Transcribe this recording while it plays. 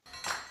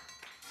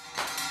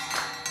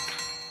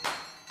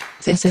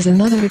This is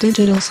another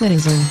digital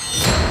citizen.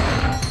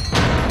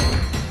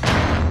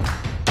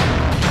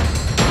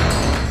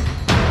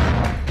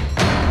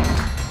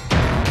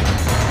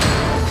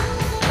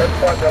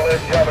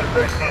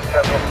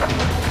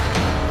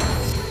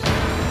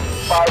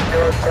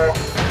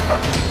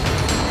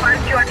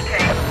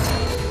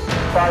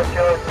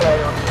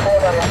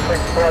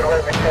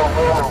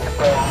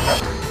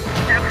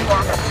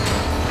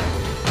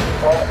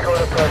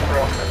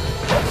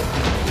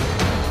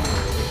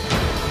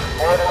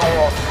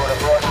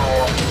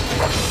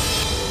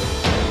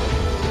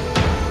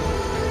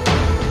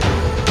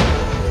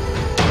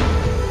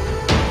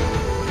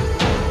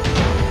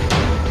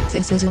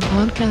 This is a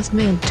podcast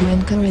meant to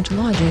encourage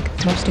logic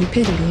through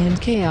stupidity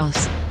and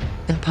chaos.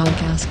 A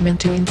podcast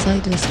meant to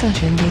incite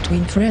discussion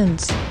between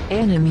friends,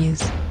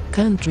 enemies,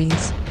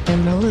 countries,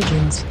 and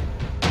religions.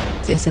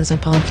 This is a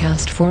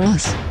podcast for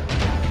us.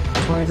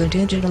 For the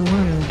digital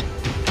world.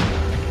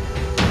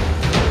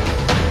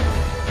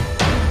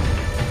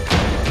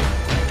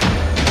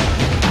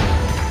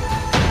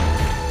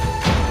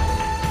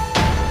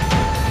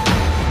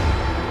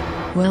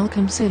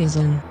 Welcome,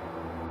 citizen.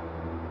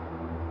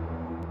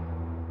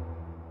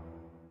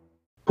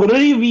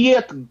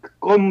 Привет,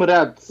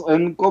 comrades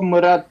and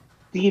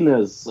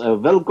comrades.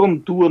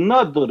 Welcome to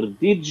another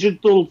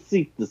digital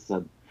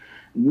citizen.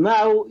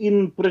 Now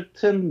in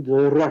pretend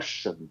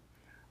Russian.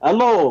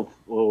 Hello,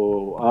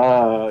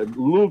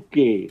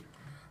 Luki.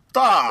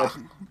 Da,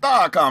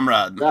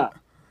 comrade.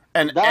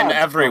 And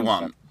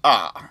everyone.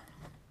 Comrade.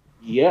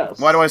 Yes.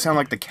 Why do I sound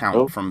like the Count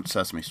Oh. from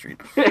Sesame Street?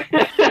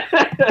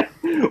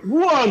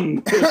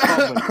 One.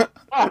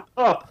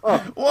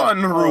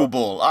 One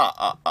ruble.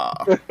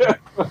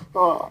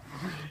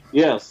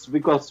 Yes,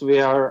 because we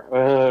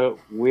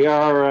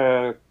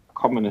are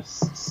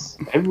communists.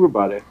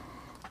 Everybody.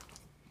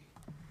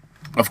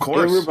 Of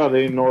course.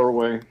 Everybody in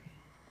Norway.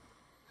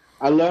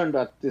 I learned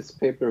at this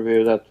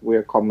pay-per-view that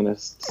we're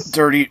communists.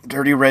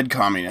 Dirty red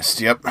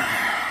communist. Yep.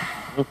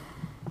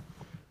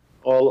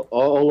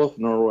 All of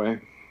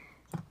Norway.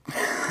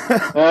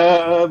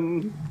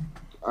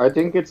 I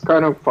think it's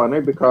kind of funny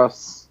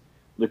because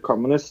the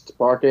Communist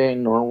Party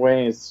in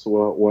Norway is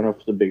one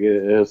of the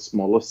biggest,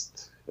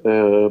 smallest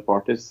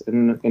parties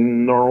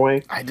in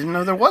Norway. I didn't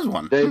know there was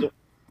one. Yeah.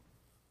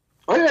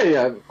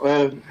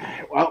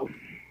 Well,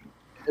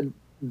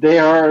 they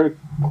are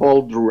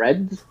called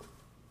Red.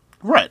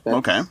 Right.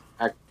 Okay.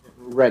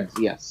 Red,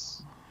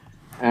 yes.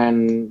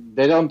 And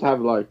they don't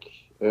have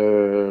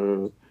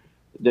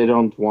they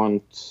don't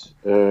want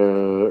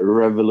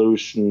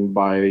revolution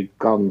by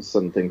guns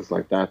and things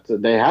like that.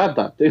 They had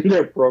that in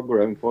their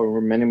program for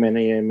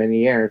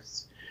many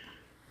years.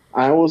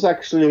 I was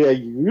actually a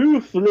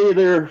youth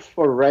leader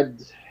for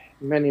Red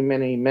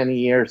many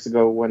years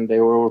ago when they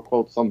were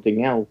called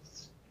something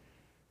else.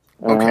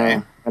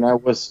 Okay. And when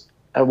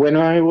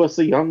I was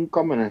a young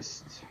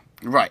communist.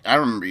 Right. I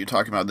remember you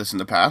talking about this in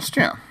the past.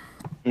 Yeah.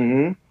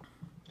 Mm-hmm.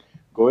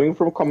 Going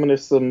from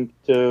communism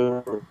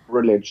to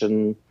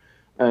religion.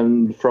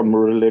 And from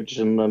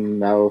religion and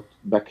now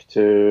back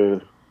to,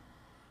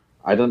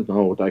 I don't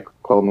know what I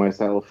could call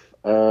myself,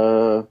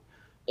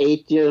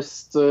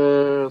 atheist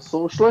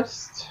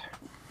socialist?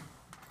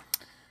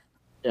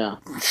 Yeah.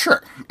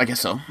 Sure. I guess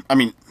so. I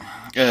mean,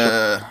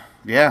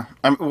 yeah.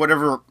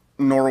 Whatever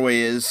Norway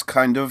is,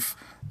 kind of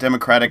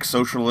democratic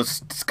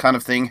socialist kind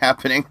of thing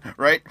happening,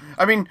 right?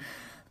 I mean,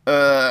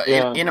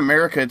 in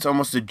America, it's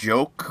almost a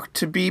joke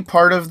to be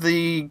part of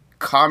the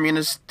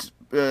communist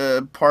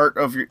part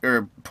of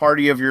your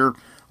party of your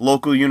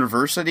local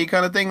university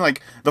kind of thing.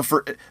 Like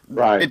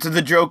right. It's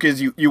the joke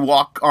is you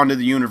walk onto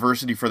the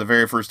university for the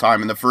very first time,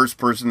 and the first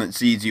person that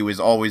sees you is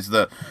always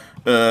the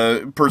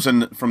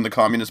person from the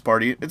Communist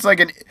Party. It's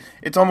like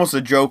it's almost a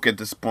joke at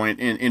this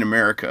point in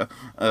America.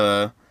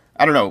 I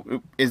don't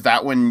know. Is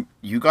that when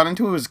you got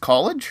into it? Was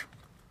college?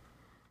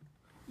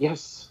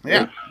 Yes.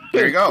 Yeah.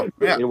 There you go.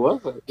 Yeah. It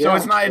was. So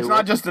it's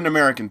not just an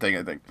American thing,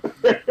 I think.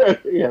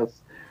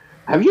 Yes.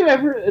 Did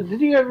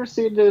you ever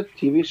see the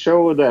TV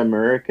show The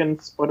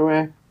Americans, by the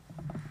way?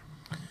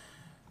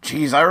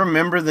 Jeez, I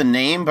remember the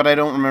name, but I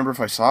don't remember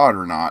if I saw it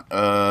or not.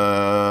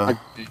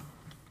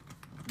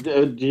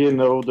 Do you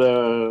know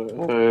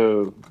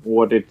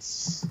what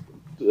it's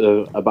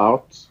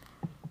about?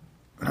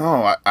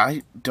 No,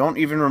 I don't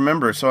even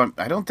remember, so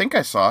I don't think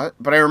I saw it,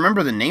 but I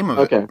remember the name of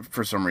it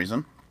for some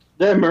reason.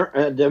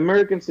 The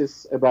Americans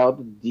is about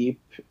a deep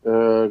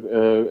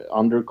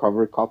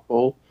undercover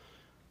couple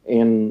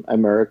in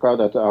America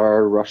that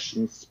are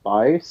Russian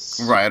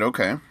spies. Right,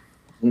 okay.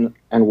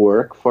 And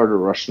work for the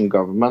Russian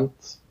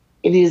government.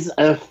 It is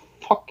a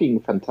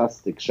fucking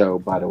fantastic show,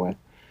 by the way.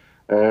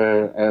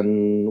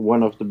 And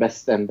one of the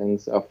best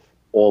endings of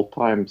all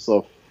times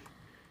of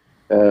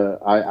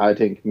I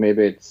think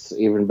maybe it's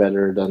even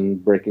better than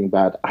Breaking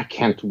Bad. I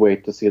can't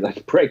wait to see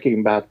that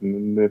Breaking Bad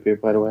movie,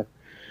 by the way.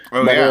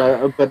 Oh,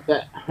 yeah. But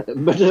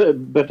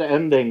the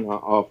ending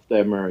of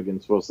The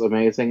Americans was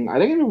amazing. I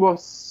think it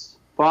was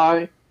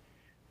five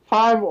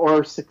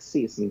or 6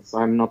 seasons.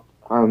 I'm not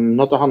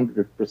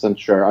 100%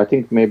 sure. I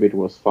think maybe it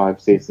was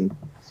 5 seasons.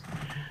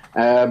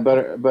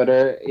 But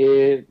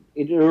it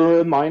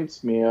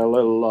reminds me a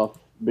little of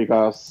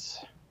because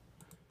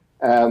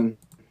um,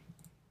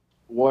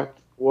 what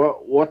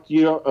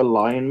your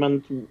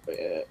alignment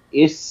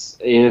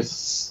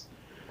is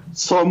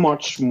so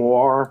much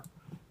more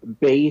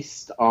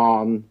based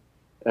on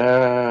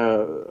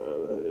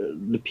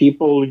the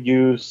people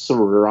you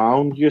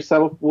surround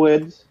yourself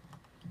with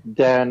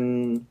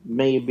than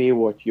maybe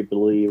what your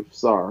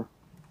beliefs are.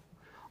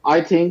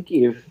 I think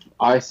if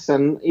I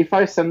sent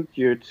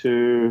you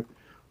to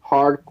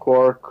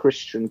hardcore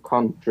Christian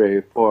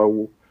country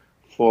for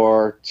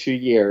 2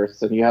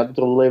 years and you had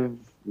to live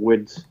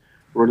with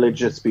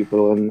religious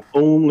people and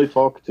only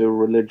talk to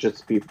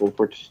religious people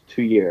for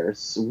 2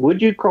 years,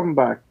 would you come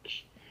back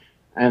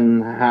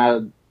and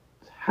had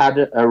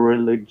a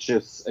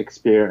religious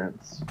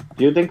experience?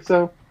 Do you think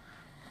so?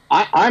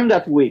 I'm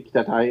that weak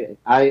that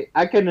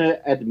I can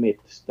admit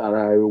that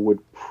I would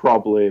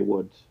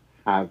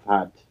have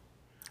had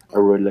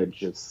a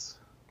religious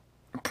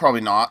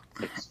Probably not.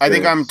 I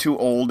think I'm experience. too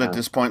old at Uh,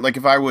 this point. Like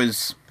if I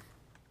was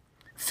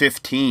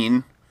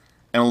 15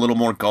 and a little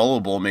more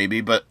gullible,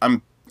 maybe. But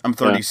I'm yeah.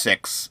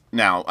 36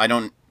 now. I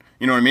don't.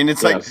 You know what I mean?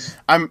 It's like Yes.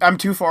 I'm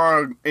too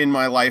far in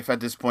my life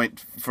at this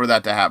point for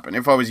that to happen.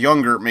 If I was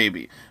younger,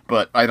 maybe.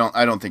 But I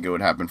don't think it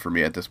would happen for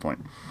me at this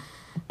point.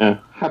 Yeah.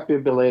 Happy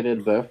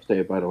belated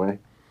birthday, by the way.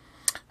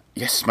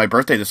 Yes, my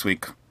birthday this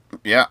week.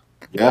 Yeah.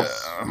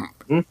 Yes.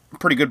 Mhm.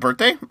 Pretty good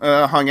birthday.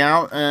 Hung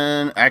out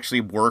and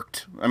actually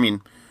worked. I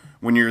mean,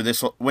 when you're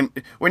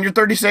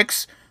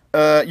 36,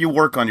 you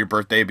work on your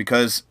birthday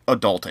because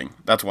adulting.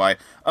 That's why.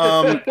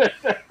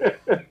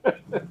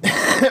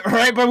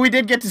 Right, but we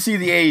did get to see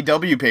the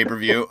AEW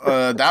pay-per-view.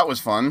 That was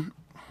fun.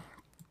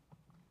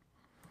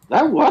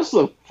 That was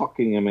a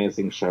fucking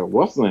amazing show,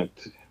 wasn't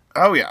it?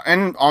 Oh yeah,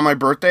 and on my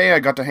birthday, I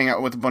got to hang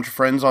out with a bunch of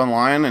friends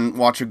online and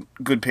watch a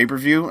good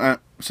pay-per-view.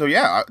 So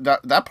yeah,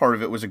 that part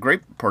of it was a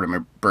great part of my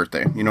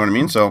birthday. You know what I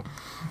mean? So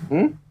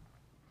Hmm?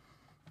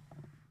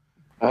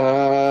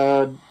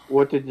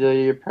 What did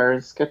your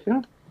parents get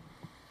you?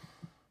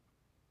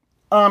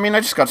 I mean, I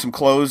just got some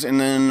clothes and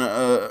then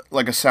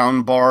like a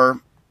sound bar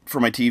for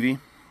my TV. Yep.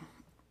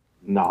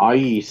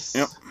 Nice.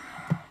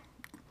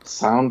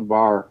 Sound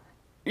bar.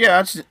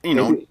 Yeah, it's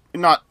Maybe.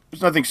 not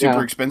it's nothing super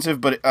Yeah.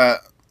 expensive, but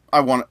I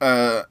want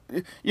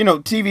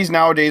TVs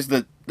nowadays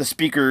the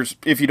speakers,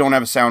 if you don't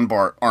have a sound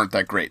bar, aren't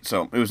that great.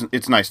 So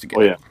it's nice to Oh get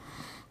it. yeah.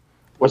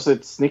 Was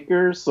it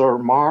Snickers or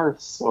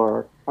Mars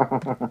or?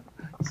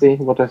 See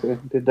what I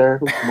did there?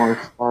 Mars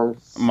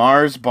bars.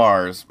 Mars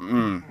bars.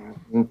 Mm,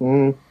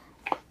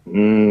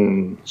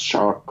 Mm-hmm.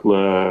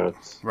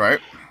 Chocolate. right?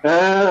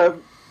 Uh,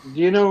 do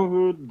you know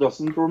who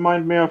doesn't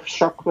remind me of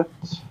chocolate?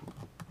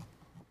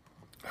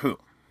 Who?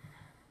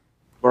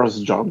 Boris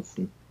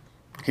Johnson.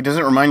 He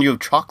doesn't remind you of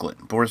chocolate.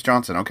 Boris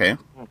Johnson. Okay.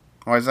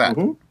 Why is that?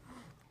 Hmm.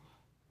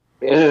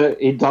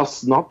 It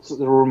does not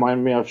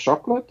remind me of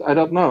chocolate. I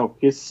don't know.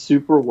 He's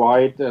super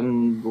white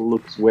and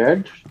looks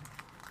weird.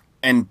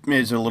 And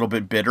is a little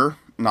bit bitter,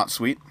 not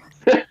sweet.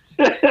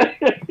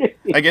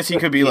 I guess he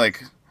could be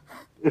like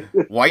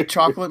white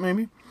chocolate,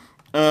 maybe.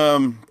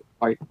 Um,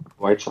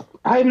 White chocolate.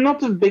 I'm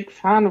not a big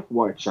fan of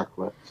white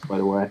chocolate, by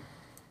the way.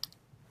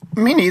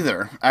 Me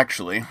neither,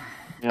 actually.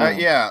 Yeah.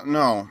 Yeah,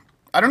 no.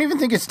 I don't even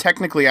think it's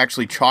technically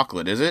actually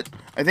chocolate, is it?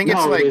 I think it's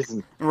No, it like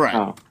isn't. right.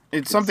 No,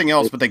 It's something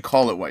else, but they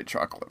call it white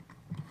chocolate.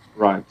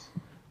 right.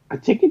 I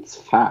think it's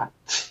fat.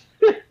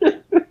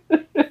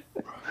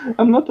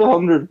 I'm not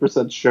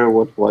 100% sure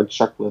what white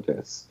chocolate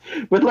is,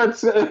 but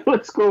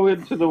let's go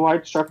into the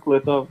white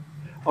chocolate of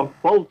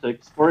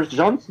politics. Boris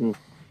Johnson,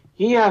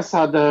 he has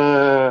had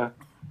a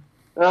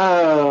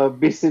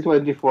busy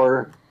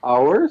 24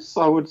 hours,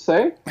 I would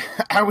say.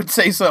 I would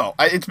say so.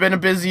 It's been a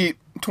busy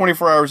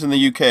 24 hours in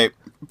the UK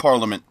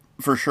Parliament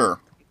for sure.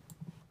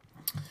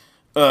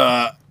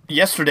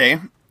 Yesterday,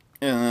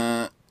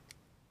 uh,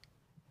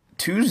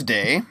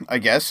 Tuesday, I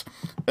guess,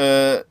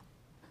 the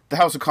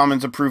House of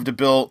Commons approved a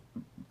bill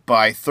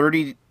by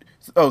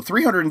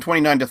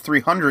 329 to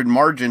 300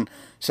 margin,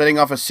 setting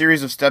off a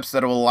series of steps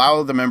that will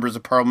allow the members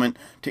of Parliament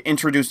to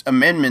introduce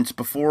amendments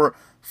before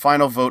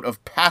final vote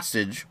of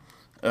passage.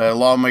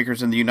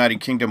 Lawmakers in the United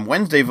Kingdom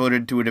Wednesday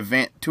voted to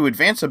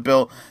advance a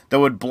bill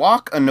that would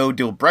block a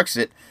no-deal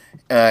Brexit,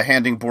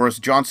 handing Boris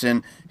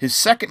Johnson his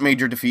second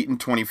major defeat in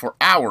 24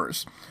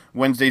 hours.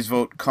 Wednesday's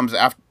vote comes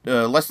after,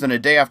 less than a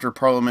day after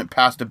Parliament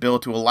passed a bill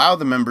to allow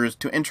the members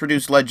to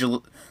introduce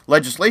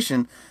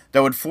legislation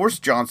that would force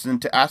Johnson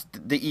to ask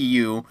the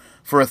EU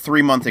for a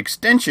 3-month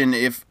extension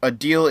if a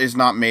deal is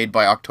not made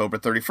by October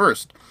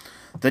 31st.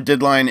 The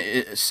deadline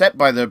is set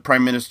by the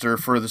Prime Minister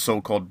for the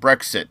so-called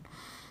Brexit.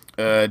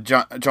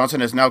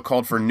 Johnson has now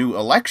called for new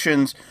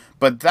elections,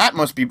 but that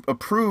must be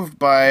approved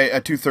by a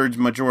 2/3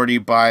 majority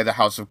by the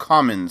House of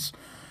Commons.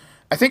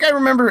 I think I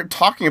remember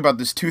talking about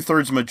this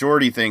 2/3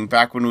 majority thing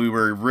back when we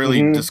were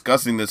really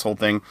discussing this whole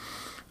thing.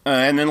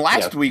 And then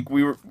last week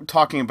we were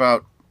talking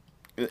about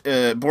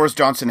Boris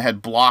Johnson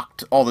had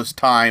blocked all this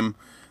time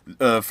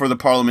for the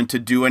Parliament to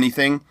do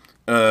anything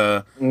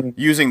Mhm.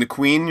 using the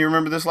Queen. You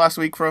remember this last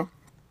week, Fro?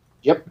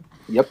 Yep.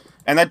 Yep.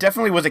 And that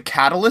definitely was a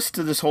catalyst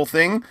to this whole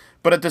thing.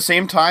 But at the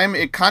same time,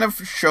 it kind of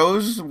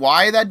shows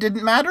why that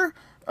didn't matter,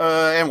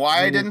 and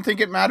why I didn't think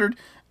it mattered.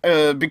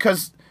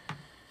 Because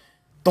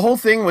the whole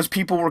thing was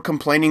people were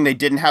complaining they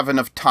didn't have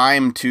enough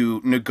time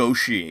to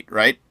negotiate,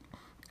 right?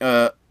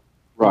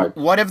 Right.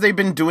 What have they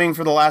been doing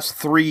for the last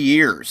 3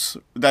 years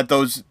that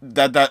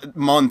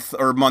month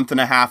or month and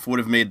a half would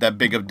have made that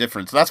big of a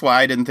difference? That's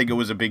why I didn't think it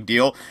was a big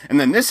deal. And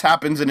then this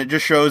happens, and it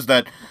just shows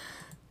that,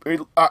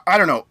 I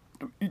don't know.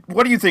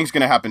 What do you think is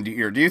going to happen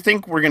here? Do you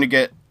think we're going to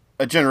get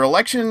a general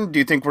election? Do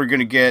you think we're going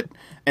to get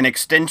an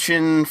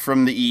extension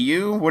from the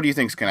EU? What do you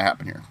think is going to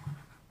happen here?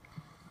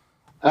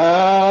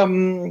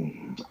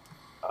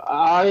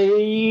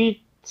 I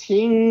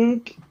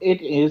think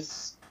it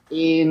is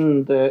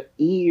in the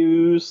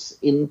EU's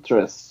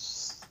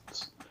interest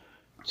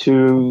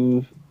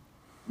to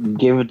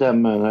give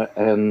them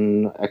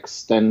an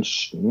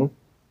extension,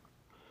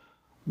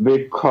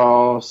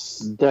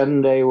 because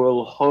then they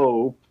will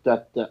hope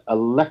that the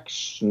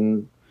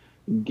election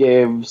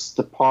gives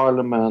the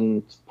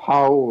parliament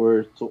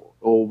power to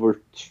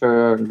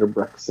overturn the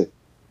Brexit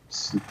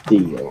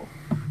deal.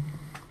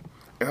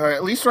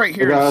 At least right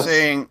here it's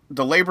saying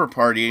the Labour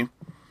Party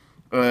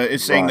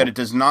is saying that it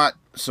does not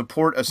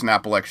support a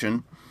snap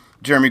election.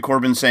 Jeremy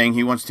Corbyn saying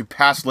he wants to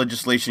pass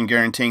legislation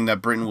guaranteeing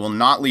that Britain will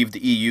not leave the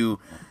EU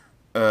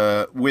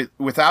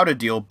without a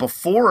deal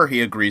before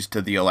he agrees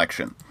to the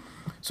election.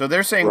 So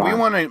they're saying we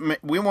want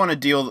to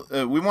deal.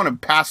 We want to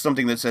pass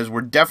something that says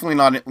we're definitely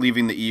not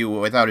leaving the EU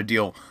without a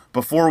deal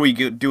before we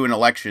do an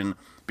election.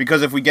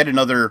 Because if we get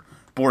another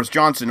Boris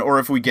Johnson, or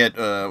if we get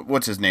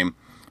what's his name,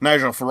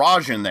 Nigel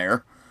Farage in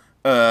there,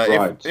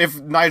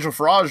 if Nigel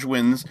Farage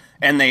wins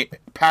and they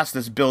pass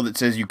this bill that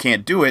says you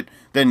can't do it,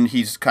 then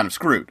he's kind of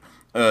screwed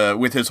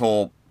with his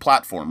whole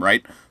platform,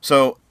 right?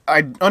 So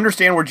I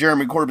understand where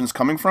Jeremy Corbyn's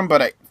coming from,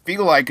 but I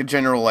feel like a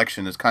general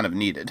election is kind of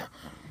needed.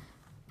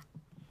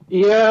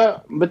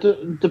 Yeah, but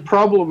the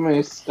problem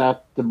is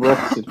that the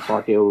Brexit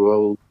Party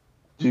will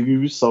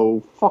do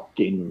so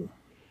fucking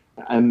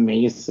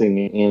amazing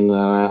in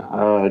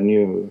a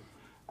new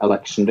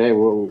election. They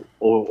will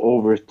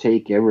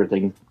overtake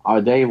everything.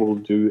 They will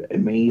do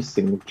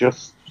amazing.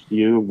 Just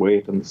you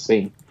wait and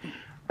see.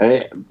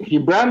 He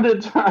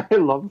branded. I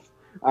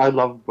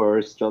love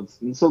Boris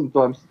Johnson.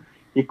 Sometimes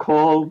he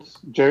called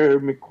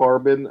Jeremy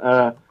Corbyn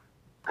a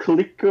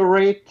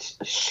clicker-rate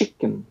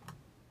chicken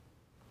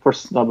for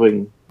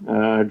snubbing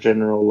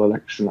general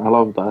election. I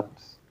love that.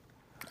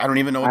 I don't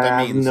even know what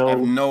that means. I have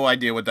no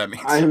idea what that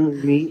means. I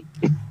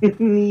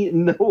need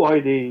no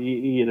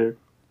idea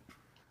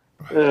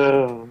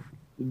either.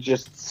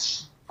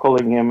 Just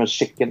calling him a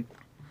chicken.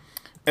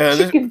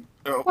 Chicken.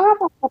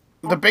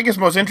 The biggest,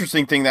 most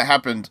interesting thing that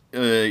happened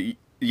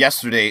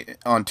yesterday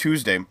on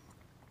Tuesday,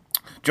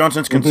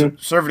 Johnson's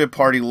Conservative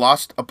Party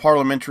lost the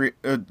parliamentary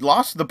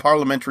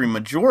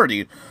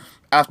majority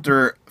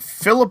after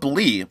Philip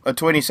Lee, a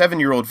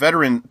 27-year-old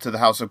veteran to the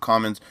House of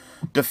Commons,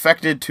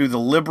 defected to the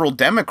Liberal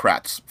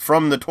Democrats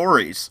from the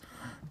Tories,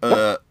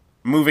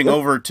 moving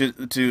over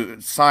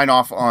to sign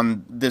off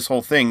on this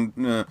whole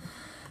thing.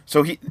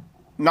 So he,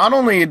 not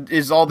only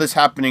is all this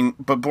happening,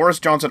 but Boris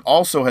Johnson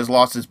also has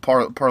lost his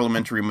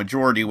parliamentary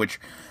majority, which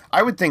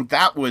I would think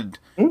that would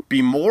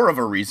be more of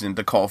a reason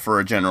to call for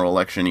a general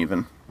election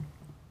even.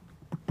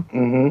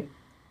 Mm-hmm.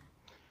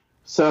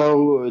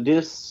 So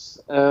this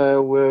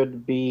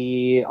would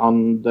be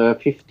on the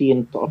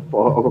 15th of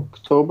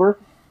October?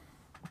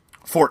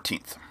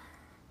 14th.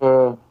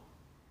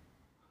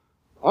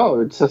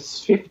 It says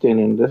 15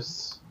 in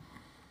this.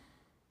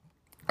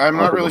 I'm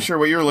not really sure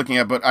what you're looking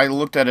at, but I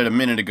looked at it a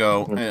minute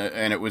ago,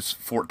 and it was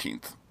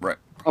 14th. Right.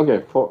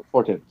 Okay,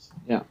 14th.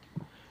 Yeah.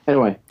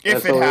 Anyway.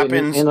 If it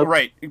happens,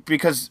 right,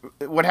 because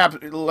what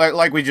happened,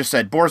 like we just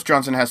said, Boris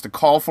Johnson has to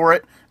call for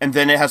it, and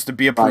then it has to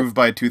be approved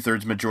by a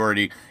 2/3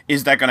 majority.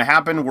 Is that going to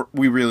happen?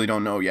 We really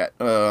don't know yet.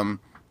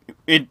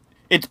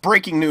 It's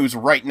breaking news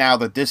right now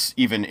that this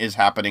even is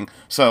happening,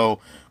 so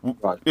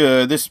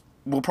this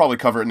we'll probably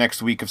cover it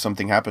next week if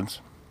something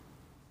happens.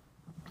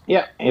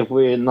 Yeah, if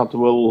we not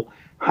will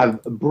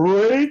have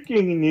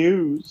breaking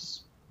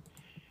news.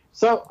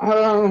 So,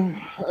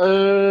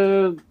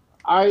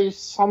 I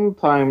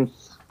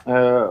sometimes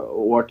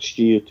watch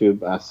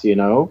YouTube, as you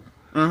know,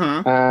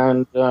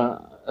 and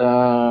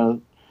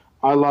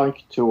I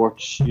like to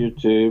watch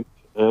YouTube,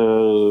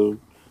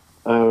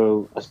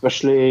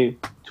 especially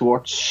to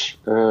watch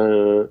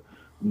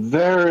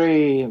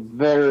very,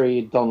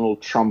 very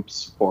Donald Trump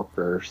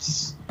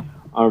supporters.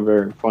 Are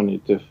very funny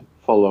to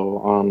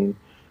follow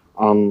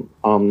on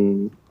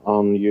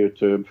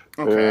YouTube.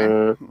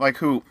 Okay, like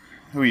who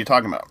are you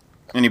talking about?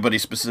 Anybody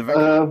specific?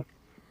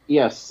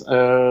 Yes,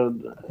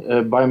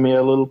 buy me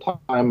a little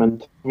time and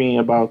tell me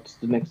about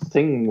the next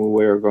thing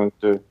we're going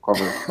to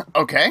cover.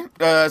 Okay,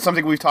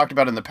 something we've talked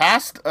about in the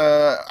past.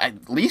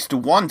 At least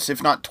once,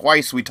 if not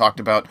twice, we talked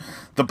about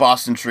the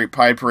Boston Street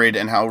Pride Parade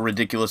and how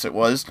ridiculous it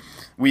was.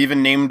 We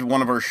even named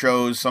one of our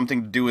shows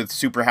something to do with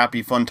Super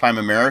Happy Fun Time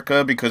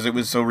America because it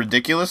was so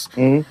ridiculous.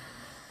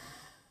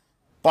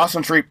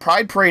 Boston Straight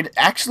Pride Parade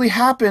actually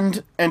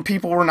happened, and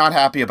people were not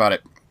happy about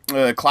it.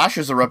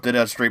 Clashes erupted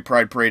at Straight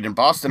Pride Parade in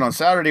Boston on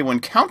Saturday when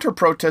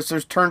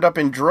counter-protesters turned up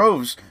in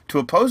droves to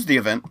oppose the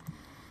event.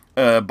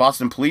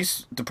 Boston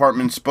Police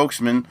Department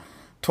spokesman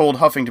told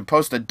Huffington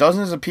Post that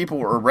dozens of people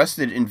were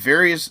arrested on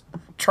various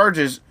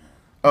charges,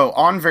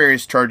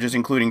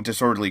 including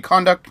disorderly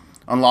conduct,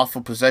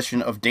 unlawful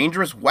possession of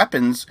dangerous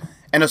weapons,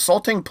 and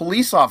assaulting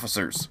police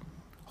officers.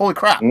 Holy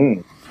crap.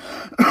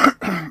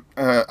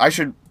 I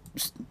should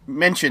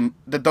mention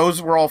that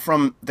those were all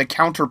from the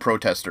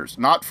counter-protesters,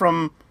 not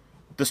from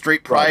the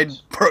straight pride,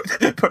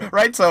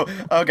 right? So,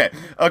 okay.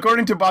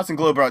 According to Boston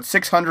Globe, about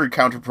 600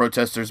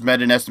 counter-protesters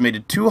met an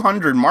estimated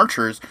 200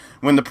 marchers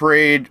when the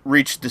parade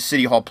reached the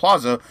City Hall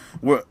Plaza,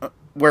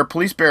 where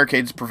police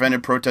barricades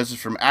prevented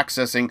protesters from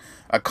accessing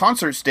a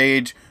concert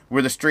stage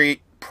where the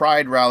straight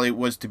pride rally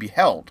was to be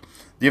held.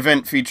 The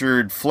event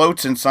featured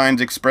floats and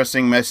signs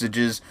expressing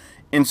messages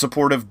in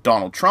support of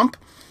Donald Trump,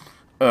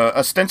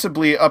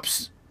 ostensibly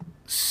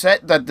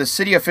upset that the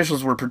city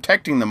officials were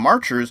protecting the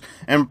marchers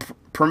and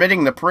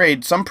permitting the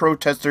parade. Some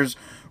protesters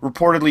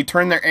reportedly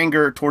turned their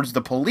anger towards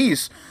the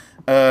police,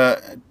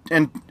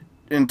 and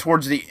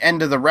towards the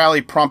end of the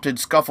rally prompted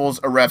scuffles,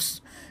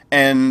 arrests,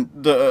 and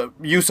the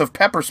use of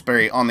pepper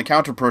spray on the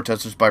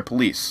counter-protesters by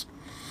police.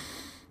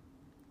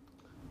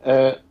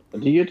 The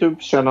YouTube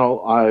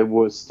channel I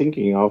was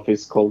thinking of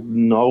is called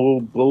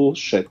No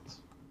Bullshit.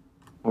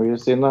 Have you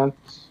seen that?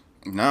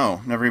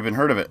 No, never even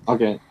heard of it.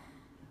 Okay.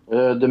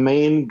 The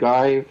main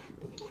guy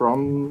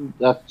from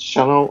that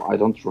channel, I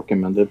don't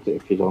recommend it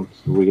if you don't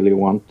really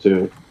want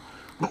to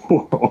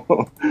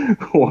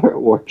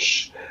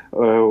watch.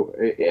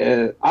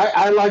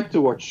 I like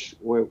to watch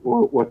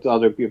what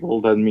other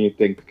people than me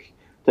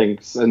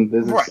thinks, and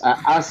this is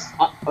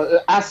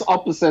as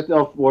opposite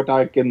of what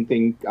I could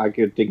think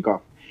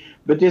of.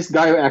 But this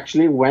guy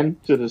actually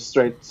went to the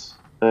straight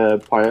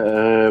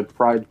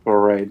pride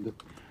parade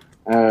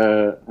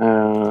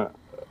to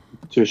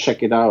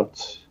check it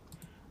out,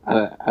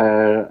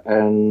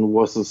 and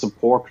was a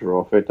supporter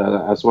of it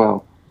as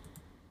well.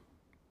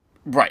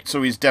 Right,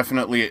 so he's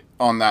definitely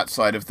on that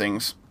side of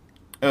things.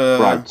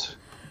 Right.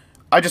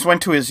 I just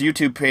went to his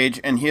YouTube page,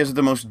 and he has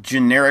the most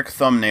generic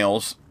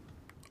thumbnails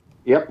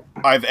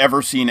I've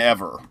ever seen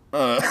ever.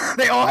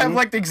 They all have,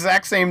 like, the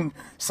exact same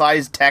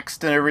size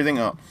text and everything.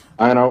 Oh.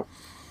 I know.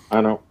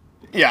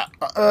 Yeah.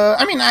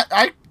 I mean,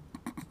 I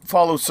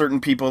follow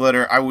certain people that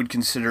I would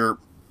consider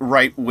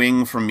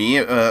right-wing for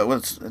me.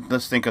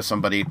 Let's think of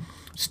somebody.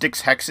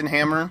 Styx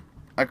Hexenhammer.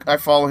 I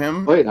follow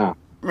him. Wait, no.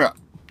 Yeah.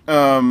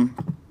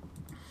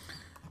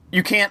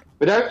 You can't.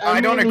 But I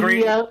don't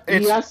agree.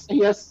 He has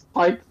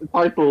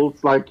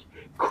titles like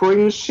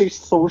 "Cringy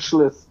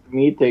Socialist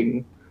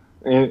Meeting,"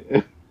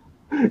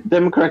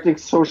 "Democratic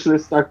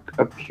Socialists are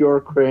a pure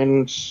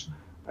cringe,"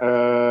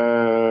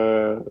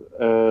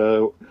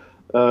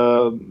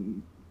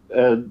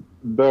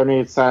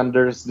 Bernie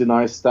Sanders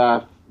denies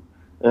staff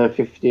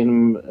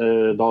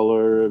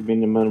 $15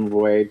 minimum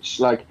wage.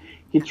 Like,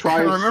 he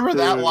tries. Remember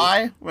that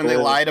lie when they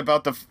lied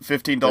about the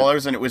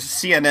 $15, and it was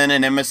CNN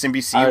and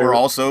MSNBC were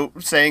also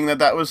saying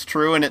that was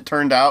true, and it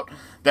turned out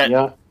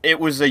that it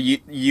was a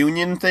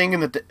union thing,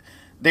 and that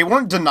they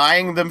weren't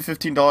denying them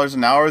 $15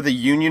 an hour. The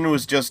union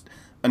was just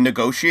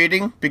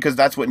negotiating, because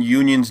that's what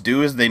unions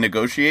do, is they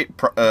negotiate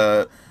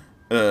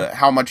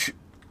how much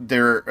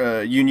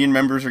their union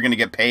members are going to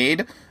get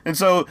paid. And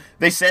so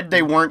they said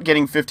they weren't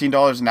getting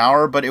 $15 an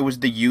hour, but it was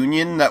the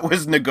union that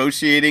was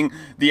negotiating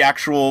the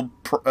actual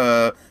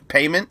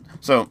payment.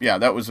 So yeah,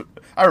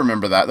 I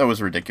remember that. That was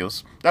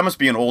ridiculous. That must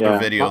be an older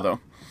video though.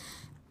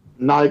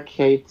 Nike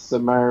hates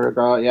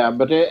America. Yeah,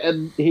 but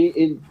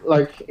he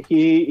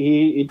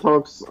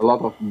talks a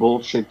lot of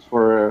bullshit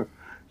for a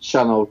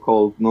channel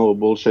called No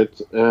Bullshit.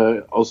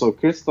 Also,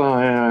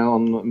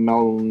 Krista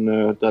Meln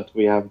that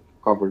we have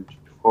covered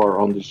before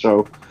on the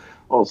show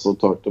also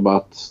talked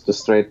about the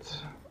straight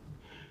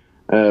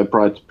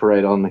Pride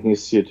Parade on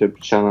his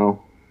YouTube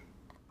channel.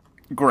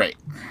 Great.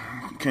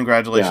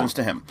 Congratulations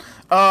to him.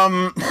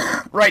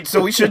 Right,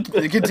 so we should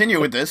continue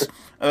with this.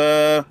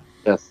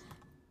 Yes.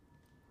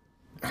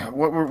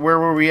 Where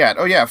were we at?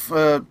 Oh, yeah.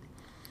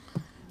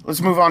 Let's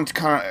move on to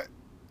kind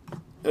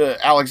of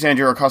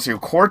Alexandria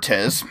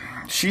Ocasio-Cortez.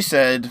 She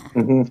said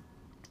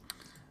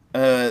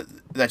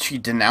that she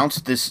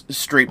denounced this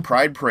straight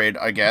pride parade,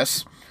 I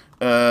guess.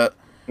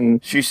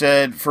 She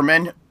said, for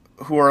men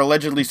who are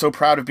allegedly so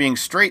proud of being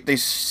straight, they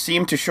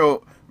seem to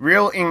show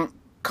real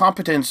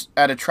incompetence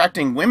at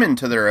attracting women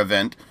to their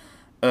event.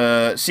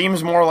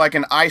 Seems more like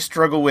an I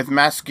struggle with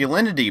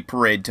masculinity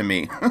parade to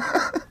me.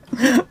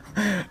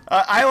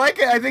 I like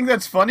it. I think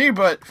that's funny,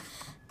 but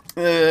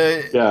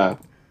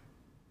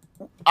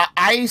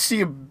I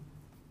see a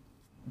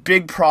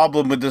big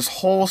problem with this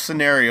whole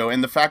scenario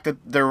and the fact that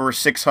there were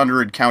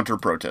 600 counter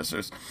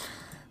protesters.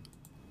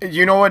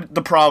 You know what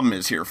the problem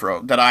is here,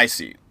 Fro, that I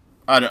see?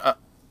 The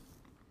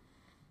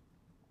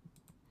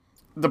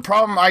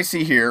problem I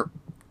see here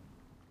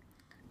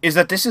is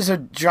that this is a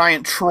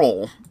giant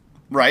troll,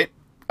 right?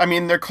 I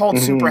mean, they're called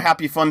Super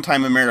Happy Fun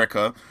Time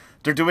America.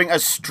 They're doing a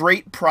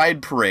straight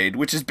pride parade,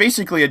 which is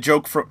basically a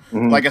joke from,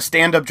 like a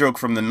stand-up joke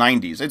from the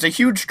 90s. It's a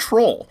huge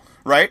troll,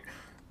 right?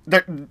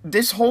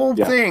 This whole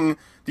thing,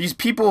 these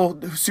people,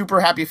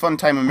 Super Happy Fun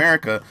Time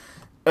America,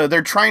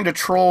 they're trying to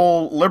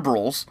troll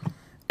liberals,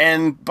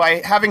 and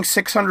by having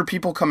 600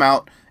 people come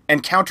out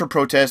and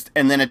counter-protest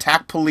and then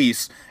attack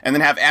police and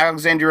then have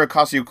Alexandria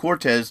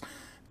Ocasio-Cortez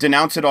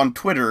denounce it on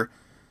Twitter,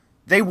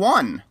 they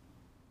won.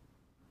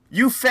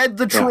 You fed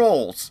the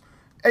trolls.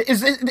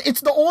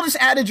 It's the oldest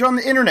adage on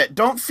the internet.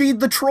 Don't feed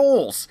the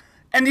trolls.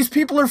 And these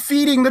people are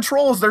feeding the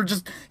trolls. They're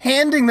just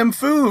handing them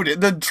food.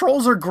 The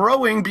trolls are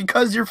growing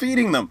because you're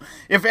feeding them.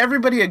 If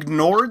everybody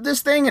ignored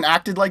this thing and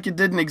acted like it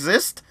didn't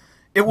exist,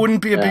 it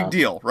wouldn't be a big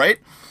deal, right?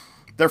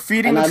 They're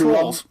feeding the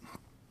trolls.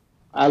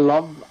 I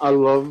love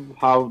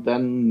how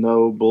then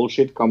no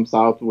bullshit comes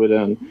out with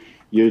a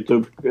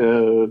YouTube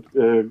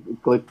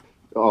clip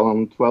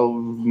on 12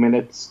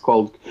 minutes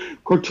called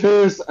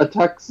Cortez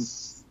attacks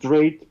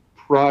straight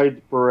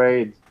pride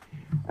parade,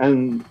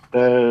 and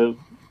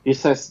he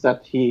says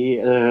that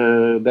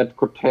that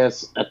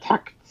Cortez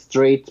attacked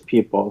straight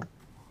people,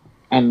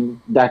 and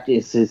that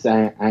is his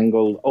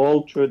angle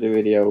all through the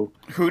video.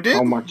 Who did?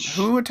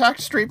 Who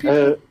attacked straight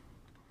people?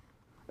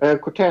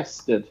 Cortez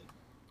did.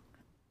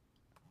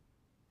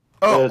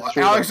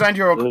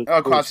 Alexandria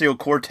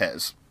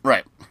Ocasio-Cortez.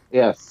 Right.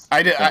 Yes.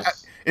 I did.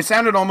 Yes. It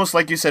sounded almost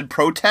like you said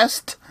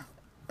protest.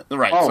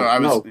 Right. Oh, so I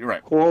was no.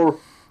 right.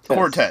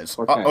 Cortez.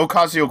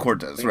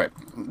 Ocasio-Cortez. Right.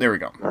 There we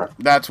go. Right.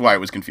 That's why it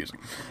was confusing.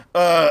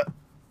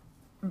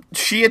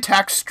 She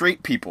attacks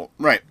straight people.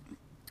 Right.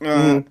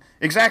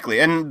 Exactly.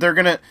 And they're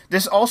gonna.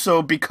 This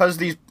also, because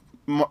these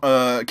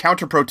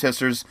counter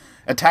protesters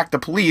attack the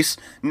police.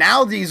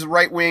 Now these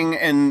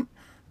right-wing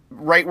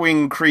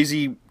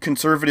crazy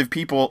conservative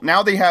people,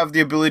 now they have the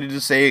ability to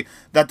say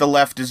that the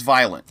left is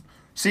violent.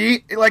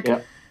 See,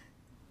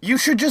 you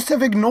should just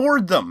have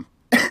ignored them.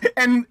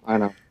 And I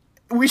know.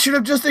 We should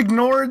have just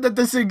ignored that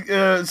this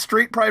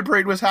straight pride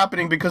parade was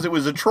happening because it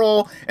was a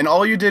troll, and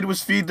all you did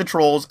was feed the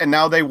trolls, and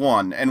now they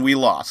won, and we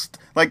lost.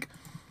 Like,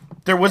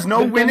 there was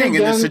no winning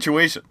in this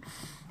situation.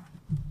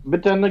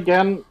 But then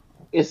again,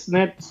 isn't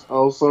it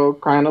also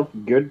kind of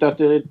good that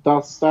it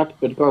does that?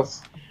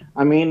 Because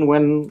I mean,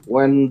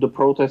 when the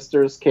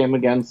protesters came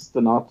against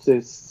the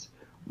Nazis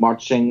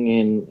marching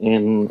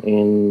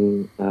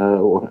in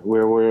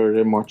where were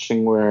they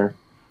marching? Where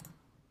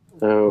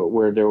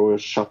there were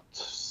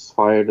shots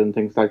fired and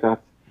things like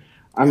that.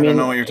 I mean, don't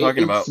know what you're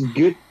talking about.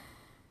 Good.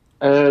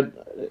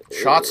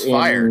 Shots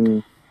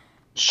fired.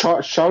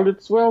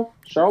 Charlottesville.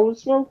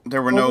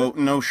 There were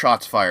no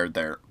shots fired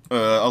there.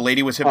 A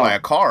lady was hit by a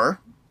car.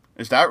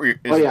 Is that?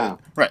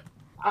 Right.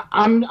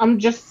 I'm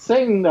just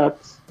saying that.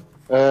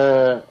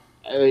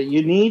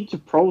 You need to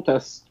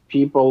protest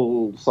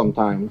people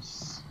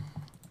sometimes.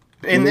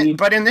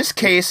 But in this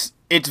case,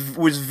 it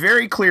was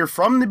very clear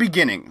from the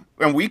beginning,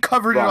 and we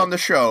covered it on the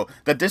show,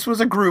 that this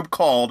was a group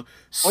called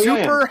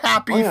Super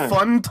Happy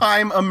Fun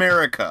Time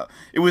America.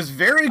 It was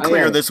very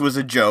clear this was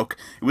a joke.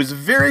 It was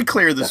very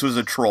clear this was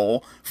a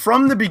troll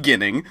from the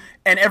beginning,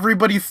 and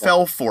everybody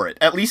fell for it.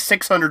 At least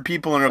 600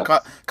 people in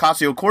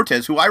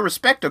Ocasio-Cortez, who I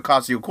respect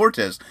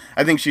Ocasio-Cortez.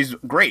 I think she's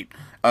great.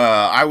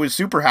 I was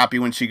super happy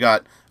when she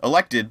got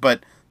elected,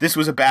 but this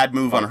was a bad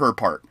move on her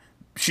part.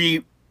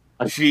 She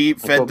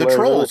fed the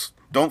trolls.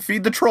 Don't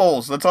feed the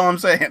trolls. That's all I'm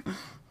saying.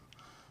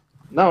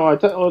 No, I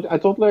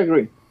totally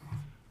agree.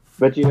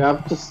 But you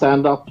have to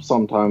stand up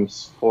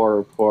sometimes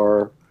for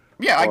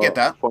Yeah, I get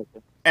that.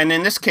 And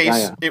in this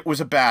case, it was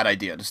a bad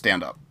idea to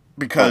stand up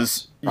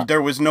because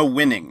there was no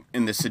winning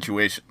in this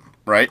situation,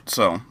 right?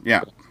 So,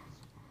 yeah.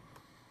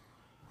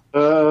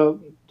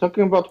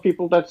 Talking about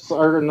people that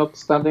are not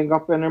standing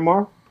up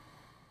anymore.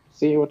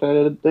 See what I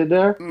did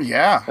there?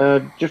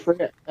 Yeah.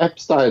 Jeffrey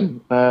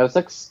Epstein,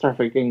 sex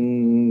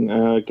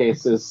trafficking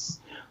cases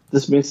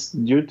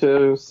dismissed due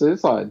to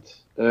suicide.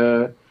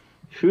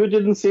 Who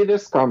didn't see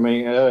this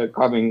coming a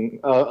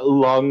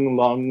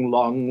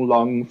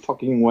long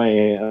fucking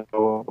way?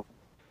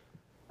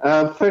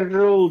 A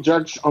federal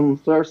judge on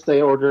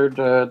Thursday ordered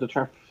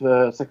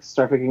the sex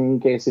trafficking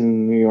case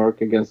in New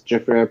York against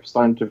Jeffrey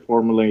Epstein to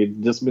formally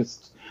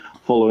dismissed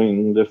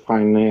following the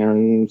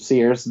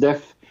financier's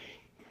death.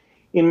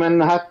 In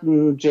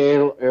Manhattan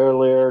jail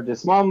earlier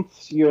this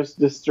month, U.S.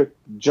 District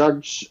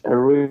Judge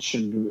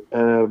Richard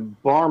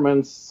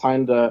Barman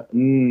signed a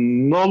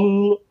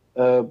null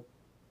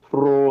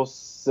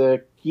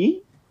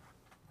prosequi.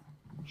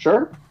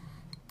 Sure,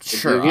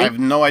 I have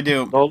no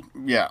idea.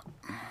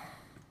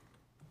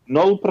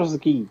 Null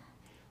prosequi,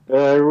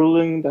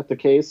 ruling that the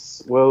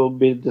case will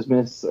be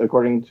dismissed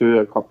according to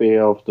a copy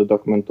of the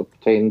document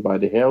obtained by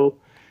the Hill.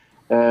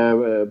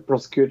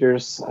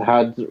 Prosecutors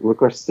had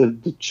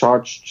requested the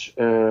charge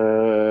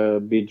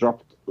be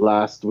dropped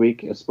last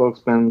week. A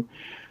spokesman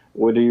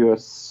with the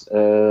U.S.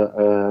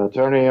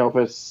 Attorney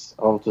Office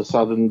of the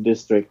Southern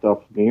District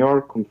of New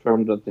York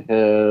confirmed to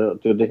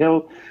the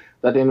Hill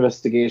that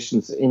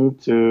investigations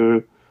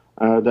into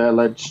the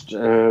alleged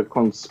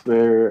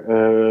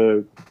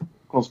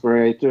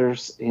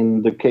conspirators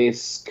in the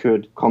case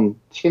could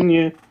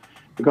continue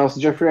because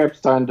Jeffrey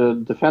Epstein, the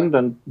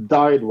defendant,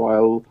 died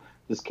while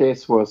this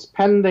case was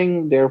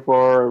pending.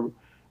 Therefore,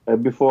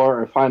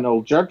 before a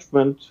final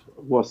judgment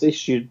was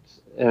issued,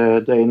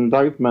 the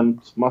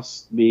indictment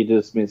must be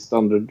dismissed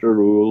under the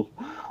rule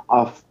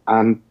of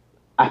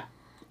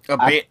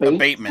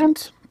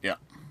Abatement. Yeah.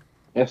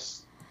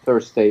 Yes,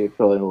 Thursday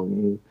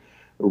filling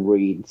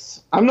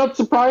reads. I'm not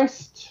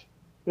surprised.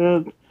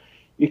 You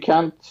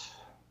can't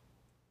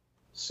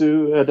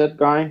sue a dead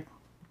guy.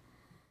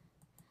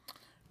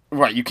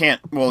 Right. You can't.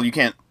 Well, you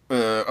can't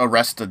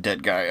arrest a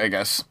dead guy, I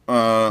guess.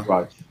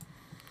 Right.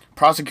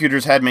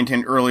 Prosecutors had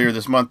maintained earlier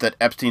this month that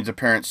Epstein's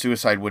apparent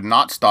suicide would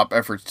not stop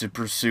efforts to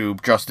pursue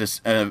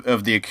justice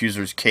of the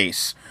accuser's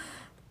case.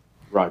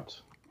 Right.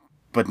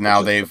 But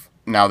now they've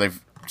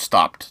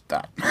stopped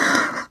that.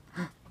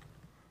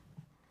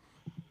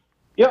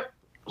 Yep.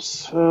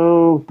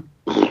 So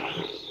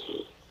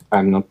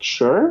I'm not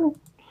sure.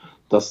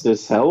 Does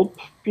this help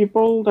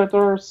people that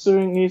are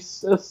suing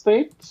his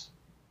estate?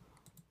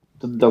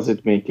 Does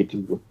it make it?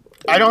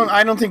 I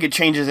don't think it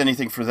changes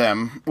anything for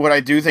them. What I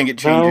do think it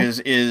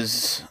changes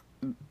is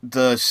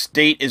the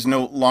state is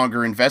no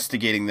longer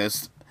investigating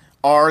this.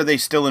 Are they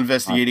still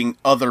investigating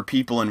other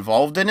people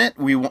involved in it?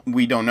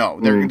 We don't know.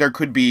 There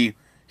could be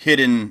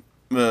hidden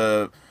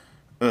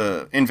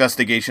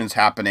investigations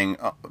happening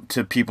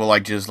to people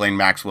like Ghislaine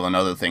Maxwell and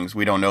other things.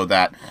 We don't know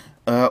that.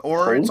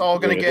 Or it's all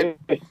going to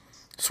get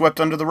swept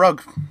under the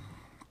rug.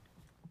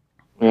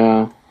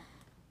 Yeah.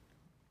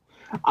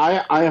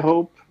 I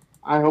hope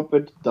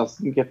it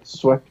doesn't get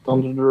swept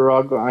under the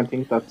rug. I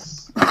think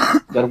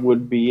that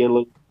would be a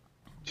little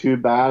too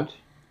bad.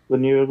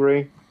 Wouldn't you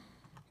agree?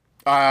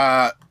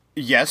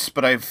 Yes,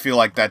 but I feel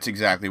like that's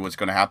exactly what's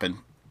going to happen,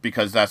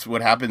 because that's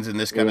what happens in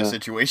this kind of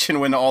situation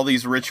when all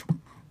these rich,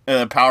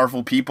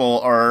 powerful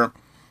people are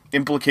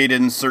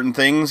implicated in certain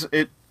things.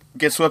 It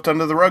gets swept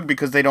under the rug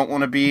because they don't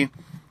want to be,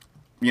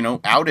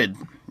 outed.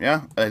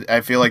 Yeah,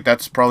 I feel like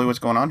that's probably what's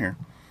going on here.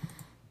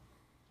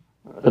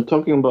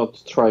 Talking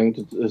about trying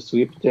to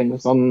sweep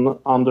things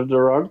under the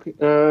rug,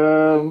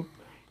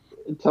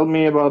 tell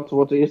me about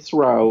what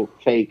Israel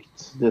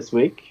faked this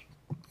week.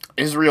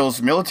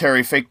 Israel's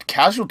military faked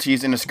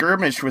casualties in a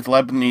skirmish with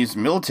Lebanese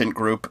militant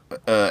group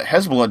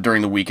Hezbollah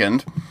during the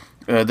weekend.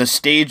 The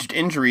staged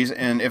injuries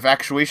and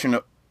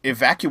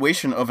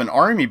evacuation of an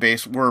army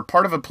base were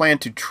part of a plan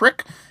to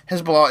trick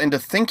Hezbollah into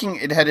thinking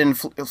it had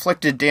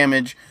inflicted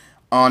damage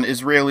on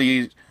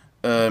Israeli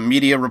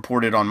media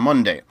reported on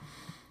Monday.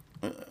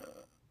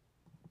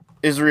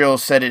 Israel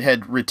said it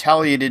had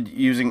retaliated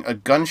using a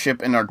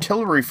gunship and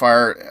artillery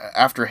fire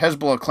after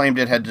Hezbollah claimed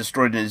it had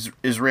destroyed an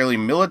Israeli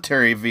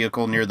military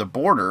vehicle near the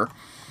border.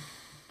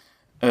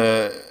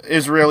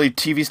 Israeli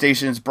TV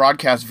stations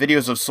broadcast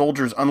videos of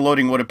soldiers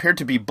unloading what appeared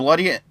to be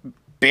bloody,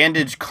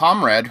 bandaged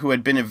comrade who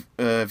had been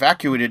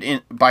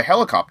evacuated by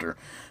helicopter.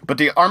 But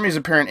the army's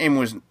apparent aim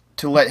was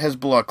to let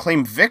Hezbollah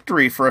claim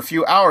victory for a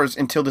few hours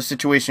until the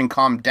situation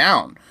calmed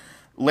down.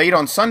 Late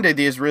on Sunday,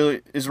 the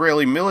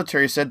Israeli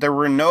military said there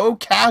were no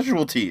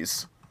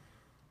casualties.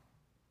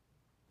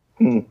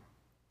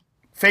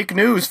 Fake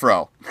news,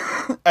 Fro,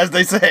 as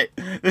they say.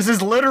 This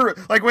is literal.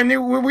 Like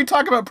when we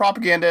talk about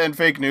propaganda and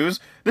fake news,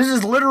 this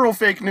is literal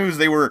fake news.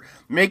 They were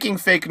making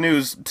fake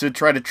news to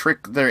try to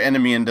trick their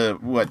enemy into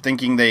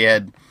thinking they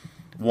had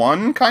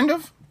won, kind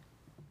of.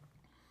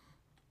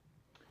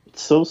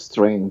 It's so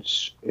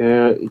strange.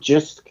 It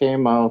just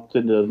came out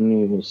in the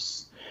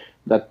news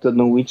that the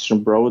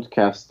Norwegian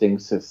Broadcasting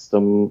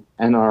System,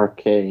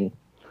 NRK,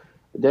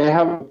 they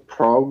have a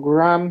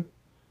program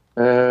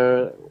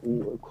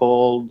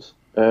called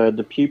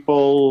the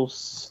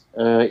People's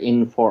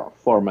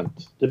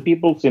Informant. The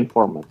People's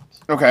Informant.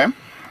 Okay.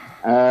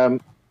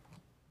 And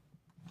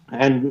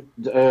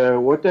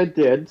what they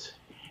did,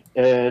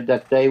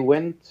 that they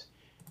went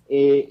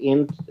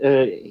in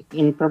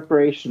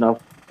preparation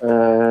of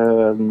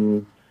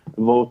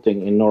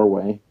voting in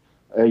Norway.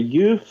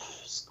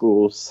 Youth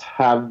schools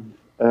have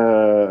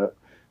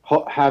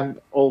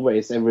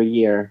always every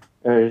year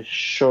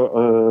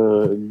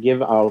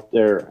give out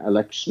their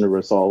election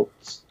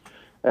results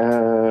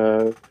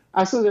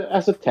as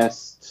a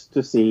test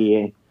to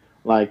see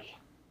like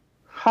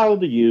how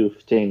the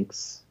youth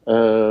thinks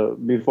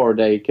before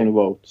they can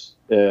vote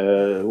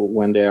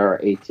when they are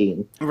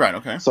 18. Right.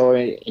 Okay. So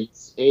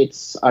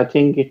it's I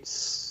think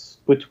it's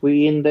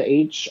between the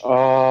age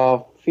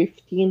of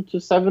 15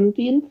 to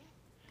 17.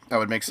 That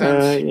would make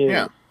sense.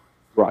 Yeah.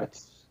 Right.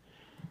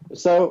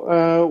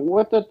 So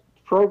what that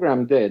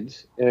program did,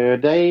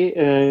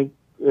 they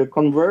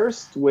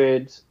conversed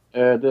with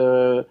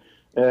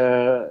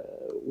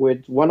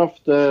with one of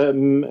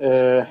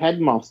the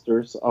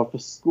headmasters of a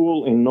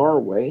school in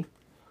Norway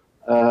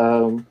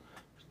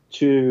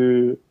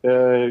to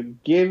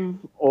give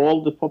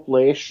all the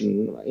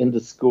population in the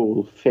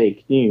school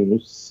fake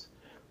news,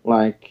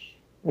 like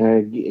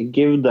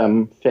give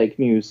them fake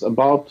news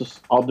about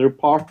other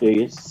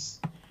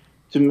parties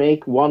to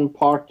make one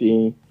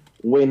party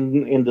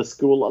win in the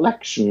school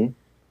election.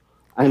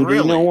 And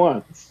really? Do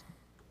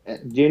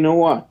you know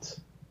what?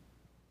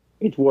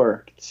 It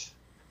worked.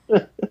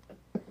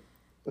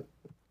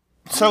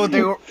 So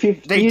they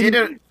 15 did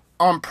it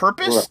on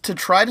purpose to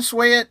try to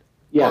sway it.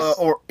 Yes.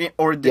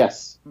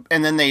 Yes.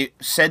 And then they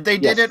said they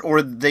did it,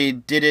 or they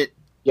did it.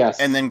 Yes.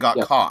 And then got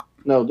caught.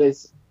 No, they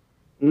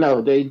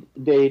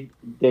did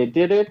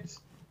it.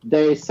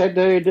 They said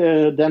they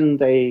did, then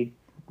they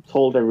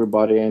told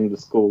everybody in the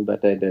school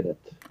that they did it.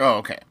 Oh,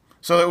 okay.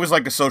 So it was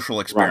like a social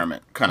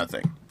experiment kind of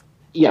thing.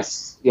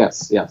 Yes.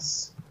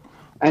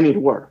 And it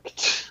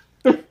worked.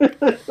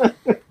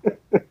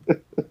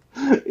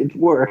 It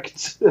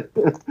worked.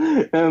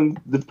 And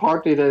the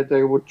party that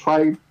they were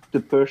trying to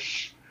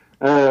push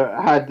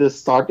had the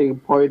starting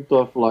point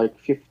of like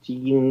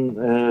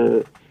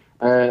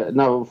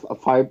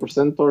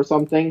 5% or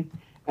something,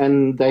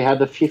 and they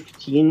had a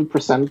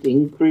 15%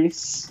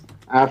 increase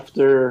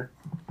after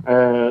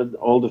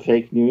all the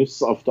fake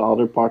news of the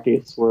other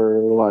parties were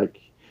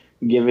like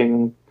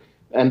giving,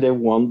 and they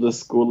won the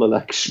school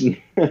election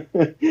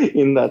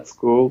in that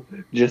school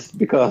just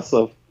because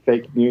of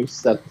fake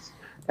news that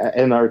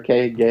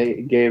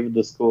NRK gave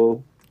the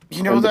school.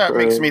 You know, that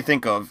makes me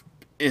think of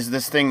is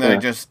this thing that I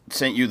just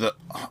sent you the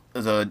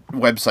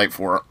website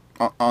for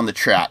on the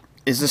chat.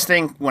 Is this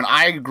thing when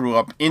I grew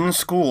up in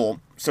school,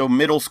 so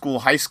middle school,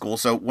 high school,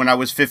 so when I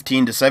was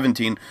 15 to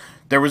 17,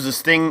 there was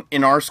this thing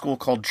in our school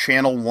called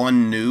Channel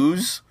 1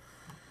 News,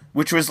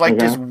 which was like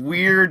this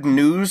weird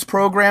news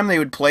program they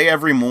would play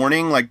every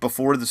morning, like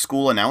before the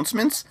school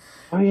announcements.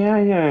 Oh,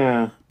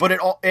 yeah. But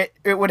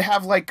it would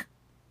have like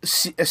a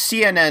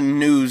CNN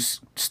news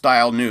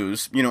style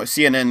news, you know, a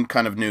CNN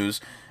kind of news.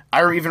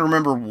 I even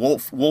remember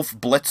Wolf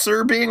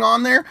Blitzer being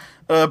on there,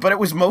 but it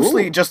was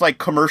mostly just like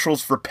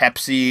commercials for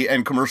Pepsi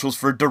and commercials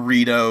for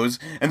Doritos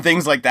and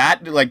things like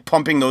that, like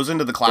pumping those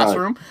into the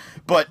classroom. Right.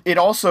 But it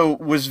also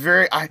was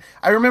very, I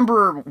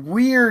remember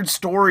weird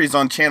stories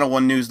on Channel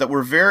 1 News that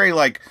were very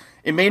like,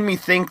 it made me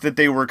think that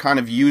they were kind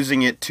of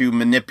using it to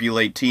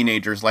manipulate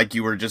teenagers, like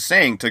you were just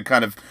saying, to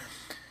kind of,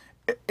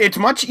 it's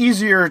much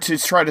easier to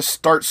try to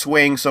start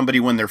swaying somebody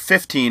when they're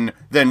 15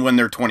 than when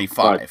they're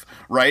 25,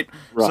 right?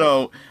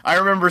 So I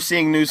remember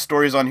seeing news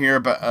stories on here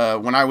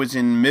about when I was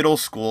in middle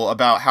school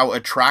about how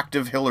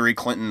attractive Hillary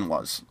Clinton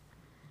was.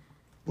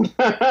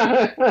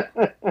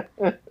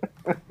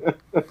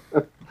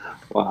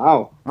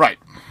 Wow. Right.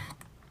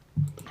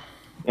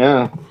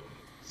 Yeah.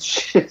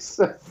 She's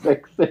so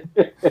sexy.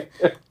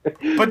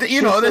 But,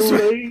 you know, this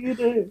was...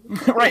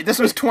 Right, this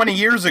was 20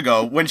 years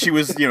ago when she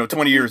was,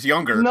 20 years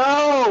younger.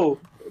 No,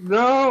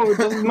 it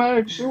doesn't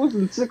matter. She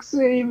wasn't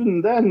sexy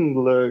even then,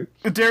 look.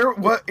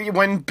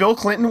 When Bill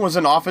Clinton was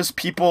in office,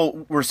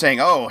 people were saying,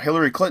 oh,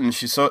 Hillary Clinton,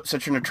 she's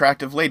such an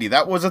attractive lady.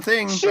 That was a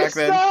thing back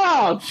then.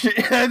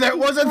 That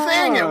was a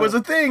thing. It was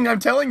a thing. I'm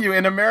telling you,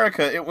 in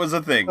America, it was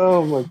a thing.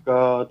 Oh, my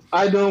God.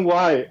 I know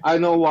why.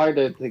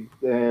 They think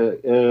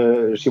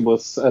she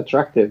was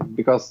attractive.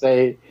 Because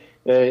they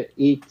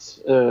eat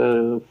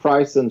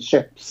fries and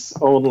chips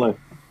only.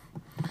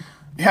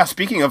 Yeah,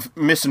 speaking of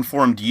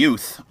misinformed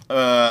youth,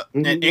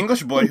 an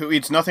English boy who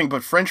eats nothing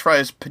but French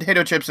fries,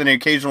 potato chips, and an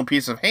occasional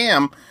piece of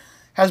ham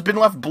has been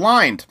left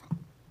blind.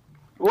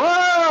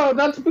 Whoa,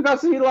 that's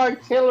because he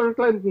liked Hillary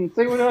Clinton.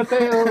 See what I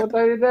tell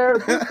there?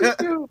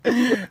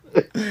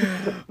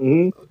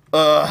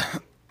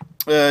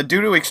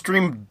 Due to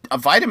extreme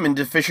vitamin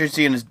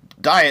deficiency in his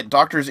diet,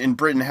 doctors in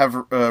Britain have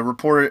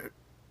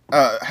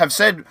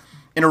said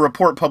in a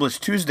report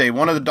published Tuesday,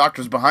 one of the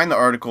doctors behind the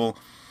article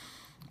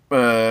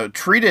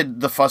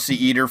treated the fussy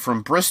eater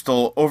from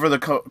Bristol over the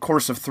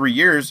course of 3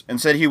 years and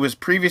said he was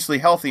previously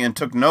healthy and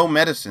took no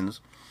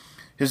medicines.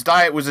 His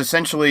diet was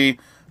essentially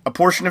a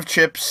portion of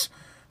chips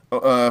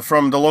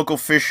from the local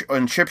fish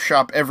and chip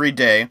shop every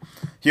day.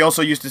 He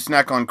also used to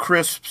snack on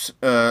crisps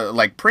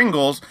like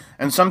Pringles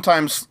and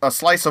sometimes a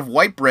slice of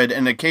white bread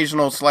and an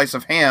occasional slice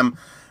of ham,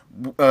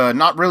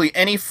 not really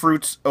any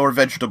fruits or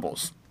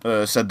vegetables,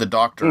 said the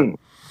doctor.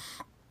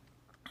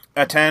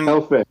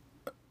 Healthy.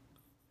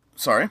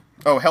 Sorry?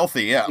 Oh,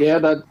 healthy, yeah.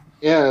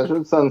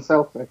 It sounds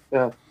healthy,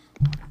 yeah.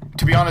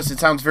 To be honest, it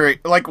sounds very...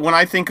 Like, when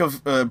I think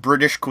of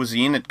British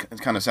cuisine, it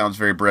kind of sounds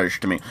very British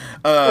to me.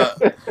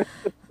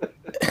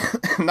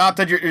 Not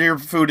that your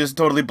food is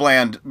totally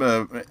bland,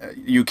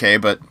 UK,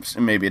 but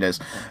maybe it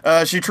is.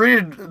 She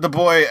treated the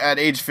boy at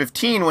age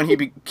 15 when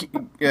he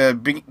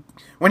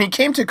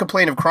came to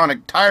complain of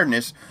chronic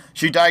tiredness.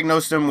 She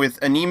diagnosed him with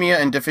anemia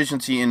and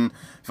deficiency in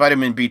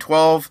vitamin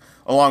B12,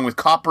 along with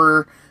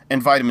copper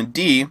and vitamin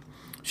D.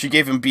 She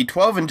gave him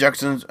B12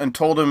 injections and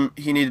told him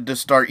he needed to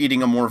start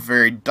eating a more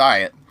varied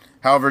diet.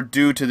 However,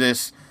 due to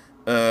this,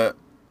 he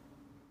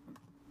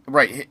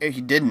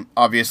didn't,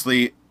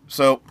 obviously.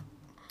 So,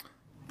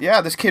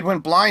 yeah, this kid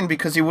went blind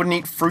because he wouldn't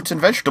eat fruits and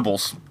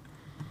vegetables.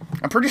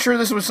 I'm pretty sure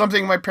this was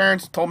something my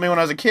parents told me when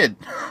I was a kid.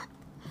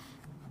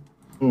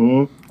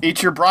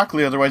 Eat your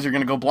broccoli, otherwise you're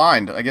going to go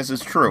blind. I guess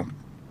it's true.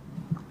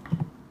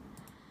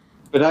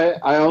 But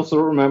I also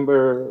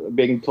remember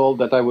being told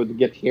that I would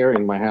get hair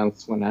in my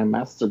hands when I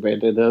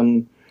masturbated,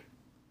 and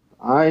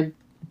I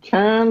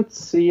can't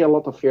see a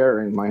lot of hair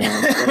in my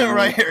hands.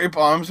 Right, hairy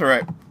palms,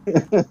 right.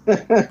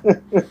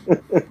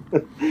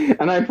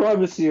 And I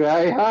promise you,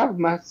 I have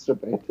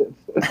masturbated,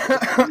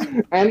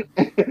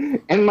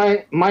 and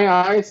my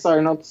eyes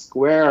are not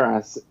square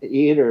as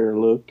either.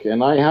 Look,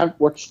 and I have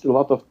watched a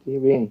lot of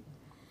TV.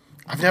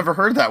 I've never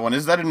heard that one.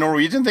 Is that a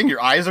Norwegian thing?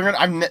 Your eyes are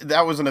gonna.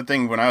 That wasn't a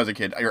thing when I was a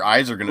kid. Your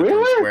eyes are gonna turn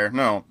Really? square.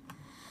 No.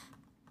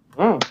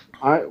 Oh,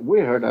 we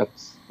heard that.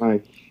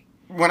 Like,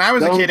 When I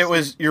was a don't kid, it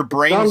was your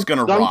brain's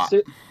gonna rot.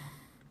 sit.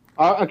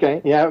 Oh,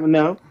 okay. Yeah,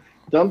 no.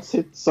 Don't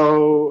sit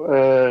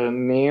so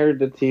near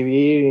the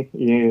TV.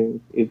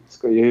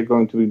 You're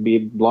going to be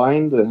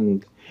blind,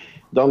 and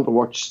don't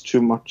watch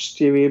too much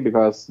TV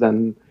because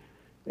then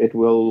it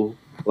will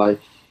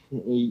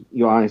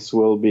your eyes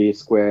will be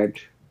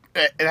squared.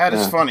 That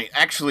is Yeah. funny.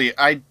 Actually,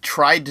 I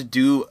tried to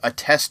do a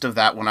test of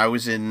that when I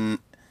was in.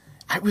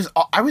 I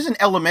was in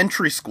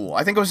elementary school.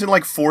 I think I was in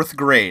like 4th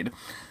grade.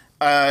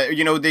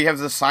 They have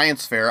the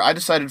science fair. I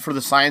decided for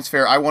the science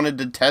fair I wanted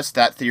to test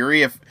that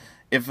theory if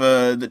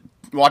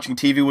watching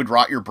TV would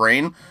rot your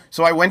brain.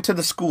 So I went to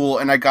the school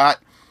and I got.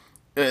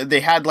 They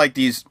had like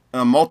these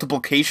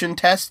multiplication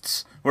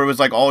tests where it was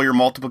like all your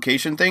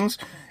multiplication things,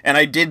 and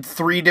I did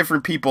 3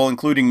 different people,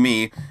 including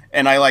me,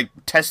 and I like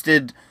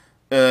tested.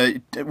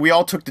 We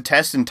all took the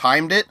test and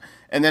timed it,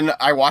 and then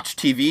I watched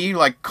TV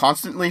like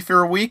constantly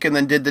for a week, and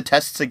then did the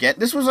tests again.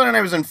 This was when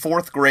I was in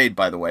 4th grade,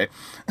 by the way.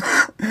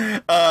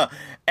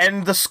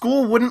 And the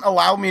school wouldn't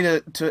allow me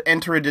to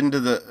enter it into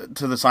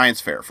the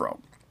science fair, Fro.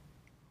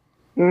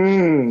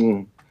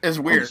 It's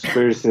weird.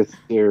 Conspiracy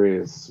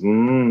theories.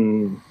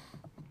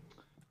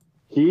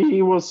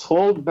 He was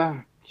held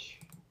back.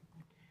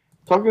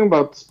 Talking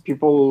about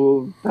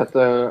people that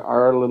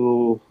are a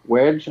little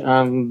weird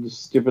and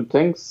stupid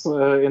things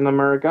in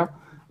America,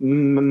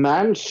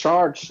 man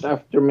charged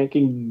after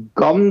making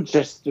gun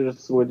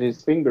gestures with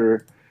his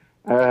finger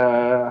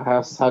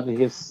has had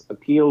his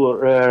appeal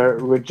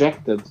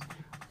rejected.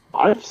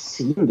 I've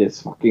seen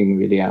this fucking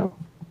video.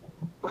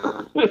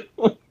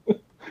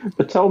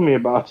 But tell me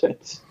about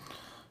it.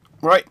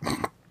 Right.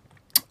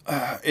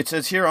 It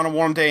says here, on a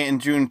warm day in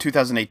June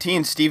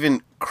 2018,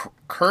 Stephen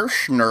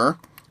Kirschner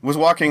was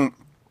walking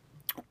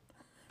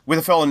with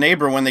a fellow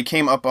neighbor when they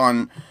came up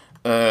on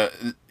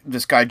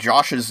this guy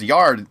Josh's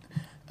yard.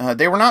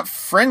 They were not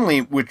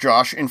friendly with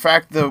Josh. In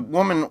fact, the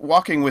woman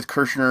walking with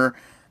Kirschner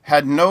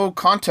had no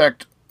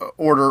contact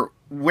order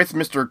with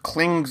Mr.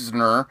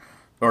 Klingsner,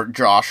 or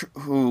Josh,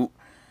 who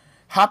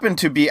happened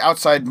to be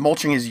outside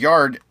mulching his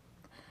yard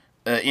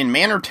in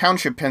Manor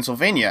Township,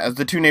 Pennsylvania. As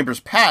the 2 neighbors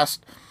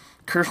passed,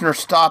 Kirschner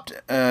stopped.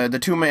 The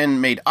 2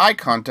 men made eye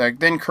contact.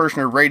 Then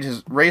Kirschner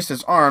raised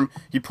his arm.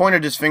 He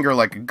pointed his finger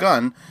like a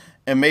gun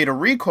and made a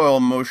recoil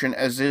motion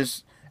as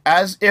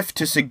if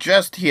to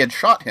suggest he had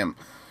shot him,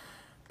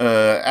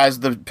 as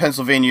the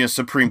Pennsylvania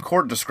Supreme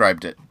Court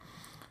described it.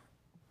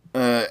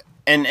 And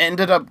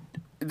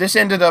this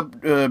ended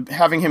up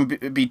having him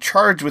be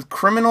charged with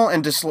criminal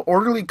and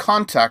disorderly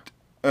conduct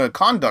as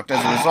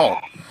a result.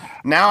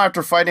 Now,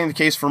 after fighting the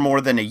case for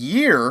more than a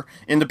year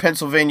in the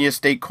Pennsylvania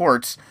state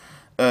courts,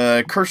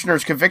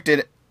 Kirschner's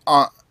conviction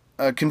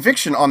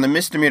on the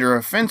misdemeanor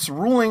offense,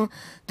 ruling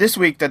this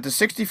week that the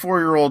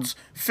 64-year-old's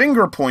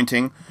finger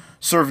pointing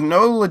served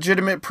no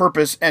legitimate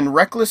purpose and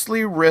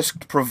recklessly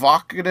risked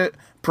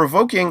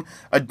provoking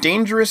a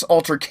dangerous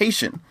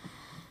altercation.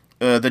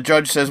 The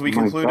judge says we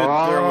concluded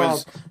there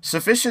was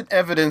sufficient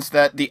evidence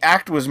that the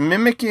act was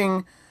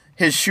mimicking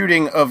his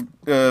shooting of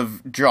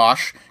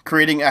Josh,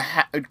 creating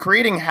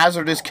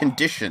hazardous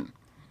condition.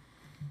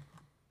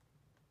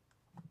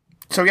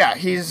 So yeah,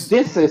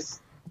 This is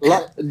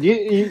like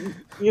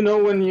you know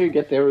when you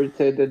get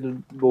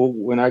irritated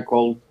when I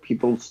call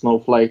people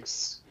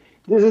snowflakes.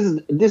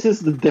 This is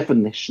the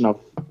definition of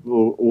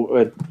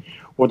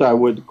what I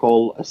would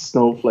call a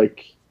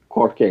snowflake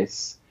court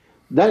case.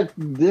 That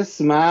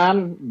this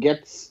man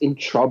gets in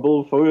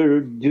trouble for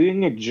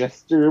doing a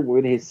gesture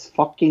with his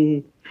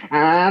fucking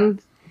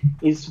hand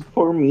is,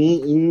 for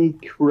me,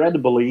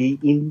 incredibly,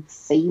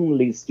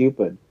 insanely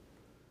stupid.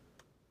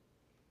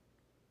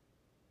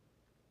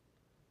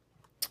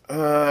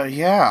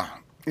 Yeah.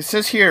 It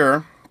says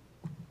here,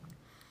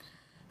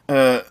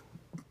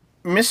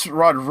 Miss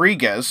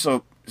Rodriguez,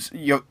 so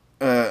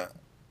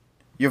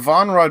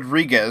Yvonne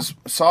Rodriguez,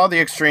 saw the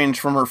exchange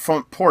from her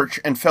front porch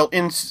and felt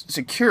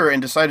insecure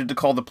and decided to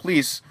call the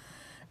police,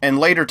 and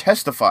later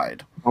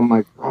testified. Oh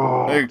my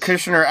god!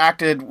 Kirschner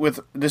acted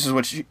with, this is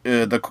what she,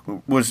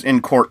 was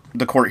in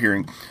the court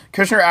hearing.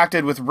 Kirschner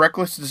acted with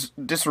reckless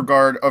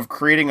disregard of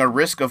creating a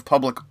risk of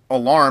public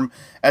alarm,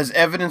 as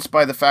evidenced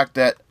by the fact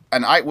that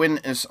an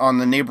eyewitness on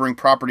the neighboring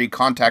property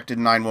contacted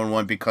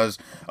 911 because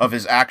of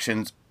his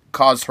actions,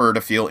 caused her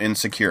to feel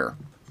insecure.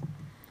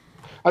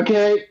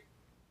 Okay,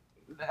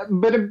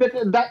 but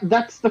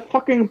that's the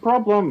fucking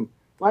problem.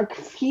 Like,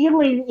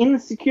 feeling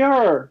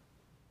insecure.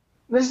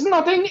 There's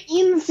nothing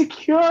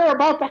insecure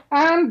about the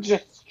hand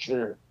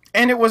gesture.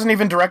 And it wasn't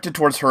even directed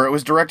towards her. It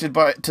was directed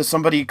to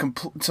somebody,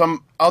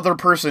 some other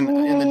person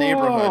in the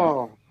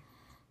neighborhood.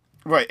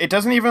 Right. It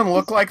doesn't even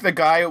look like the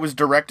guy it was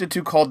directed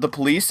to called the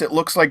police. It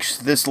looks like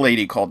this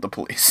lady called the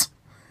police.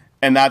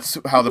 and that's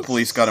how the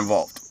police got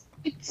involved.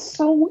 It's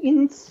so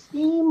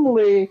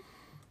insanely.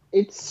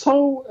 It's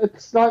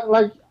not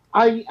like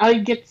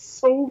I get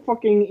so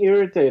fucking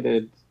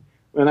irritated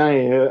when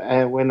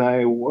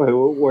I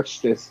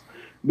watch this,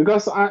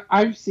 because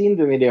I've seen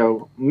the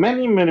video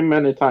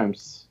many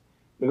times,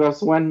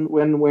 because when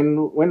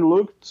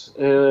Luke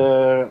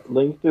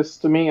linked this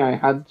to me, I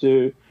had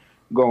to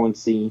go and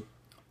see,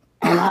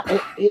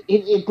 and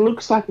it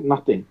looks like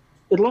nothing.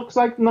 It looks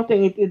like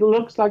nothing. It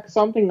looks like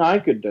something I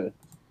could do.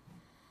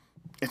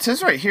 It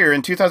says right here,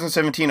 in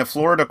 2017, a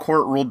Florida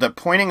court ruled that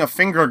pointing a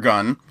finger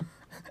gun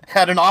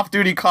at an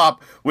off-duty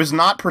cop was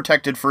not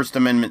protected First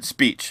Amendment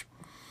speech.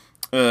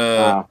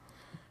 Wow.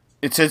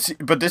 It says,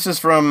 but this is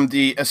from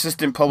the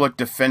assistant public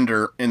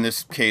defender in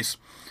this case.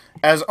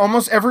 As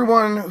almost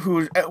everyone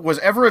who was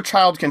ever a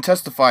child can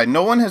testify,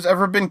 no one has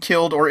ever been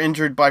killed or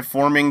injured by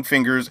forming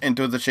fingers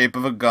into the shape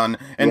of a gun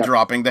and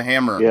dropping the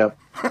hammer. Yeah.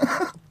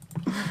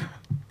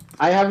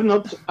 I have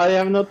not.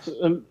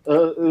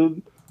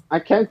 I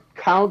can't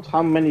count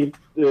how many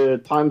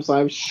times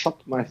I've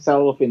shot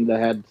myself in the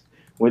head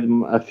with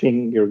a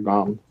finger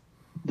gun.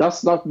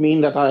 Does not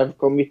mean that I have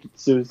committed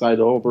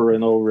suicide over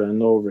and over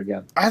and over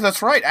again. Ah,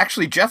 that's right.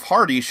 Actually, Jeff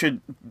Hardy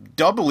should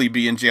doubly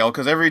be in jail,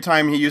 because every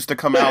time he used to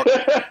come out,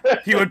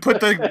 he would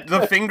put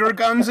the finger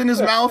guns in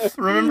his mouth,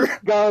 remember?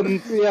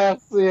 Guns,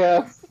 yes.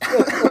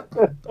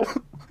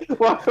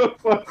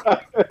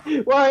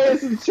 Why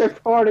isn't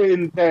Jeff Hardy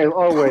in jail?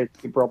 Oh, wait,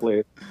 he probably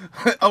is.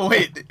 Oh,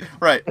 wait,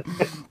 right.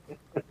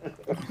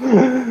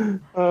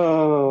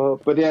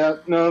 But yeah,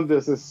 no,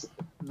 this is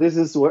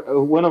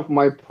one of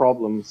my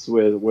problems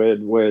with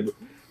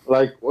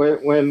like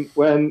when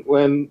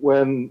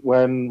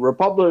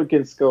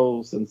Republicans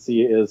goes and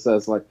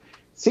says like,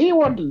 see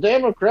what the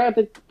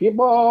Democratic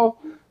people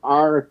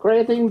are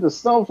creating, the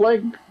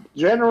snowflake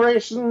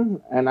generation,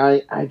 and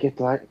I get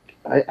like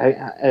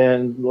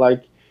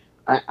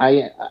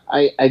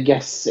I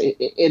guess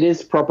it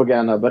is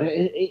propaganda, but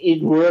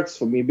it works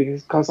for me,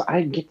 because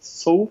I get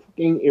so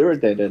fucking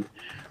irritated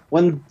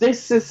when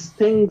this is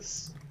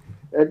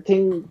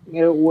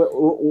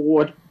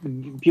what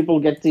people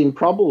get in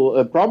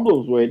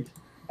problems with,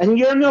 and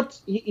you're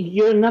not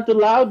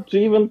allowed to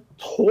even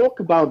talk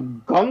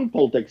about gun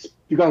politics,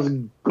 because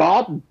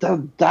god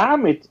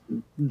damn it,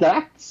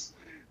 that's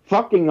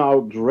fucking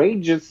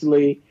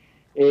outrageously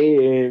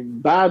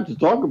bad to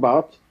talk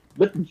about.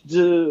 But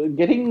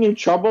getting in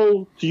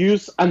trouble to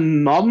use a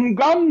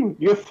non-gun,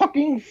 your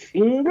fucking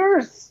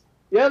fingers?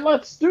 Yeah,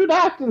 let's do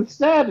that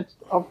instead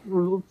of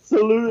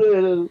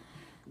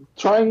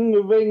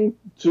trying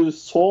to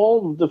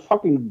solve the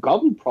fucking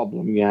gun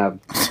problem you have.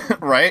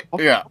 Right?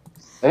 Yeah.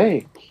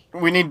 Hey.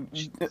 We need...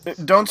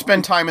 Don't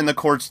spend time in the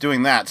courts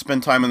doing that.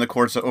 Spend time in the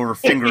courts over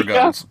finger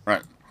guns.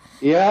 Right.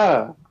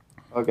 Yeah.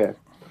 Okay.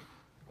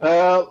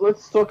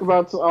 Let's talk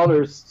about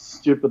other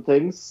stupid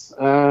things,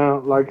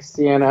 like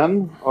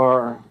CNN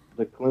or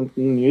the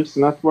Clinton News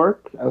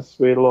Network, as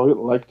we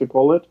like to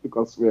call it,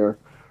 because we are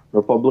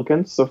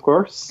Republicans, of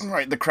course.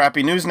 Right, the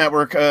crappy news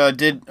network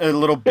did a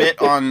little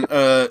bit on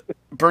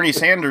Bernie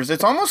Sanders.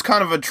 It's almost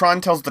kind of a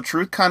Tron Tells the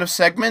Truth kind of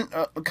segment,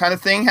 kind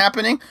of thing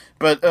happening,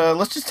 but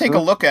let's just take a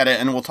look at it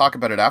and we'll talk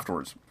about it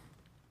afterwards.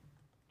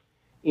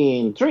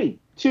 In 3,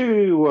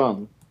 2,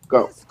 1,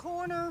 go. This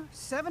corner,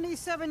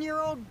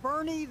 77-year-old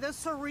Bernie the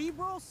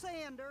Cerebral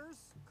Sanders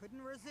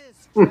couldn't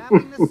resist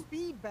grabbing the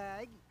speed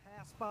bag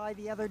passed by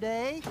the other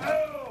day.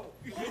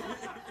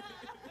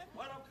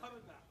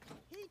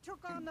 He took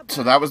on the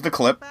So that was the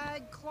clip.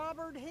 Bag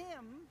clobbered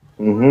him.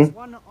 Mm-hmm. As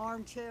one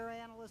armchair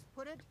analyst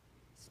put it,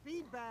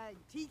 speed bag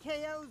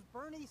TKO's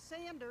Bernie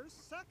Sanders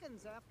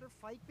seconds after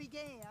fight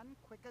began.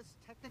 Quickest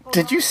technical.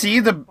 Did you see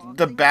the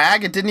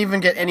bag? It didn't even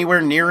get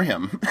anywhere near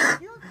him.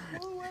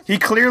 He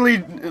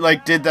clearly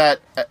did that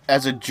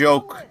as a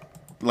joke,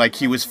 like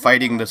he was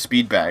fighting the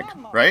speed bag,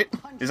 right?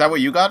 Is that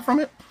what you got from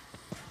it?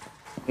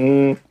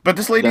 But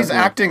this lady's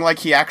Definitely. acting like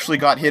he actually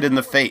got hit in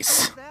the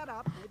face.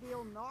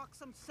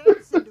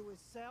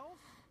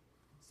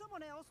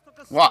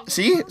 Wow,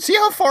 see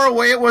how far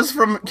away it was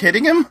from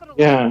hitting him?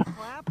 Yeah.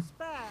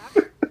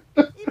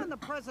 Even the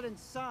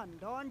president's son,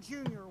 Don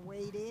Jr.,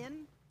 weighed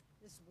in.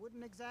 This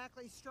wouldn't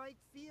exactly strike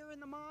fear in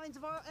the minds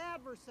of our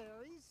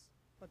adversaries,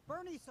 but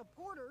Bernie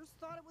supporters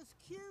thought it was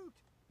cute.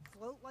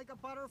 Float like a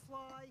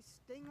butterfly,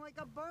 sting like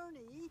a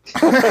Bernie.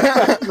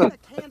 The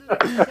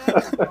candidate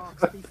shadow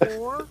box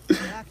before,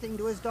 reacting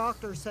to his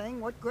doctor saying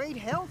what great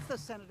health the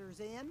senator's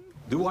in.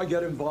 Do I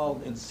get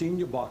involved in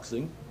senior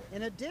boxing?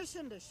 In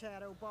addition to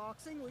shadow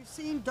boxing, we've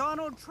seen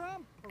Donald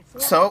Trump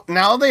perform. So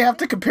now they have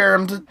to compare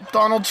him to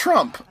Donald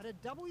Trump At a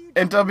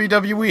in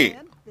WWE.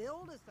 event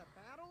billed as the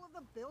Battle of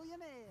the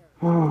Billionaires.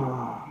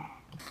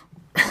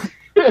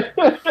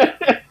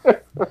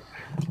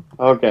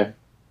 Okay.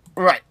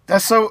 Right.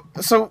 That's so.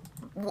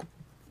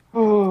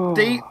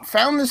 They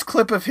found this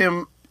clip of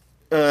him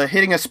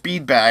hitting a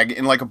speed bag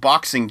in like a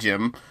boxing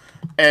gym,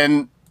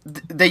 and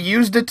they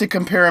used it to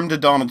compare him to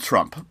Donald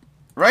Trump.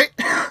 Right?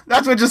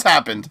 That's what just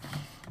happened.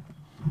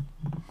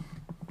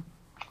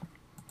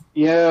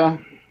 Yeah.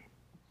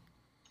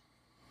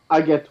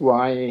 I get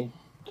why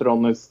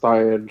Tron is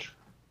tired.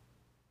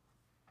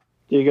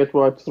 Do you get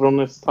why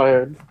Tron is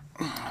tired?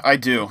 I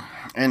do.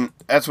 And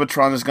that's what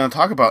Tron is going to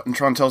talk about. And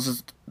Tron tells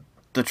us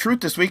the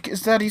truth this week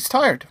is that he's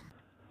tired.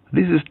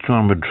 This is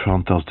Tron, but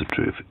Tron tells the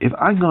truth. If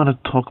I'm gonna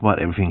talk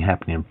about everything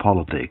happening in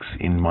politics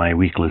in my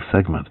weekly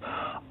segment,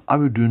 I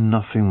will do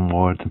nothing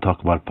more than talk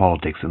about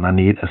politics, and I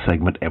need a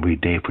segment every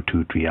day for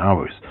 2-3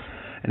 hours.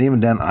 And even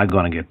then, I'm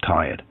gonna get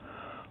tired.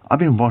 I've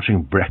been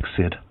watching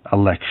Brexit,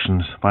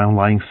 elections, while I'm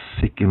lying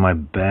sick in my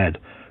bed,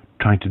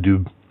 trying to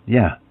do,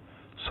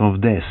 some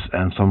of this,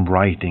 and some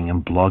writing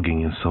and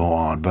blogging and so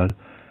on, but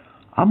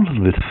I'm a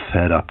little bit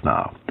fed up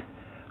now.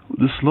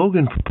 The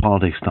slogan for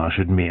politics now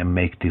shouldn't be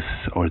make this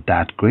or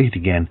that great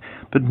again,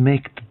 but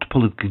make the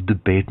political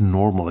debate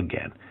normal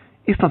again.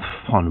 It's not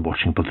fun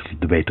watching political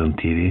debate on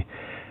TV.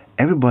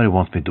 Everybody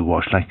wants me to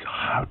watch, like,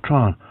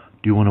 Tron,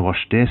 do you want to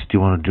watch this? Do you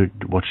want to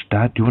watch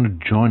that? Do you want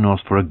to join us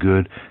for a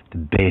good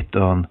debate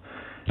on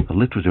the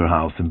Literature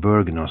House in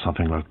Bergen or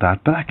something like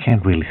that? But I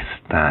can't really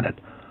stand it.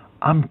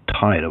 I'm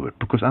tired of it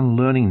because I'm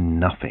learning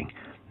nothing.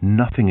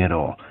 Nothing at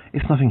all.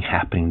 It's nothing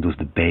happening in those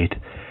debates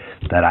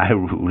that I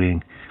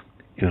really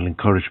will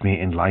encourage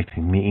me,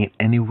 enlighten me in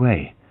any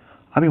way.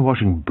 I've been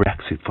watching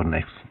Brexit for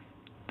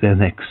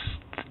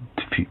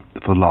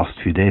the last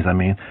few days,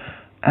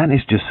 and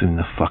it's just in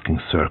a fucking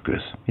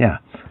circus. Yeah,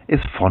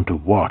 it's fun to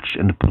watch,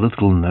 and the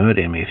political nerd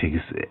in me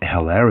thinks it's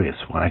hilarious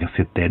when I can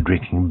sit there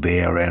drinking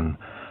beer and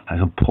have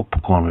some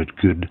popcorn with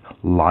good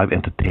live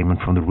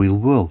entertainment from the real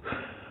world.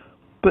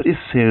 But it's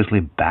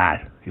seriously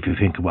bad if you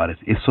think about it.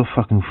 It's so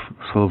fucking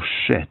full of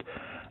shit,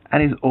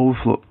 and it's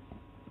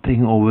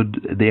taking over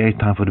the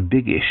airtime for the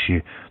big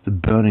issue, the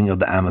burning of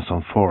the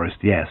Amazon forest.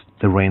 Yes,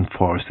 the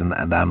rainforest in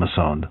the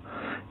Amazon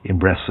in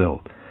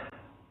Brazil.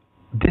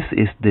 This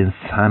is the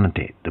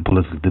insanity the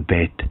political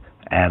debate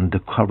and the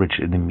coverage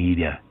in the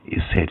media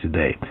is here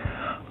today.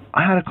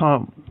 I had a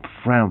talk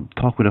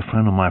with a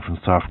friend of mine from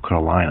South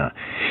Carolina.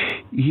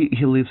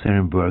 He lives here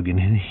in Bergen,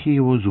 and he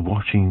was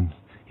watching.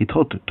 He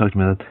talked to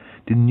me that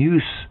the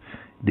news,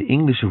 the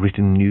English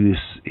written news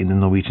in the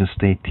Norwegian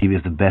state TV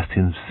is the best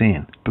he's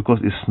seen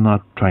because it's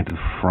not trying to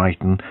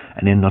frighten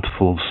and they're not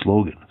full of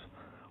slogans.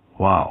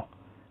 Wow.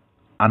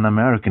 An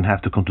American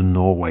has to come to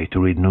Norway to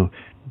read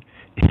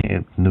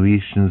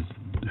Norwegians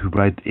who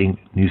write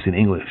news in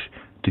English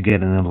to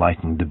get an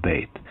enlightening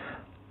debate.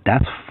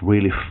 That's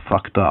really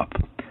fucked up.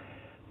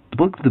 The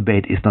political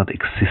debate is not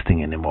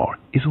existing anymore.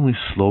 It's only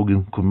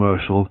slogan,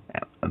 commercial,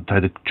 and try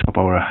to chop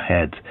our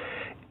heads.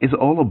 It's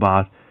all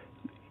about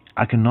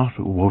I cannot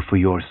vote for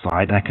your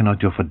side, and I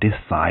cannot vote for this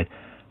side,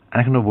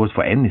 and I cannot vote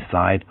for any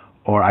side,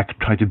 or I could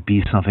try to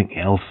be something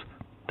else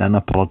than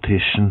a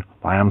politician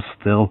while I'm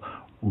still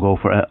go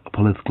for a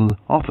political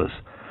office.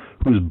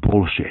 Who's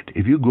bullshit.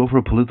 If you go for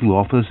a political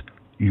office,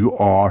 you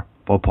are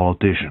a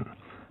politician.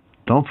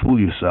 Don't fool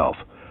yourself.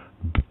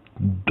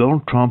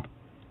 Donald Trump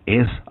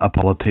is a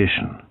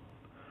politician.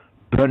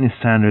 Bernie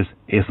Sanders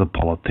is a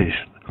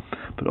politician.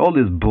 But all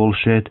this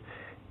bullshit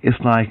is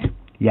like,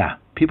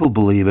 people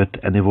believe it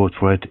and they vote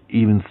for it,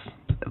 even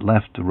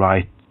left,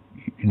 right,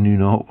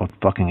 what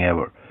fucking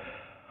ever.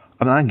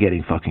 I'm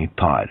getting fucking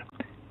tired.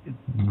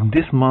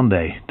 This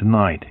Monday, the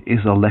 9th,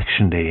 is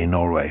election day in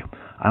Norway.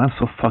 And I'm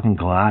so fucking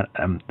glad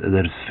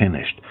that it's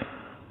finished.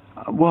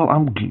 Well,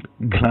 I'm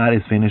glad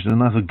it's finished,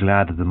 and I'm so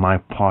glad that my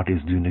party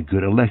is doing a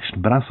good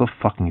election, but I'm so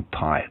fucking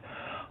tired.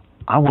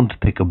 I want to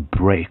take a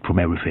break from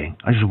everything.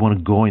 I just want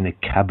to go in a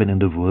cabin in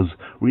the woods,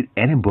 read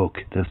any book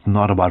that's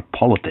not about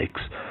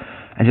politics,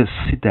 and just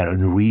sit there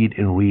and read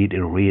and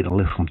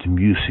listen to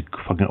music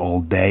fucking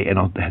all day, and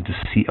not have to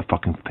see a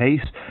fucking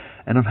face,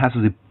 and not have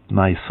to see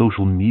my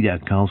social media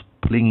accounts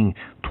plinging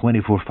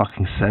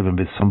 24/7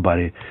 with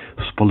somebody's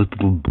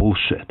political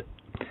bullshit.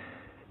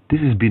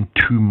 This has been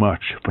too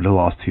much for the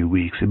last few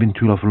weeks. It's been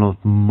too long for the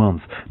last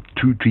months,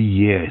 2-3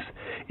 years.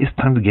 It's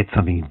time to get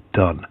something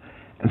done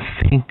and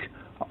think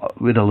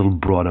with a little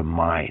broader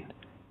mind.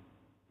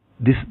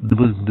 The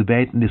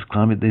debate in this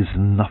climate, there's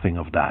nothing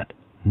of that.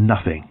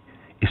 Nothing.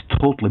 It's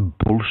totally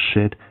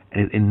bullshit,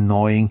 and it's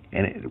annoying,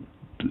 and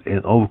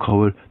it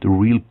overcovered the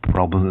real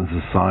problems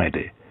in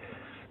society.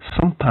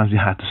 Sometimes you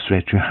have to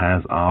stretch your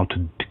hands out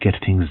to get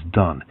things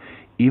done,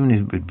 even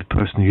if it's the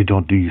person you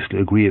don't usually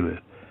agree with.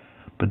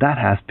 But that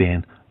has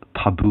been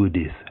taboo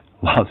these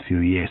last few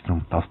years, the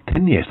last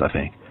 10 years, I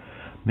think,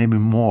 maybe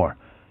more.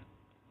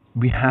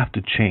 We have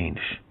to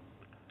change.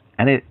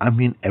 And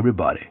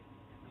everybody.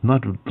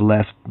 Not the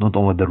left, not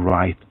only the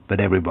right, but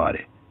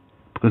everybody.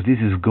 Because this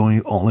is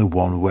going only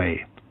one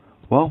way.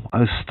 Well,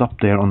 I'll stop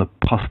there on a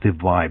positive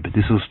vibe.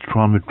 This was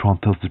Tron with Tron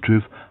Tells the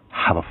Truth.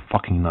 Have a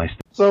fucking nice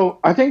day. So,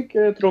 I think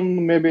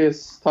Tron maybe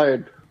is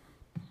tired.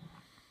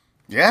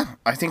 Yeah,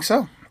 I think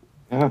so.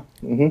 Yeah,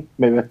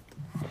 maybe.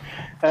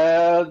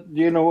 Do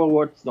you know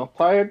what's not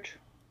tired?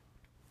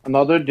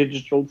 Another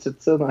digital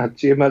citizen at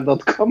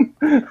gmail.com.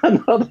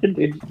 Another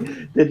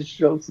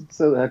digital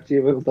citizen at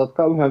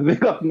gmail.com. Have we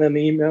gotten an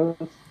email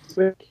this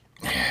week?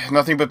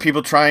 Nothing but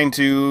people trying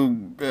to,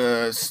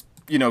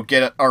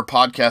 get our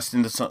podcast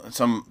into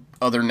some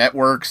other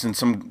networks and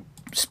some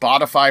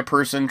Spotify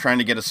person trying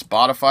to get a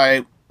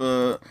Spotify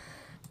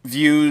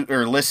view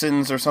or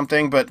listens or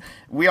something, but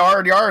we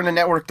already are in a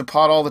network, the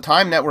Pod All the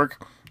Time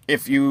network.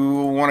 If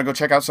you want to go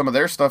check out some of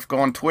their stuff, go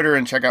on Twitter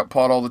and check out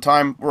Pod All the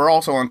Time. We're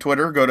also on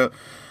Twitter. Go to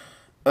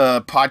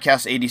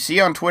Podcast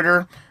ADC on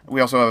Twitter.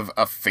 We also have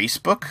a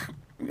Facebook.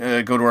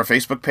 Go to our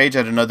Facebook page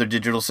at Another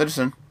Digital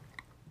Citizen.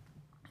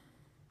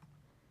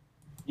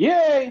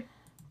 Yay!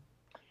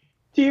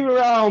 TV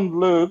round,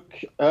 Luke.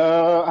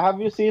 Have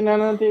you seen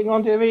anything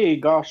on TV?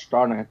 Gosh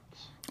darn it.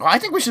 Well, I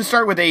think we should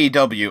start with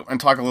AEW and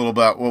talk a little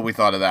about what we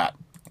thought of that.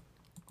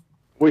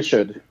 We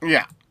should.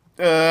 Yeah.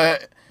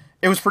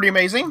 It was pretty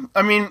amazing.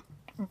 I mean,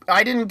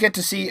 I didn't get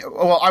to see...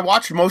 Well, I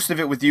watched most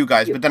of it with you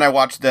guys, but then I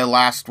watched the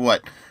last,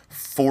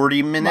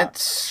 40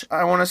 minutes,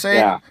 I want to say?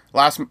 Yeah.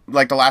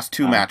 The last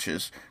two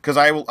matches. Because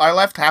I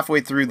left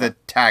halfway through the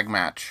tag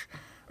match.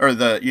 Or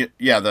the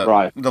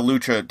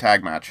Lucha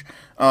tag match.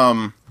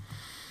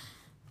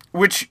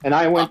 Which... And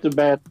I went to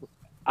bed...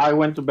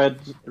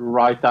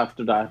 right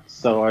after that,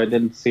 so I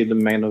didn't see the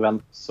main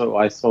event, so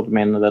I saw the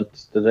main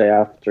event the day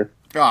after.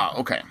 Ah,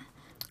 okay.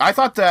 I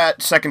thought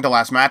that second to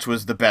last match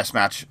was the best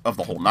match of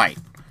the whole night.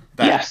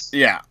 Yes.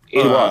 Yeah.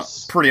 It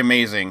was. Pretty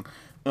amazing.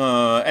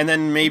 And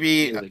then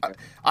maybe...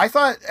 I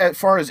thought, as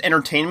far as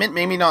entertainment,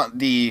 maybe not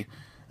the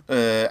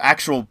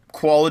actual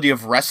quality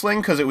of wrestling,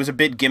 because it was a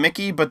bit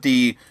gimmicky, but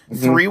the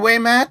three-way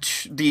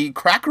match, the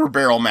Cracker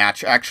Barrel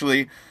match,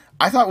 actually...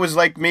 I thought was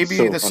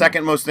maybe the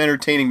second most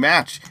entertaining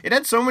match. It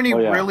had so many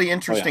really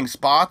interesting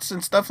spots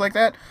and stuff like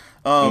that.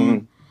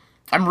 I'm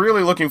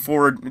really looking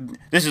forward.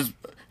 This is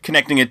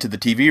connecting it to the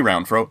TV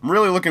round, Fro. I'm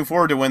really looking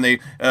forward to when they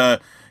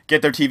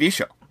get their TV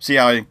show. See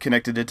how I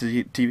connected it to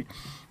the TV?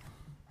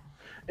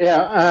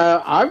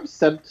 Yeah, I've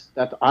said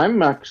that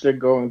I'm actually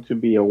going to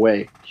be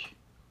awake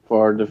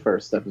for the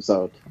first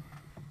episode.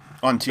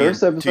 On TNT,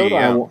 first episode,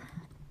 on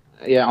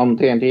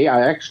TNT.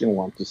 I actually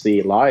want to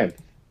see live.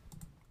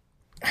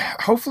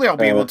 Hopefully I'll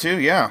be able to,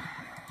 yeah.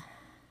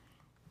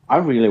 I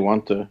really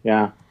want to,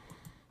 yeah.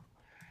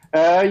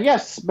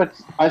 Yes, but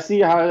I see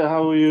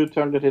how you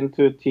turned it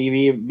into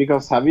TV,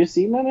 because have you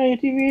seen any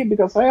TV?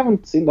 Because I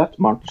haven't seen that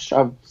much.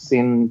 I've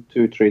seen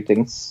 2-3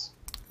 things.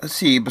 Let's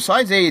see,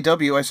 besides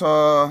AEW, I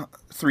saw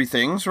 3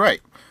 things,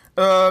 right.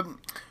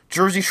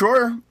 Jersey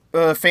Shore,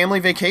 Family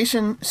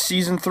Vacation,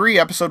 Season 3,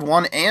 Episode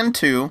 1 and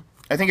 2.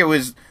 I think it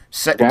was,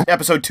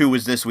 Episode 2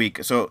 was this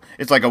week, so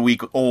it's a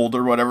week old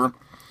or whatever.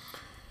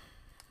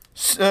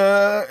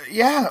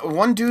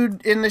 One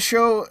dude in the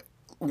show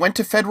went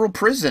to federal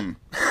prison,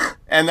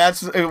 and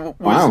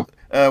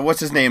what's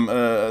his name?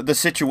 The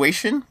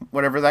Situation,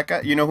 whatever that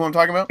guy. You know who I'm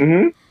talking about?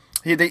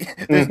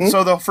 Mm-hmm.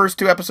 So the first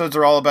 2 episodes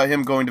are all about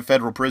him going to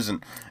federal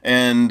prison,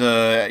 and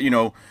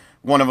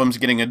one of them's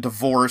getting a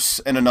divorce,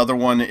 and another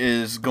one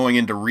is going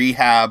into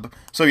rehab.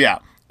 So yeah,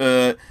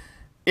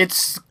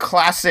 it's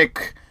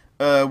classic.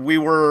 We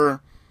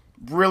were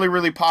really,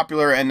 really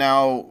popular, and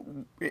now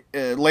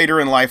later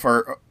in life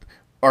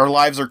our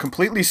lives are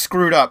completely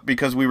screwed up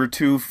because we were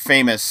too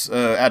famous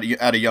at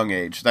a young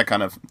age. That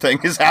kind of thing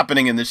is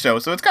happening in the show,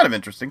 so it's kind of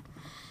interesting.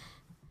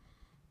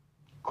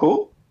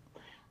 Cool.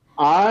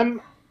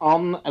 I'm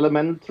on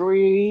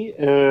Elementary,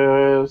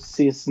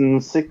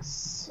 Season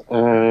 6,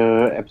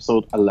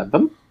 Episode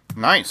 11.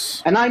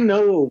 Nice. And I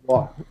know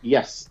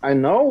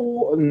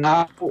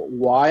now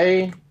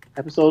why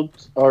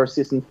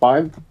Season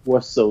 5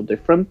 was so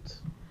different.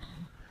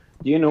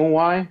 Do you know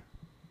why?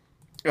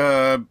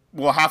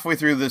 Well, halfway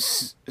through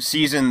this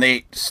season,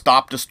 they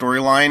stopped a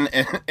storyline,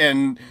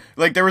 and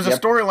there was a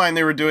storyline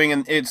they were doing,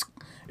 and it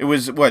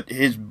was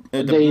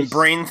the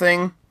brain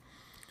thing,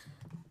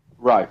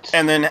 right?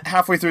 And then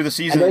halfway through the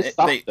season,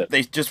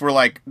 they just were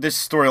like, this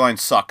storyline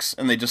sucks,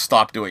 and they just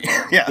stopped doing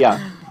it.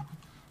 Yeah.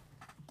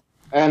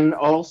 And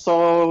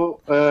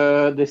also,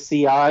 the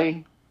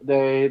CI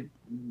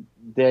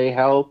they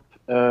help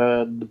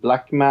the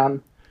black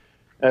man.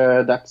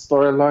 That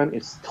storyline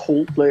is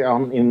totally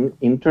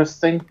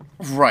uninteresting.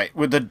 Right,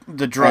 with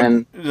the drug,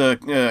 and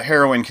the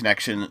heroin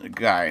connection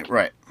guy,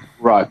 right.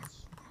 Right.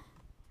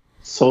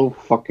 So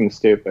fucking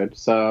stupid.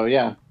 So,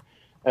 yeah.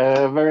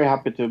 Very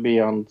happy to be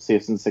on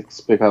Season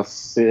 6, because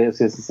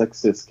Season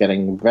 6 is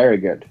getting very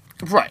good.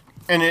 Right,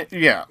 and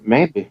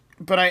Maybe.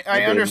 But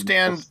I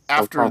understand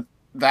after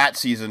that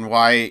season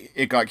why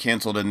it got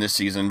canceled in this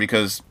season,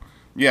 because,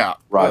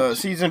 right.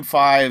 Season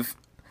 5...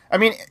 I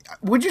mean,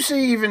 would you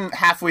say even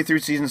halfway through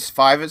Season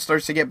 5 it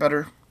starts to get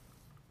better?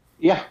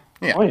 Yeah.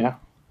 Oh, yeah.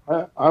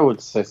 I would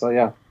say so,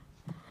 yeah.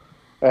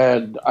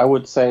 I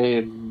would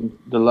say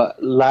the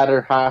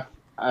latter half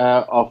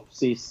of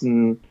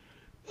Season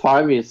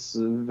 5 is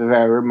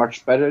very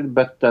much better,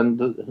 but then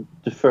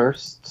the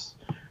first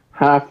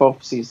half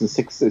of Season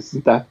 6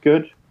 isn't that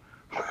good.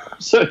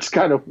 So it's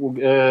kind of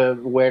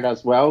weird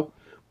as well.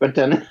 But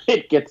then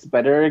it gets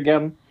better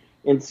again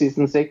in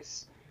Season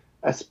 6.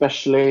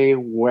 Especially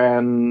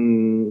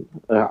when,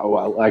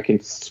 I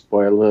can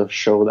spoil a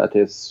show that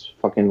is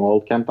fucking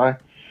old, can't I?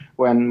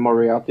 When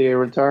Moriarty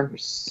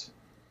returns.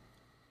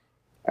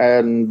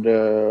 And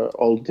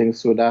all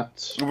things with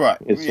that. Right.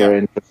 It's very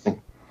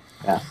interesting.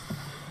 Yeah.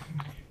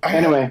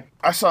 Anyway.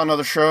 I saw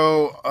another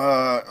show.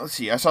 Let's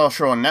see. I saw a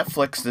show on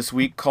Netflix this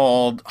week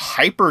called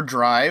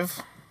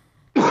Hyperdrive.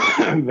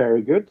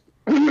 Very good.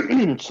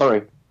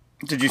 Sorry.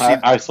 Did you see?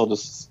 I saw the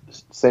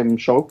same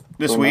show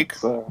this week.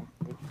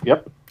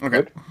 Yep.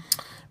 Okay.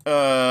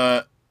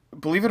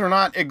 Believe it or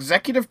not,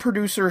 executive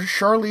producer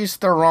Charlize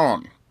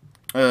Theron.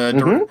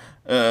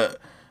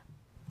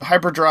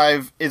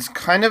 Hyperdrive is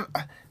kind of,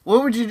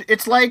 what would you?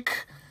 It's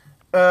like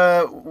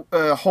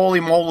Holy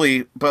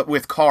Moly, but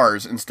with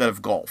cars instead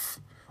of golf.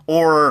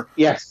 Or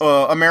yes,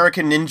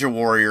 American Ninja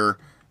Warrior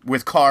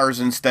with cars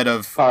instead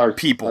of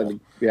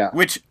people.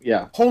 Which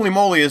Holy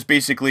Moly is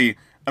basically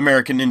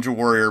American Ninja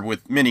Warrior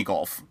with mini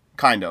golf,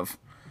 kind of.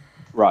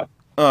 Right.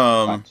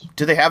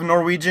 Do they have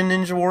Norwegian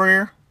Ninja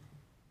Warrior?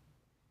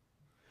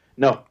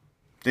 No.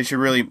 They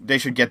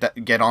should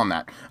get on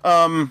that.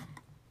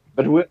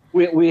 But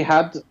we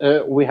had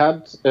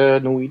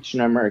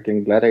Norwegian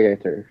American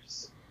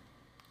Gladiators.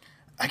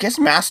 I guess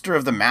Master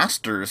of the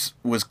Masters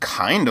was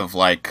kind of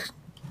like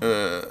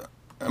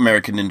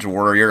American Ninja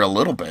Warrior a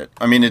little bit.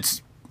 I mean,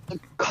 it's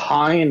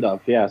kind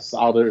of, yes.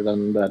 Other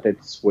than that,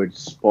 it's with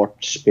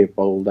sports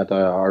people that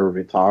are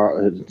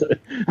retired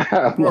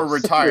or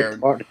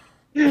retired.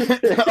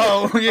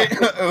 Oh,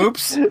 yeah.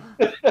 Oops.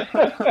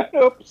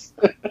 Oops.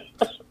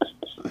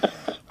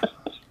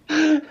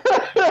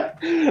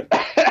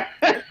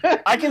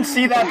 I can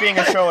see that being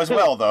a show as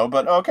well, though.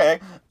 But okay.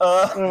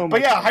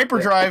 But yeah,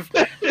 Hyperdrive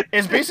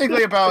is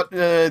basically about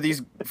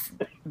these.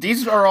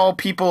 These are all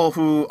people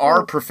who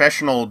are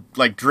professional,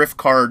 like drift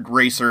car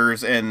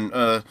racers and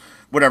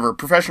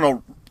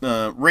professional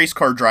race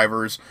car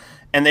drivers,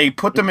 and they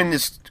put them in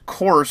this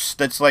course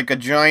that's like a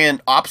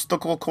giant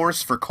obstacle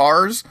course for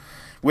cars,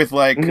 with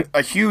like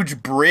a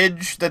huge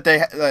bridge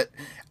that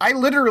I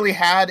literally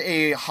had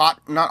a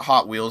not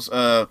Hot Wheels,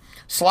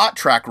 slot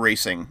track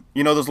racing.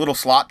 You know those little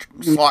slot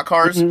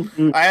cars?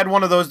 I had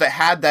one of those that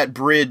had that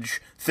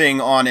bridge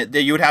thing on it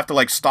that you would have to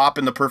like stop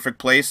in the perfect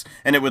place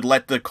and it would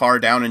let the car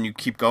down and you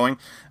keep going.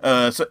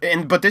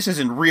 But this is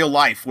in real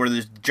life where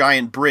there's a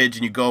giant bridge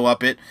and you go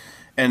up it.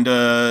 And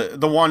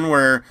the one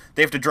where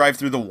they have to drive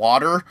through the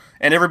water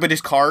and everybody's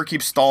car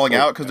keeps stalling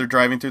out because they're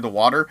driving through the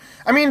water.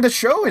 I mean, the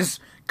show is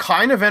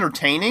kind of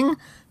entertaining,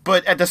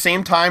 but at the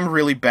same time,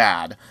 really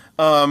bad.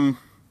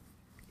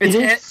 It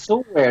is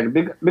so weird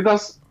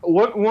because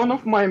one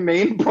of my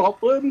main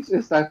problems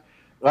is that,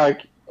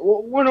 like,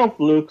 one of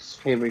Luke's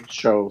favorite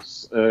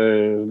shows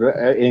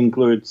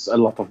includes a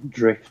lot of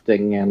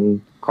drifting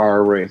and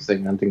car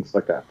racing and things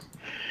like that.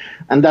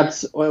 And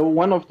that's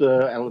one of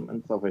the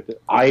elements of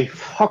it I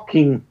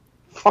fucking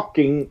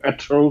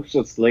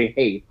atrociously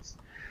hate.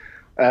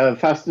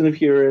 Fast and the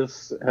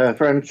Furious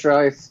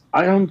franchise,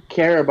 I don't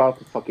care about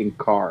the fucking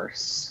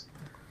cars.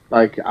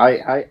 Like,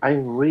 I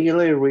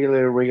really,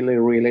 really, really,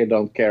 really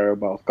don't care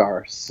about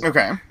cars.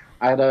 Okay.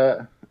 I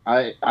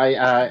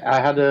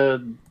had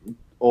a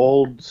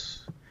old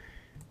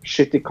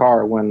shitty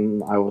car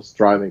when I was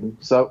driving.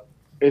 So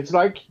it's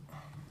like,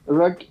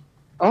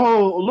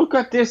 oh, look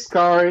at this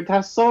car. It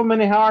has so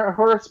many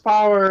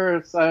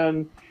horsepower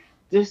and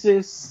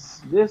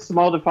this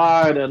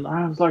modified. And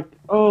I was like,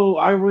 oh,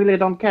 I really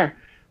don't care.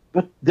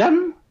 But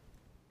then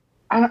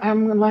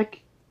I'm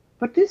like,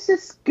 but this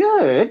is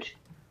good,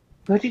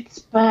 but it's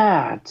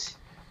bad.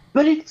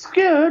 But it's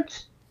good,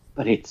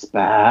 but it's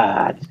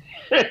bad.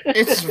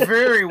 It's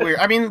very weird.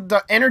 I mean,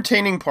 the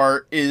entertaining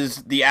part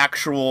is the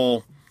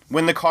actual,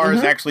 when the car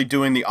is actually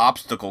doing the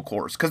obstacle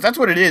course. Because that's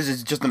what it is.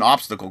 It's just an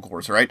obstacle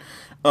course, right?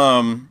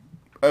 And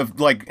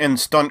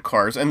stunt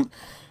cars. And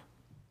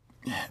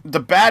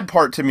the bad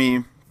part to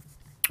me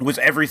was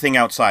everything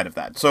outside of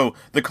that. So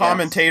the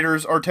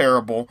commentators are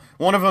terrible.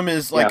 One of them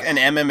is like an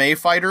MMA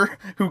fighter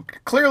who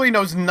clearly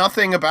knows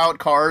nothing about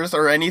cars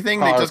or anything.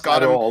 They just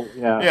got him.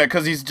 Yeah,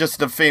 because he's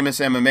just a famous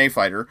MMA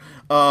fighter.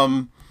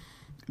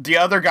 The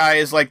other guy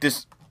is like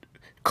this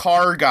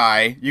car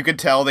guy. You could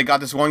tell they got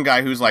this one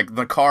guy who's like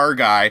the car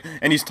guy,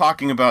 and he's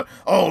talking about,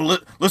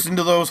 listen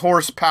to those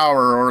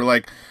horsepower, or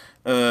like,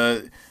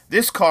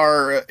 this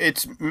car,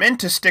 it's meant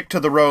to stick to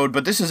the road,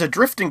 but this is a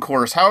drifting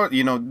course. How,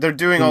 they're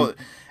doing all.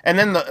 And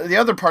then the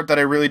other part that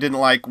I really didn't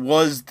like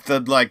was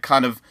the, like,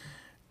 kind of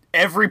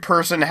every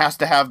person has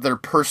to have their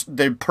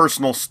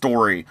personal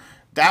story.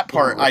 That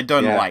part I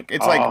don't like.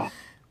 It's like,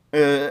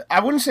 I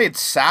wouldn't say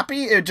it's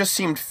sappy. It just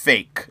seemed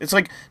fake. It's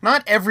like,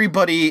 not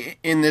everybody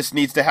in this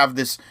needs to have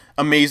this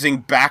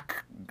amazing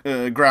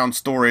background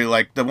story.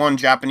 Like the one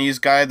Japanese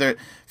guy,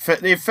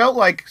 they felt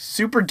like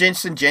super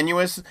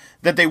disingenuous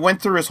that they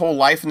went through his whole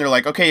life and they're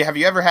like, okay, have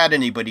you ever had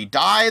anybody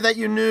die that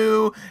you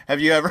knew? Have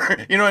you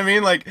ever, you know what I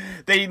mean? Like,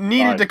 they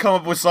needed to come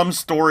up with some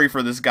story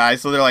for this guy.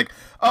 So they're like,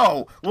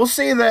 oh, we'll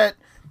say that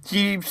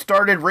he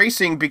started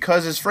racing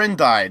because his friend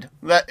died.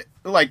 That,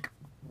 like,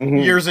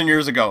 years and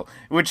years ago.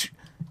 Which,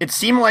 it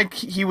seemed like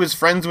he was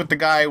friends with the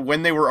guy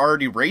when they were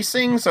already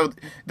racing. So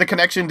the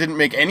connection didn't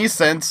make any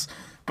sense.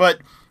 But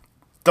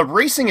the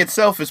racing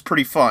itself is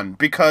pretty fun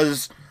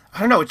because, I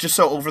don't know, it's just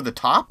so over the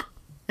top.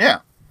 Yeah.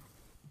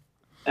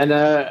 And,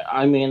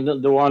 I mean,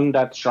 the one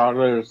that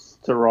Charlize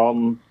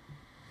Theron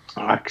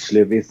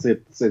actually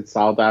visits in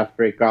South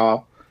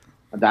Africa.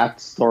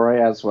 That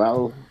story as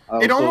well.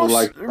 It Also, almost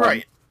like,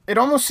 right. It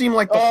almost seemed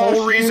like the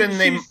whole reason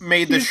they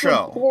made the she's so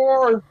show.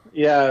 poor.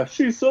 Yeah,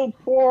 she's so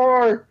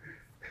poor.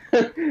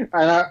 And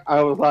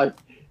I was like,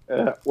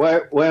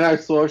 when I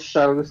saw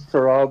Charlize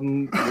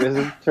Theron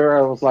visit her,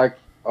 I was like,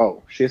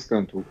 oh, she's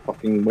going to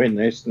fucking win,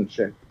 isn't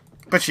she?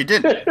 But she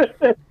didn't.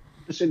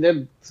 She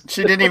didn't.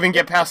 She didn't even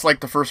get past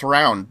like the first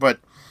round. But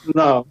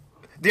No.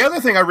 the other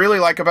thing I really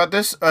like about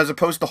this, as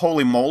opposed to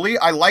Holy Moly,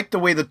 I like the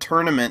way the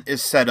tournament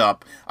is set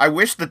up. I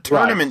wish the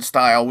tournament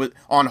style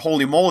on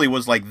Holy Moly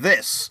was like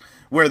this,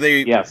 where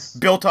they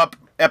built up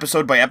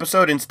episode by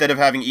episode instead of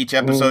having each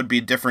episode be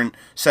a different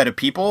set of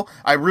people.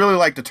 I really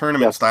like the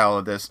tournament style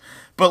of this.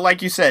 But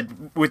like you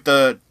said, with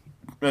the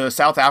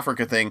South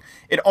Africa thing,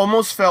 it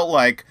almost felt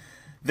like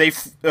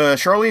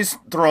Charlize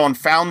Theron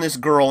found this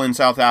girl in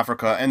South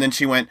Africa, and then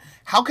she went,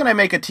 how can I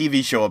make a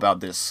TV show about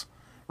this?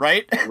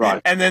 Right?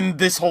 And then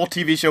this whole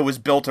TV show was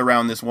built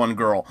around this one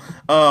girl.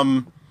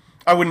 I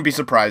wouldn't be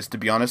surprised, to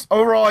be honest.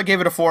 Overall, I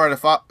gave it a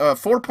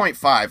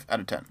 4.5 out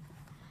of 10.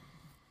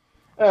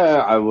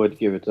 I would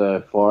give it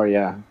a 4,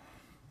 yeah.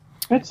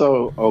 It's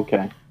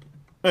okay.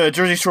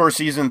 Jersey Shore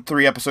Season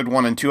 3, Episode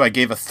 1 and 2, I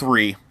gave a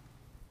 3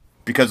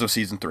 because of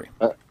Season 3.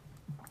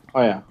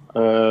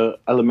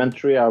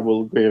 Elementary, I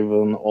will give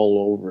an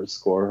all-over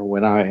score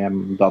when I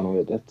am done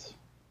with it.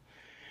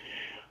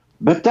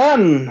 But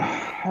then,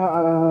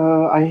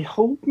 I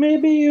hope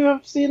maybe you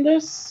have seen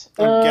this.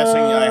 I'm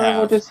guessing I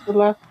have. What is the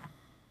last?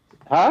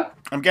 Huh?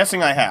 I'm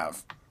guessing I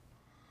have.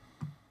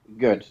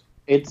 Good.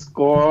 It's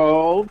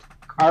called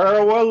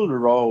Carnival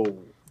Row.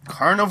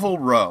 Carnival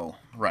Row,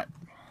 right.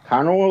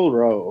 Carnival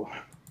Row.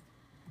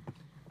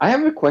 I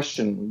have a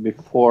question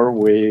before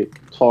we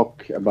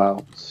talk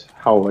about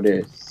how it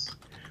is.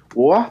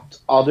 What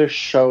other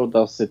show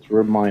does it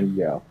remind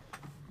you of?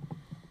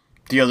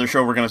 The other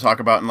show we're going to talk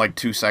about in like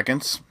 2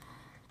 seconds?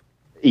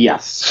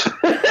 Yes.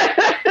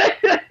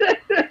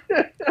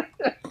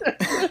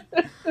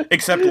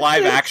 Except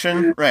live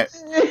action? Right.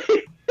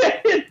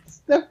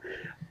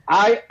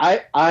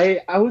 I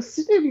was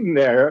sitting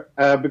there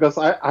because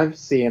I've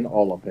seen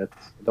all of it.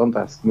 Don't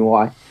ask me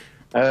why.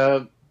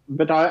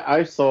 But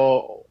I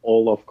saw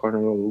all of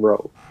Carnival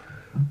Row.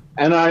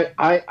 And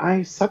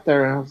I sat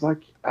there and I was like,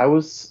 I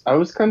was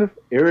kind of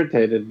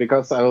irritated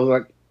because I was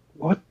like,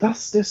 what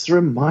does this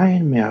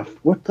remind me of?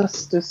 What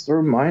does this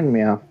remind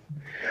me of?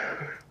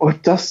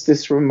 What does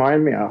this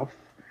remind me of?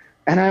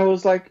 And I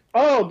was like,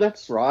 oh,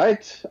 that's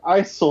right.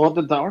 I saw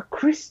the Dark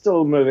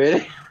Crystal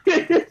movie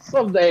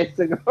some days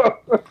ago.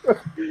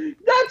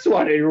 That's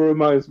what it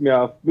reminds me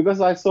of. Because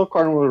I saw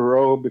Carnival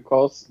Row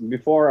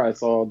before I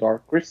saw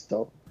Dark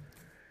Crystal.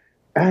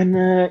 And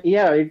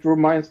it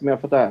reminds me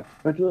of that.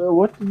 But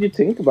what did you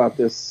think about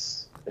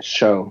this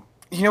show?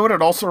 You know what?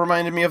 It also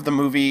reminded me of the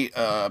movie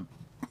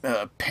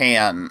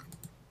Pan.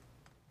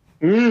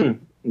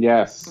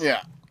 Yes.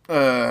 Yeah.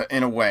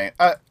 In a way.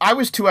 I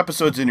was 2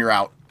 episodes in, you're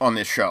out on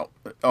this show,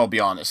 I'll be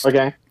honest.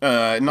 Okay.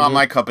 Not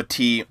my cup of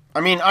tea. I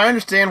mean, I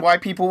understand why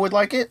people would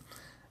like it.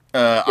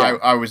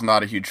 I was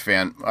not a huge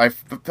fan. I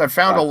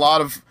found a lot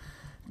of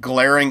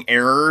glaring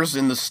errors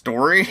in the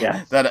story.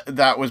 Yes.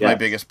 That was my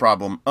biggest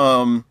problem.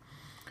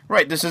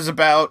 Right, this is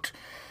about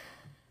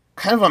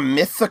kind of a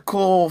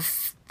mythical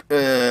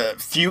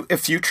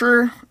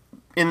future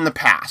in the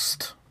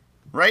past.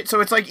 Right? So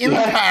it's like in the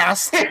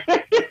past.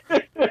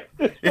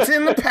 It's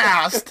in the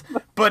past,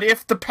 but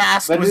if the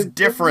past was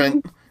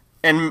different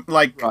and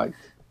like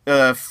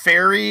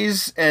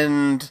fairies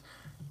and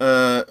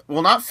well,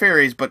 not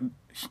fairies, but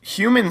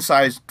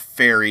human-sized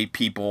fairy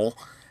people,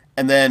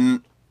 and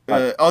then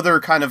other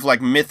kind of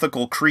like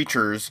mythical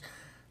creatures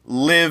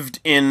lived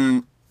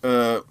in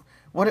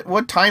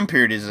what time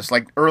period is this?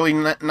 Like early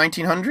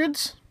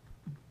 1900s?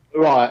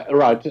 Right.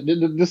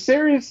 The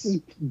series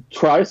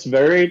tries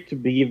to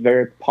be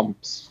very punk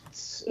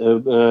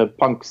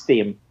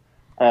steam.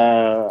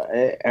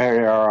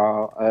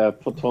 Area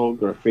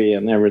photography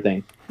and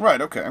everything.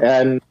 Right. Okay.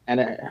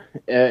 And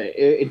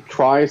it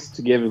tries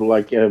to give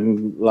like a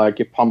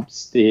punk.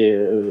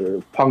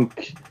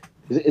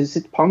 Is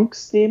it punk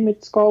steam?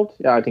 It's called.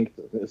 Yeah, I think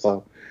it's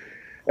a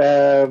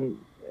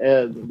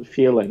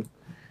feeling.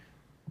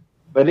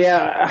 But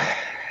yeah,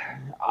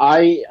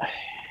 I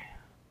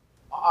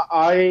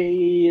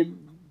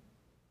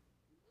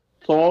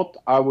thought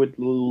I would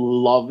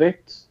love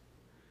it.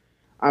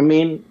 I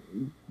mean,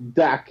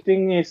 the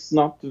acting is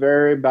not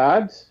very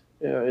bad.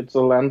 It's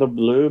Orlando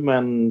Bloom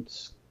and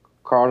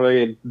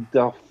Carly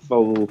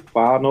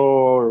D'Alfano,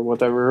 or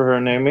whatever her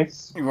name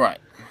is. Right.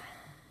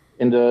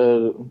 In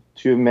the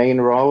 2 main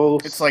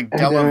roles. It's like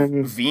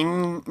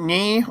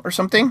Delavigne or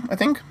something, I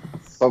think.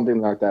 Something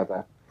like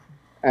that.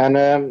 And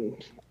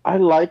I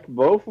like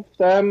both of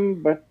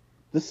them, but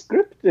the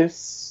script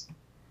is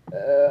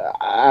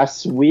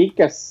as weak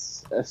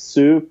as a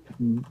soup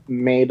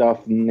made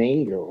of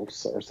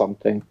nails or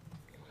something.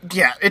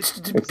 Yeah, it's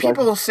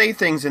people like, say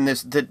things in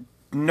this that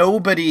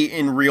nobody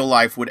in real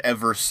life would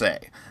ever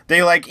say.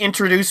 They like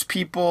introduce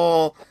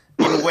people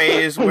in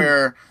ways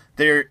where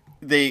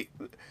they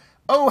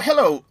oh,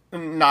 hello,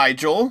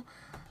 Nigel.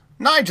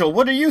 Nigel,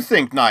 what do you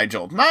think,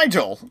 Nigel?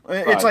 Nigel.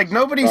 It's like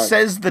nobody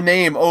says the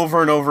name over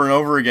and over and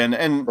over again,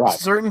 and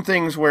certain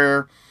things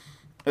where,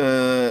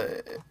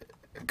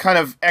 kind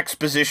of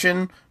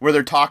exposition, where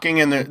they're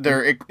talking and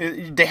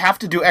they have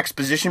to do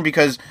exposition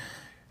because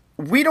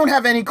we don't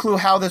have any clue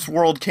how this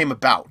world came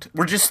about.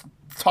 We're just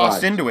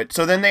tossed into it.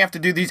 So then they have to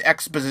do these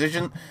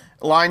exposition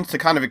lines to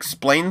kind of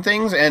explain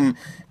things, and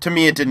to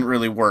me it didn't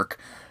really work.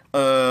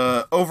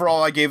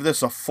 Overall, I gave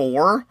this a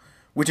 4,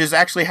 which is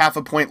actually half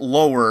a point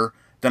lower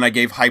than I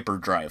gave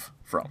Hyperdrive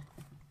from.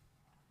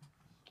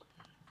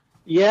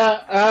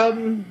 Yeah,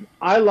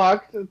 I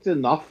liked it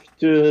enough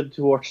to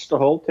watch the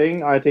whole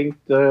thing. I think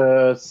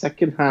the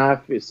second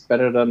half is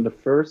better than the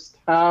first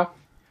half.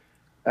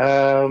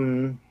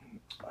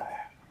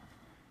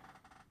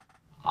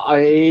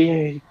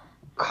 I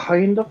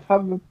kind of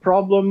have a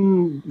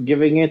problem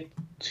giving it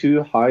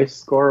too high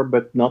score,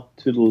 but not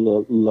too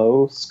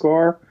low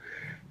score.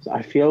 So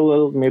I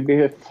feel maybe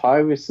a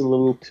 5 is a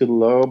little too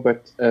low,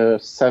 but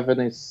 7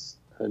 is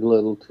a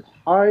little too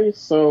high.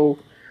 So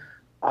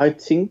I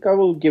think I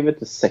will give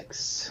it a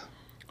 6.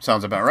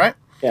 Sounds about right.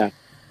 Yeah.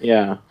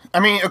 I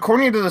mean,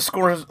 according to the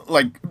scores,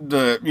 like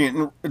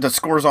the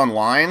scores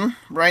online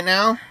right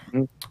now,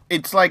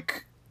 it's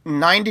like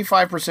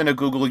 95% of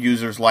Google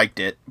users liked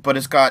it, but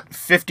it's got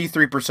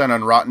 53%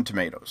 on Rotten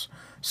Tomatoes.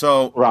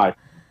 So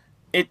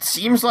it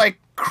seems like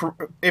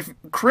if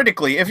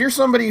you're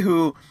somebody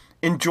who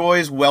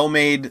enjoys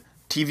well-made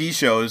TV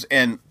shows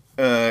and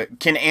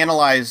can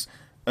analyze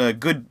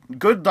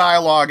good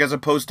dialogue as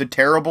opposed to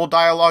terrible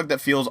dialogue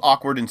that feels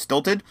awkward and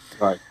stilted,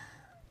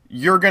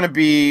 you're going to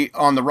be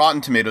on the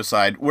Rotten Tomatoes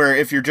side, where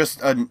if you're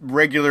just a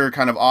regular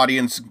kind of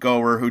audience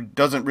goer who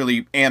doesn't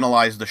really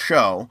analyze the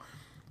show,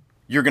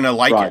 you're going to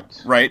like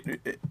it, right?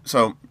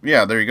 So,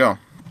 yeah, there you go.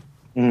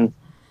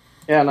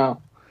 Yeah,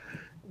 no.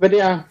 But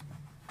yeah,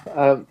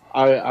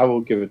 I will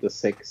give it a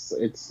 6.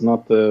 It's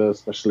not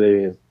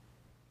especially...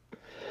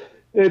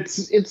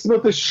 It's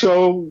not a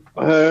show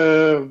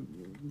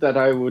that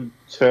I would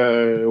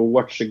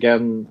watch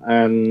again,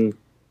 and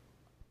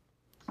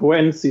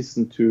when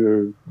season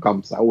 2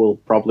 comes, I will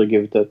probably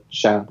give it a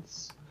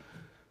chance.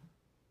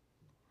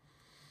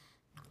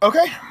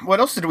 Okay, what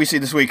else did we see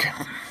this week?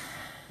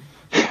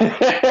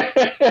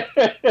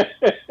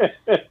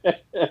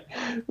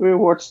 We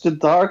watched The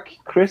Dark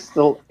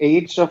Crystal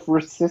Age of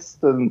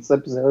Resistance,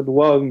 episode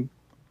 1.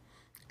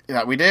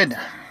 Yeah, we did.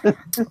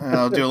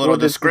 I'll do a little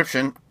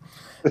description.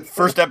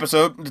 First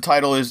episode, the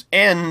title is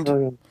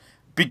End,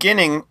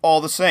 Beginning All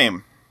the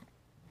Same.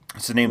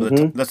 That's the name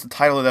of that's the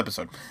title of the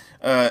episode.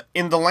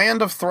 In the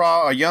land of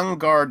Thra, a young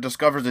guard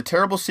discovers a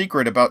terrible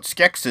secret about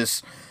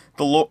Skeksis,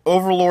 the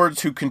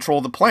overlords who control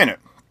the planet,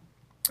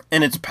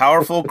 and its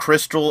powerful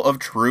crystal of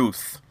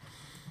truth.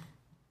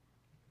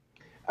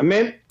 I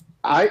mean,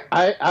 I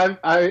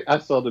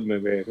saw the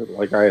movie,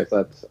 like I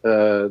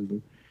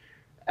said,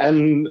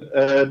 and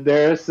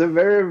there's a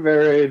very,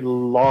 very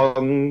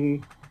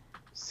long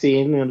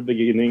scene in the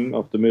beginning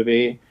of the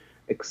movie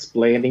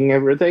explaining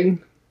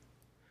everything.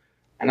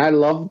 And I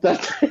love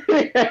that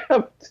they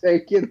have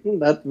taken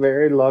that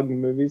very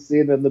long movie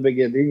scene in the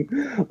beginning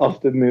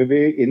of the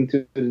movie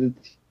into the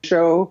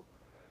show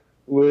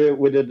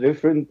with a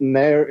different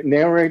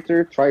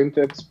narrator trying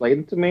to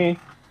explain to me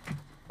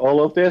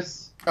all of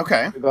this.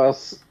 Okay.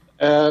 Because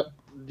do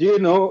you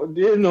know?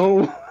 Did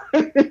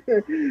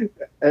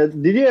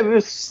you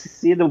ever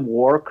see the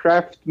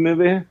Warcraft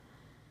movie?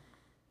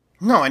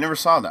 No, I never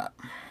saw that.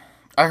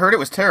 I heard it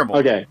was terrible.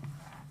 Okay,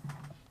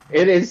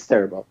 it is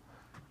terrible,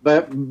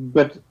 but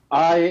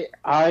I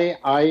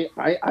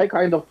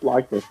kind of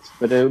liked it,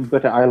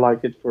 but I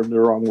liked it for the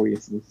wrong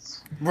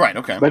reasons. Right.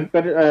 Okay. But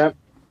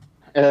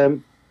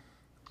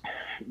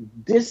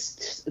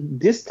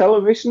this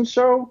television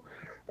show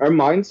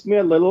reminds me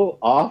a little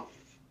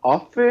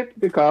of it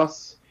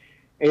because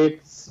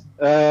it's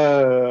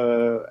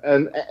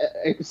an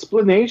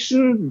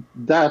explanation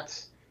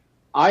that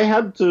I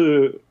had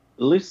to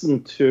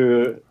listen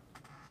to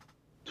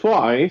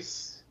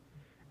twice,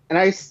 and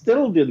I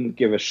still didn't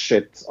give a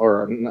shit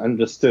or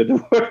understood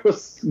what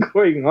was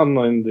going on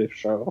in the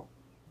show.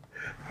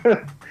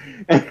 And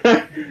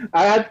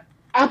I had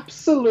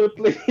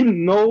absolutely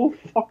no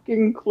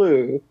fucking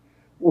clue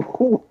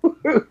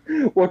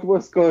what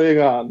was going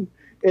on.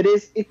 It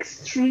is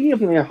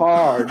extremely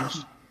hard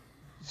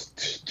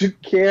to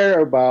care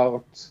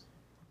about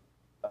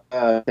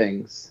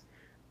things.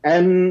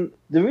 And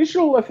the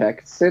visual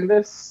effects in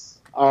this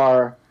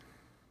are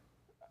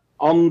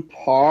on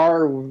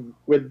par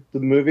with the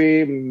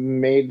movie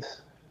made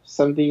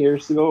 70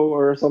 years ago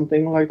or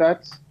something like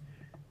that.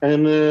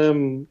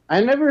 And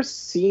I never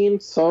seen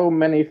so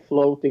many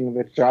floating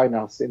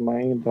vaginas in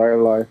my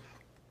entire life.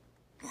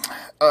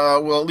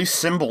 Well, at least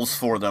symbols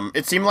for them.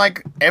 It seemed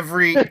like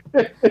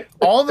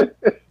all the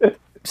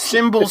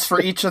symbols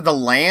for each of the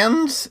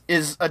lands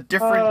is a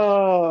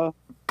different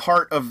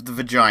part of the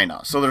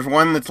vagina. So there's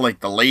one that's like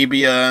the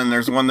labia, and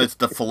there's one that's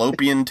the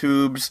fallopian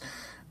tubes,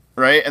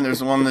 right? And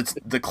there's one that's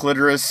the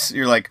clitoris.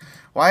 You're like,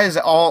 why is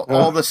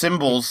all the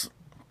symbols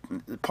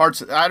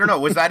parts. I don't know.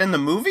 Was that in the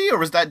movie or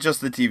was that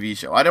just the TV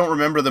show? I don't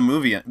remember the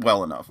movie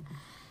well enough.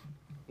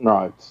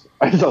 No,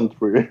 I don't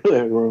really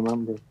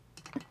remember.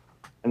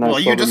 And Well,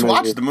 you just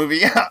watched the movie,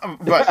 yeah,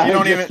 but you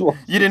don't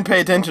you didn't pay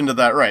attention to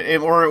that, right?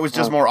 Or it was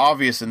just more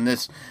obvious in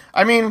this.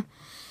 I mean,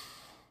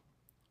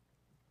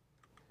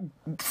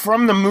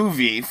 from the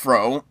movie,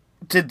 Fro,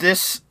 did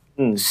this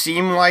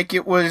seem like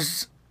it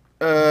was?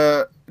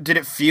 Did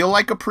it feel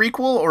like a prequel,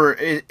 or?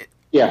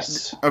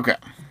 Yes. Okay.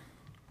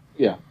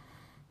 Yeah.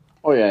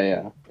 Oh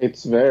yeah.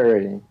 It's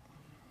very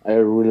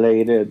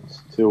related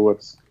to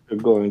what's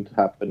going to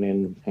happen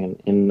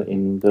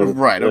in the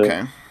right.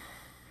 Okay.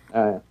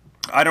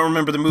 I don't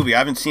remember the movie. I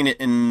haven't seen it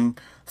in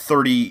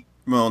 30.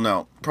 Well,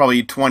 no,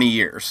 probably 20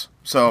 years.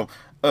 So.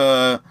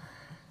 It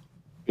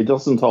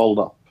doesn't hold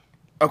up.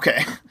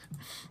 Okay.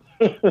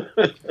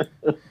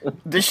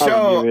 This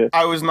show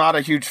I was not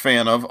a huge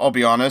fan of. I'll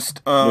be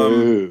honest.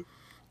 No.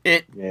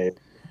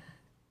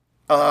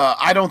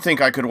 I don't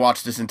think I could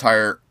watch this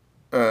entire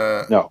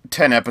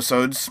 10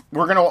 episodes.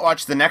 We're gonna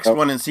watch the next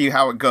one and see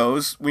how it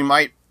goes. We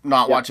might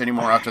not watch any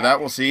more after that.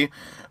 We'll see.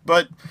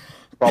 But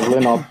probably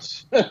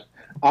not.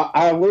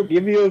 I will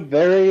give you a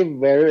very,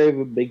 very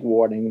big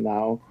warning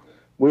now.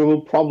 We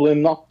will probably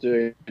not do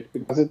it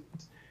because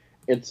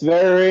it's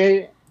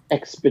very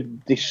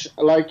expedition.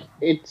 Like,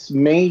 it's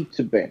made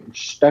to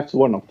binge. That's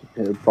one of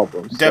the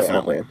problems.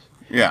 Definitely.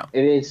 Yeah.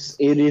 It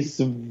is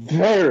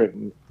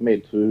very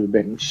made to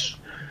binge.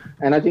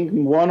 And I think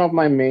one of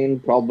my main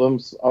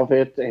problems of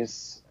it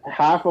is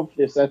half of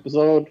this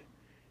episode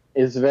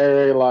is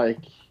very like,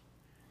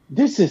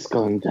 this is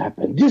going to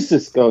happen, this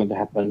is going to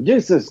happen,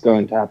 this is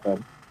going to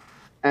happen.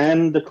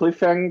 And the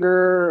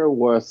cliffhanger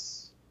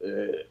was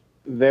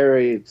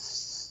very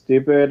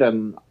stupid,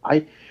 and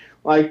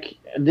the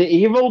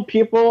evil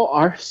people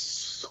are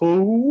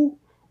so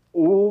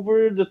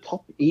over the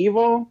top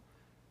evil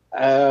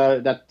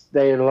that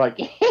they're like,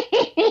 we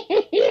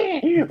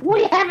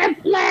have a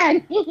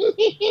plan.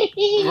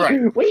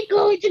 Right. We're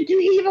going to do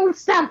evil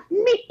stuff.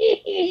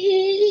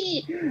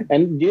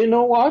 And you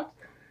know what?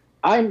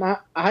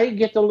 I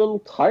get a little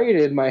tired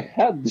in my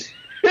head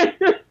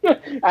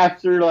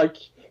after like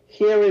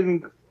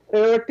hearing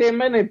 30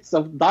 minutes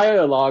of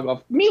dialogue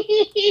of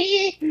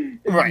me.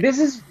 Right. This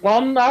is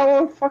 1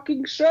 hour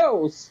fucking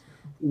shows.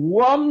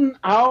 1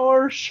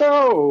 hour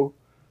show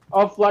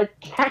of like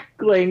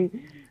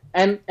cackling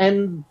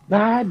and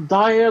bad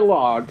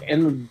dialogue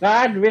and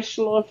bad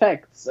visual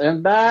effects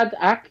and bad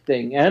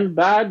acting and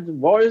bad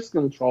voice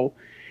control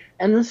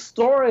and the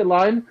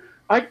storyline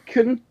I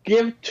couldn't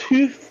give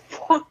two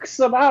fucks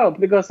about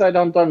because I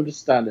don't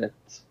understand it.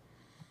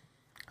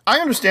 I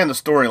understand the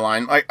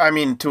storyline. I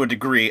mean, to a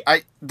degree.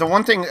 The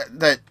one thing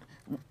that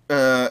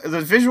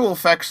the visual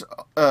effects,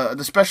 the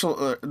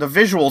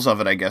visuals of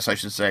it, I guess I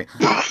should say,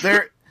 they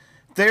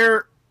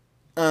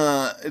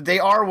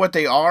are what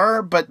they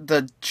are. But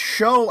the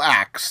show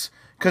acts,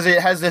 because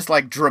it has this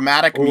like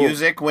dramatic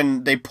music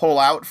when they pull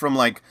out from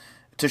like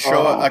to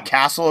show a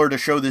castle or to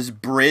show this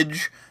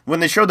bridge.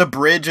 When they show the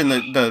bridge and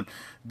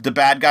the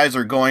bad guys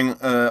are going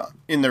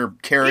in their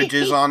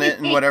carriages on it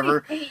and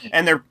whatever,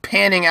 and they're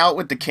panning out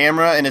with the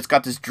camera, and it's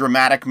got this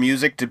dramatic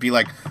music to be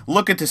like,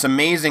 look at this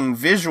amazing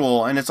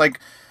visual, and it's like,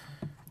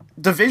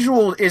 the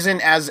visual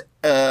isn't as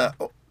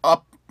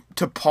up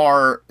to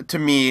par to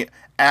me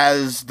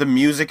as the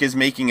music is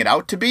making it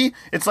out to be.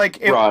 It's like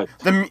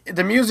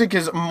the music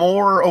is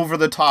more over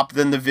the top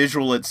than the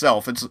visual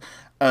itself. It's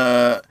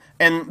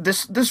and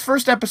this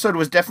first episode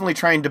was definitely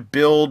trying to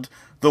build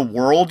the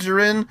world you're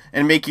in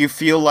and make you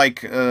feel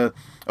like,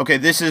 okay,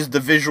 this is the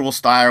visual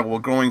style we're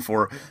going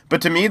for. But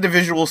to me, the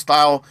visual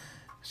style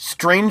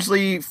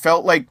strangely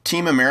felt like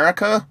Team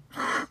America.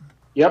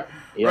 Yep.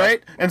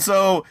 Right? And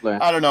so,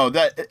 I don't know,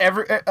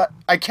 that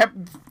I kept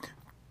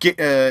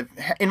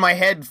in my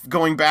head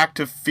going back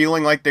to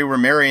feeling like they were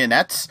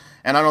marionettes,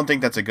 and I don't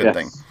think that's a good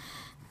thing.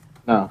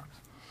 No.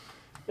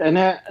 And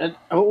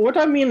what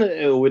I mean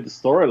with the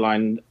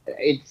storyline,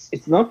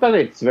 it's not that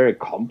it's very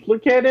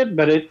complicated,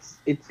 but it's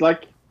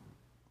like,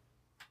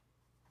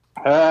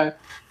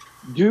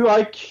 do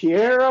I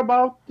care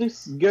about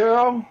this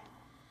girl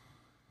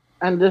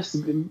and this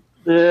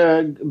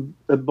the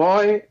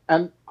boy?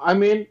 And I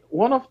mean,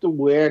 one of the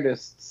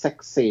weirdest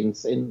sex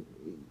scenes in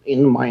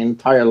my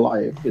entire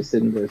life is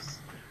in this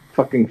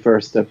fucking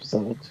first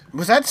episode.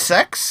 Was that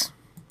sex?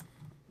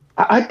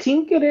 I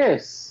think it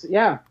is.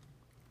 Yeah.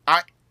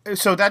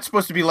 So that's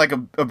supposed to be like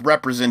a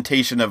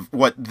representation of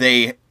what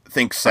they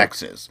think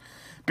sex is,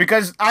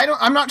 because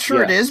I'm not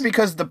sure it is,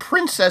 because the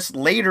princess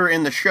later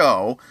in the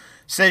show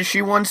says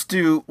she wants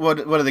to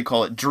what do they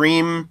call it?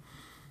 Dream,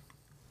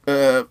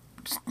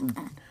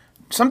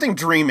 something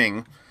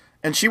dreaming,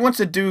 and she wants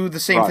to do the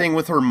same thing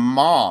with her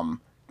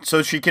mom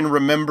so she can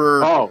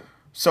remember. Oh.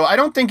 So I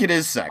don't think it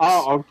is sex.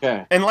 Oh,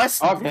 okay.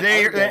 Unless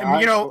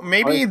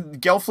maybe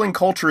Gelfling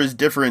culture is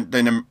different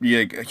than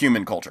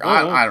human culture.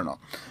 I don't know.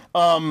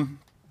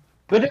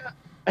 But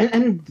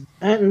and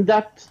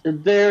that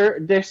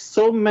there's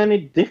so many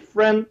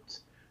different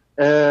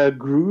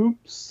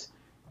groups,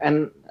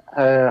 and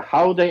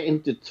how they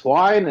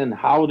intertwine and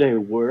how they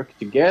work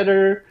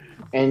together,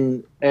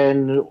 and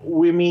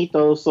we meet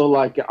also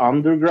like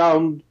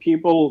underground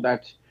people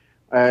that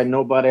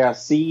nobody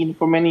has seen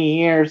for many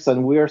years,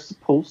 and we are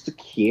supposed to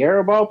care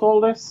about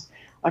all this.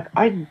 Like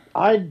I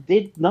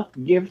did not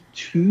give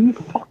two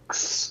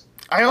fucks.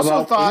 I also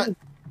about thought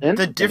the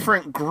anything.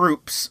 different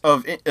groups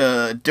of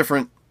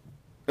different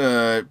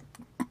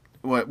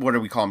what do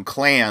we call them,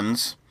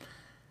 clans.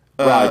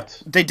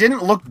 Right. They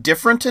didn't look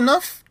different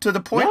enough to the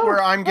point No,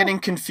 where I'm no. getting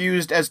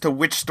confused as to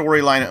which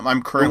storyline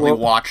I'm currently Well-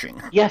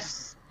 watching.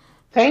 Yes,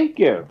 thank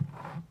you.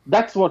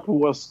 That's what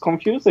was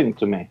confusing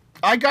to me.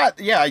 I got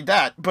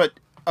that, but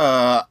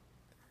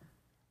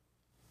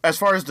as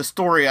far as the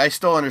story, I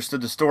still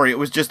understood the story. It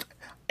was just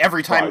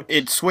every time Right.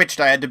 it switched,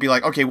 I had to be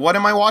like, okay, what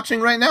am I watching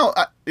right now?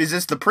 Is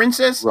this the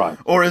princess, Right.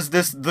 or is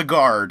this the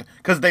guard?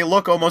 Because they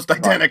look almost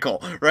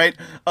identical, right?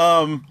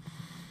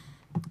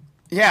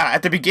 Yeah,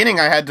 at the beginning,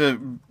 I had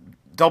to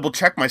double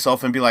check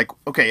myself and be like,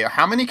 okay,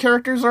 how many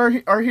characters are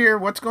here?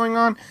 What's going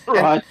on?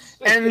 Right.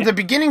 And the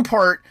beginning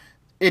part,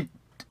 it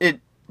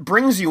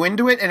brings you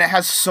into it, and it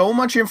has so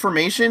much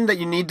information that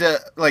you need to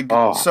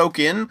soak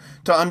in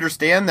to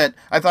understand that.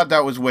 I thought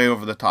that was way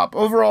over the top.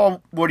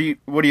 Overall, what do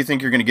you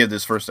think you're going to give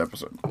this first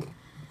episode?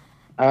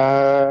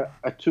 A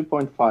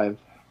 2.5.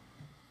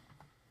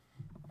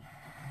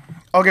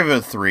 I'll give it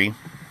a 3.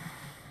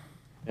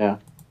 Yeah.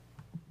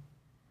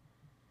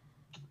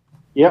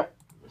 Yep.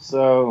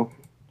 So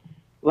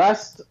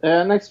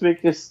next week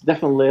is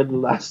definitely the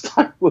last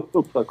time we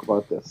will talk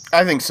about this.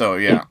 I think so.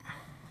 Yeah.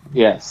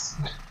 Yes.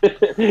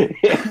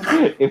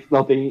 If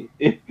nothing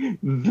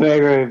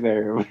very,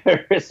 very,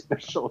 very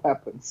special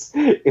happens.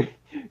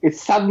 If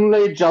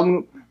suddenly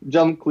John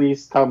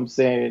Cleese comes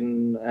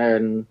in,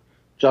 and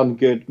John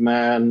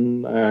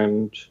Goodman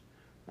and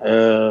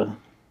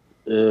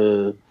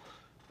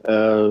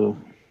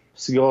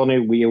Sigourney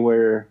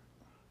Weaver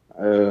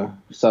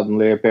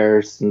suddenly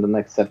appears in the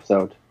next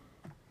episode,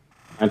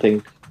 I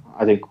think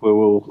we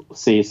will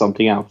see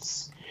something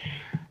else.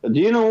 Do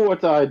you know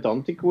what I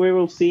don't think we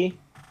will see?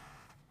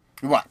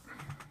 What?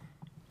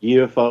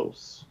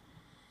 UFOs.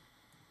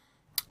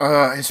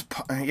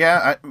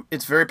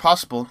 It's very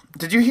possible.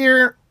 Did you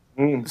hear?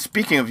 Mm.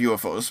 Speaking of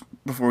UFOs,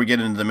 before we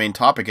get into the main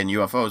topic in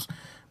UFOs,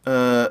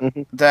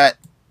 that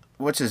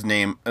what's his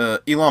name?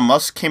 Elon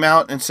Musk came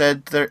out and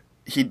said that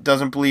he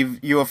doesn't believe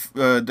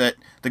that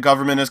the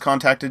government has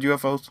contacted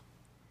UFOs.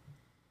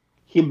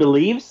 He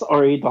believes,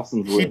 or he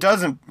doesn't believe? He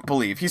doesn't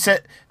believe. He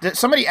said that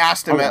somebody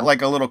asked him at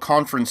like a little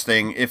conference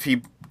thing if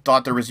he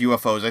thought there was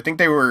UFOs. I think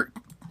they were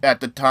at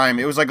the time.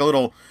 It was like a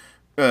little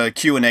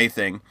Q&A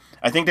thing.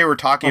 I think they were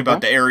talking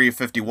about the Area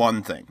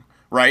 51 thing,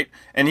 right?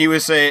 And he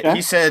was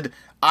he said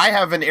I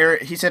have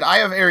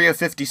Area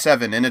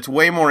 57, and it's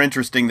way more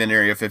interesting than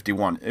Area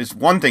 51. Is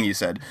one thing he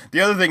said. The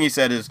other thing he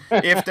said is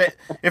if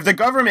the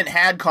government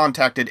had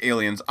contacted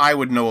aliens, I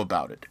would know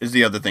about it. Is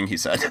the other thing he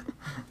said.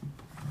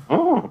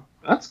 Oh,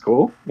 that's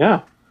cool.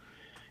 Yeah.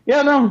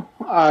 Yeah. No,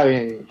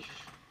 I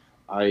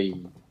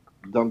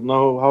don't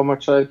know how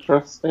much I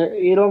trust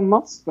Elon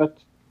Musk, but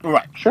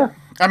Right. sure.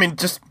 I mean,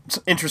 just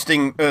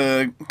interesting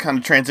kind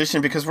of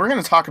transition, because we're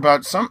going to talk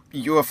about some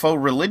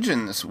UFO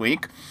religion this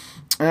week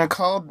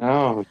called...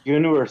 Oh,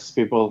 universe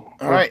people.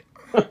 All right.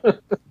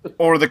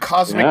 Or the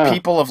cosmic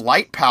people of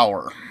light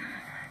power.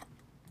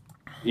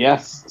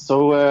 Yes.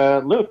 So,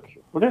 look,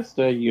 what is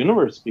the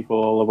universe people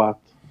all about?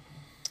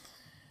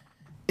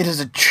 It is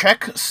a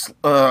Czech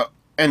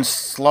and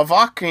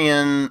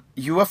Slovakian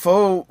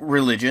UFO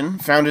religion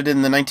founded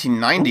in the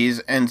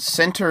 1990s and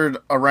centered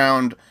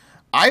around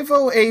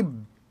Ivo A.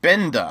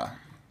 Benda.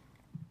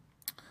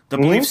 The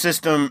belief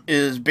system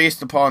is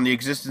based upon the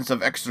existence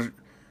of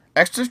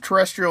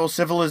extraterrestrial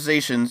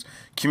civilizations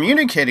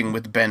communicating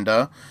with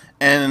Benda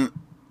and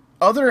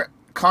other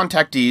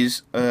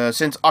contactees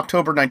since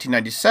October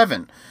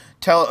 1997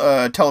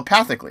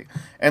 telepathically,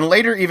 and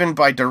later even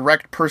by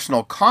direct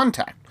personal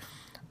contact.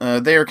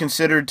 They are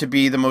considered to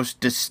be the most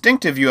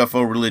distinctive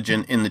UFO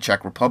religion in the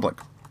Czech Republic.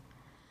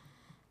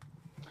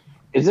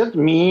 Is it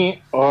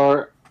me,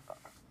 or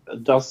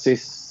does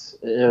this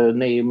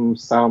name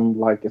sound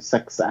like a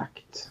sex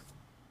act?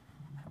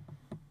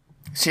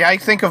 See, I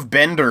think of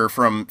Bender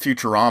from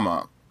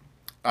Futurama.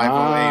 Ivo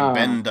A.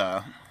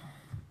 Benda.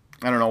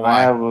 I don't know why.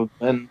 I have a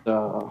bend.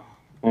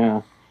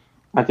 Yeah,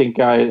 I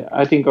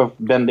think of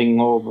bending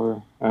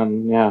over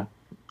and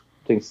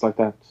things like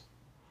that.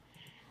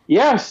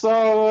 Yeah.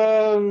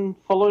 So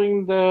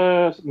following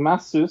the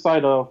mass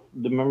suicide of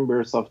the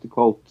members of the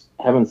cult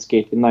Heaven's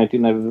Gate in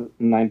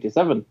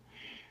 1997.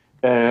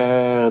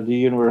 The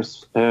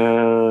universe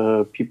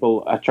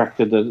people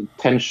attracted the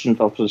attention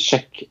of the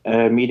Czech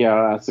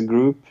media as a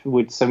group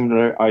with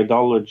similar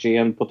ideology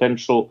and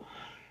potential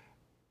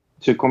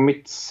to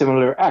commit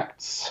similar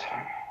acts.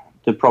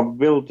 The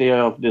probability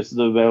of this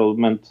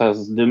development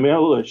has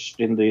diminished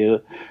in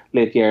the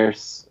late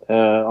years.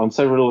 On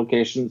several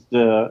occasions,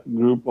 the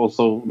group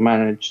also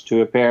managed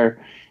to appear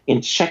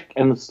in Czech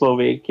and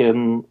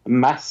Slovakian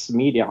mass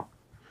media.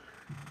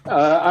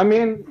 I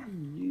mean,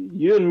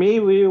 you and me,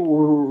 we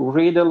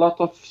read a lot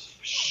of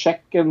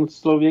Czech and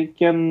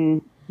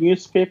Slovakian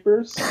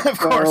newspapers. Of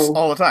course,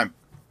 all the time.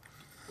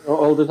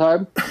 All the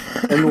time,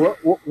 and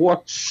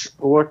watch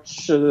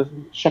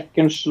Czech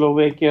and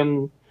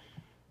Slovakian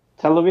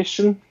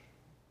television.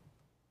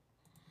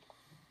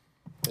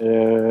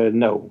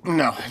 No,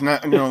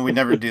 we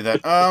never do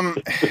that.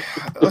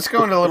 Let's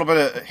go into a little bit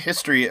of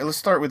history. Let's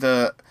start with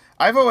Ivo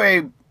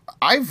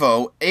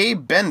A.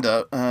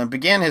 Benda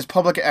began his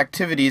public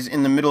activities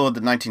in the middle of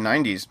the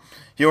 1990s.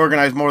 He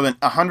organized more than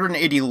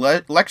 180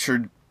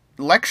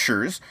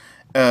 lectures,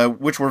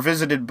 which were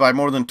visited by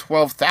more than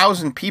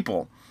 12,000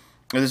 people.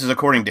 This is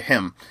according to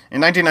him.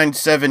 In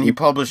 1997, he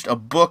published a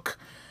book,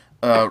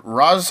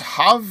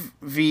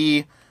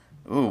 Rozhovy.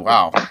 Ooh,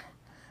 wow.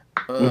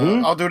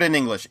 I'll do it in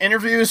English.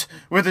 Interviews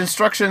with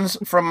instructions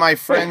from my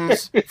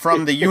friends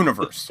from the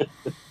universe.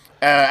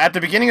 At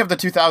the beginning of the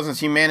 2000s,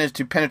 he managed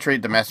to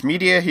penetrate the mass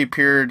media. He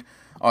appeared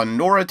on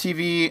Nora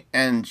TV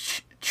and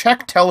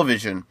Czech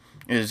television,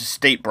 is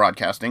state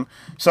broadcasting.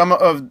 Some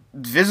of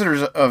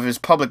visitors of his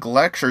public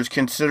lectures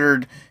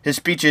considered his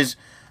speeches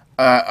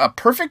a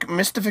perfect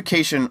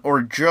mystification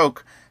or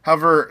joke.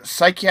 However,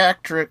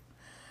 psychiatrists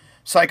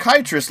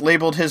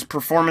labeled his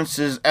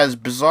performances as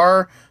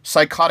bizarre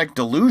psychotic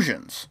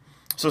delusions.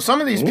 So some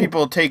of these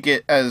people take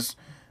it as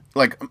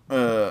like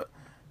a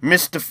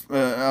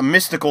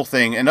mystical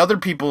thing, and other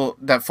people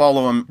that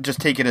follow him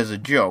just take it as a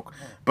joke.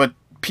 But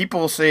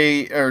people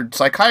say, or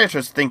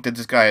psychiatrists think that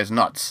this guy is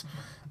nuts.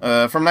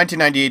 From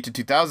 1998 to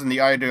 2000,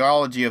 the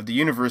ideology of the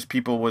universe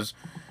people was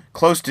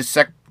close to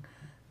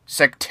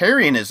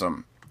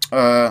sectarianism.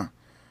 A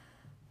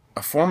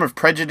form of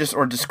prejudice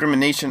or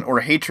discrimination or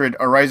hatred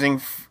arising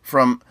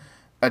from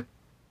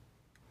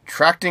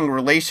attracting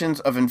relations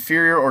of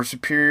inferior or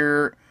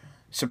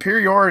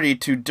superiority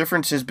to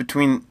differences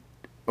between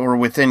or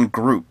within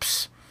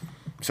groups.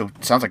 So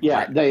it sounds like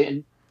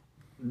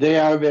they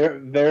are very,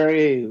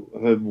 very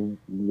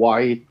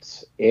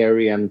white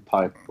Aryan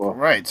type of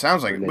right.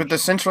 Sounds like religion. With the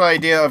central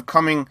idea of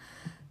coming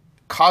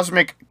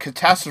cosmic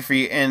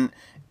catastrophe and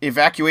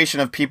evacuation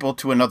of people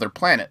to another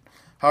planet.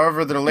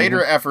 However, their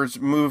later efforts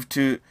moved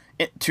to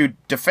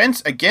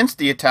defense against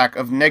the attack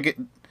of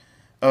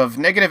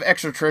negative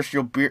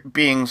extraterrestrial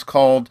beings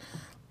called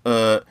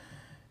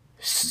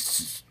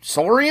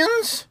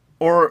saurians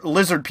or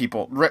lizard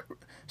people,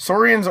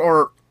 saurians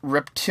or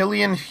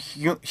reptilian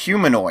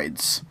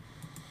humanoids.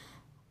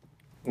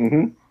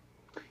 In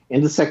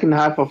the second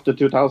half of the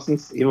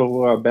 2000s,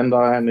 Ivo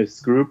Benda and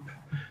his group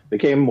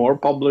became more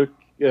public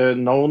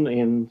known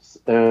in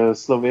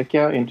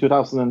Slovakia. In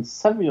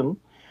 2007,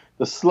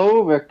 the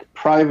Slovak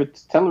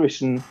private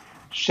television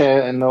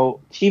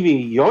channel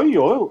TV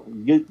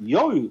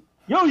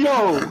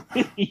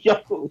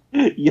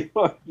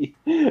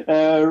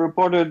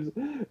reported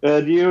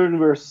the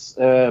universe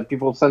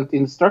people sent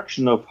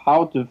instruction of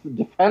how to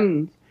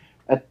defend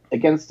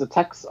against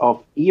attacks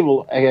of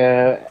evil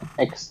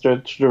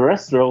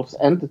extraterrestrials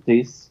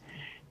entities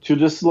to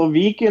the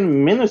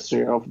Slovakian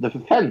Ministry of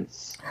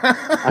Defense.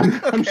 I'm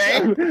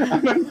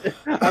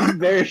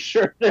very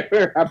sure they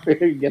were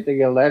happy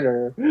getting a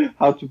letter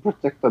how to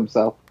protect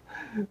themselves.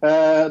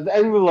 The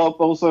envelope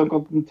also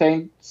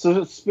contained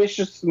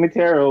suspicious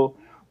material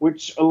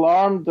which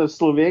alarmed the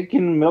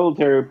Slovakian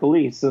military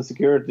police and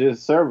security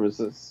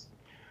services.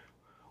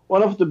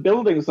 One of the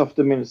buildings of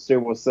the ministry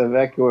was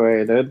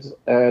evacuated.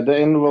 The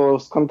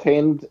envelopes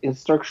contained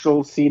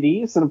instructional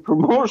CDs and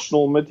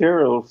promotional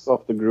materials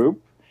of the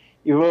group.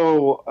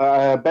 Ivo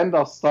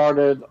Benda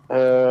stated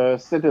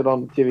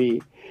on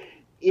TV,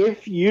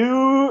 "If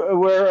you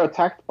were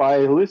attacked by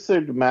a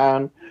lizard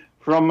man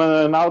from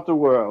an outer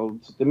world,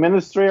 the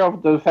Ministry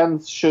of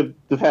Defense should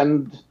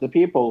defend the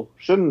people,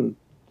 shouldn't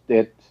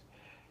it?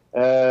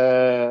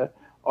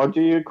 Or do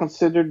you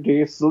consider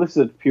these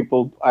lizard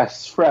people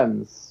as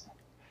friends?"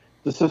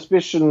 The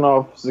suspicion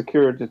of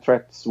security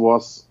threats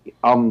was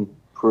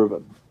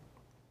unproven.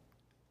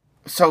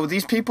 So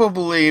these people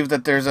believe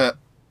that there's a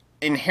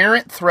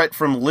inherent threat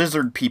from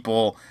lizard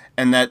people,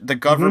 and that the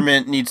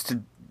government needs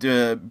to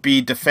be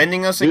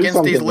defending us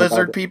against these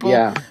lizard people.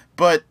 Yeah.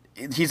 But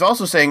he's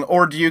also saying,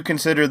 or do you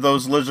consider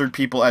those lizard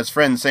people as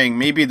friends, saying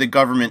maybe the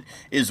government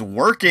is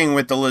working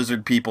with the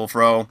lizard people,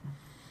 Fro.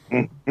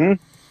 I'm going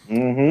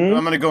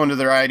to go into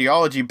their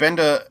ideology.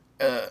 Benda,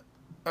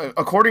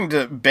 according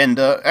to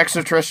Benda,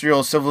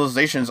 extraterrestrial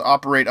civilizations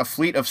operate a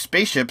fleet of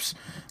spaceships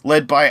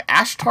led by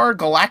Ashtar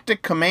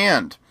Galactic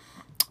Command,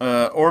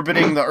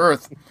 orbiting the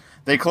Earth.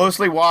 They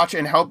closely watch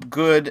and help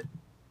the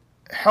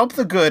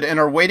good, and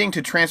are waiting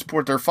to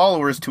transport their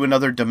followers to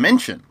another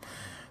dimension.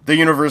 The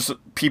universe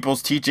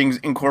people's teachings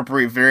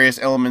incorporate various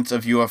elements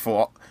of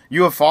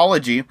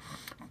ufology,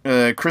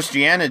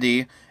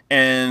 Christianity,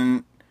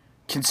 and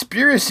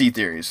conspiracy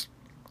theories.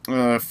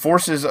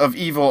 Forces of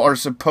evil are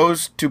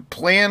supposed to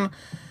plan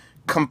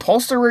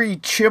compulsory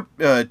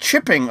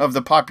chipping of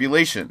the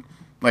population,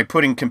 like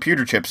putting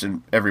computer chips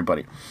in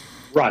everybody.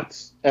 Right.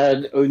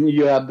 And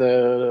you had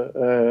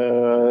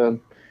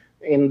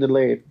in the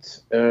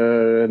late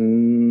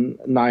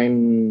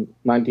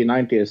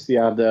 1990s, you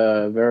had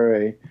a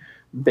very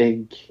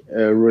big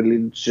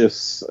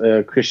religious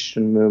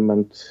Christian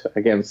movement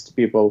against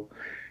people,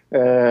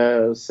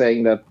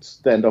 saying that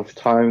the end of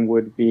time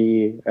would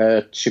be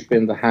a chip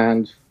in the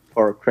hand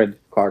for credit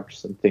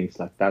cards and things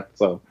like that.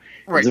 So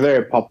it's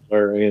very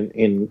popular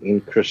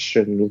in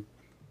Christian.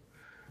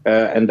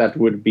 And that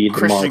would be the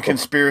Christian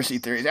conspiracy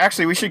theories.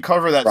 Actually, we should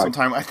cover that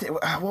sometime. I think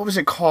what was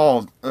it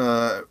called?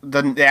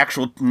 The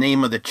actual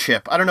name of the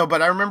chip. I don't know, but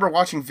I remember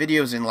watching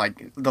videos in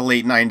like the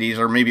late '90s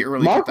or maybe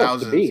early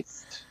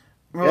 2000s.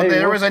 Well,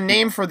 there was a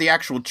name for the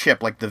actual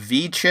chip, like the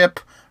V chip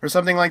or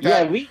something like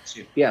that. Yeah, V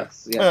chip.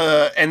 Yes.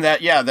 And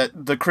that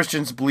the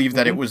Christians believed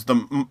that it was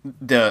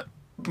the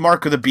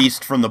mark of the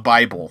beast from the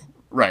Bible.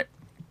 Right.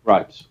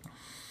 Right.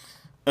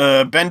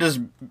 Benda's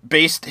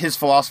based his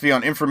philosophy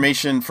on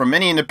information from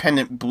many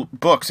independent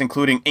books,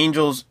 including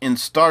Angels in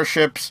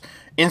Starships,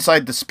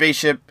 Inside the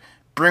Spaceship,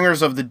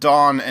 Bringers of the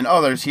Dawn, and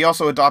others. He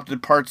also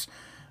adopted parts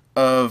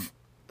of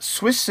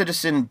Swiss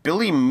citizen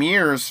Billy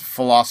Meier's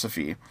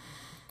philosophy.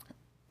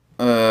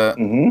 Let's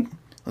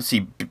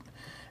see.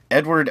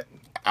 Edward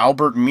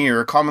Albert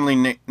Meier,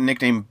 commonly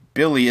nicknamed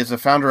Billy, is the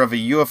founder of a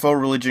UFO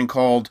religion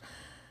called...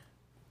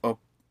 Oh,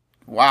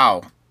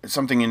 wow.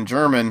 Something in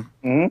German.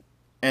 Mm-hmm.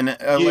 And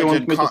do you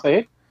want me to say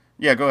it?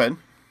 Yeah, go ahead.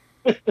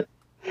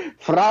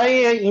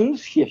 Freie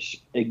Inschrift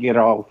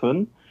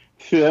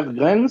für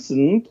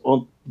Grenzen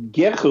und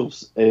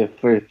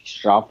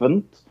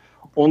Geruchsverschaffend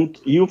und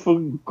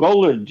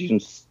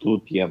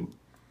Ufologenstudien.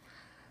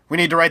 We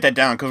need to write that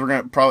down because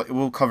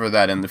we'll cover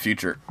that in the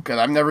future. Because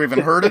I've never even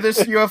heard of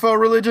this UFO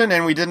religion,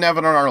 and we didn't have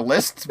it on our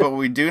lists, but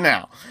we do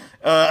now.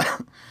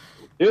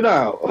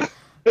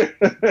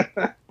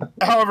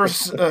 However,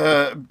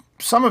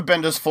 some of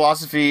Benda's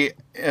philosophy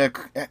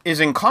is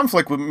in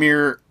conflict with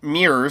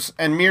Meier's,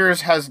 and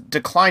Meier's has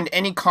declined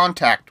any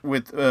contact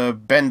with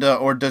Benda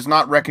or does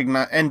not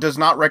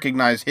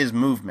recognize his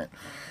movement.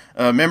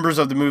 Members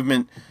of the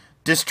movement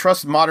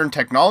distrust modern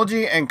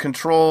technology and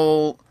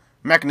control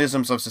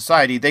mechanisms of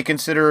society. They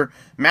consider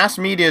mass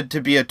media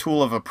to be a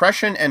tool of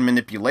oppression and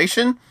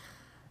manipulation.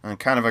 I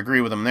kind of agree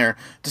with him there.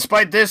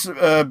 Despite this,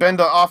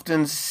 Benda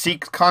often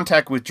seeks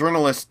contact with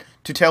journalists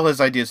to tell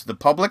his ideas to the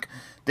public.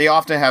 They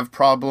often have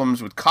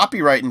problems with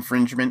copyright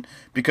infringement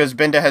because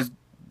Benda has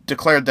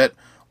declared that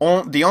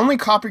the only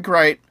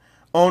copyright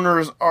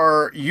owners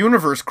are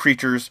universe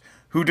creatures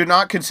who do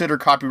not consider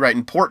copyright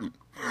important.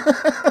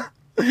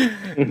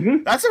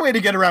 That's a way to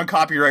get around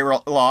copyright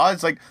law.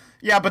 It's like,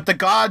 yeah, but the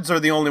gods are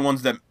the only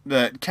ones that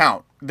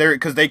count.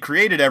 Because they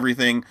created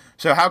everything,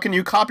 so how can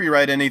you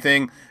copyright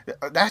anything?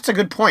 That's a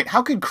good point.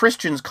 How could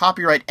Christians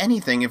copyright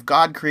anything if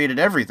God created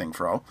everything,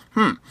 Fro?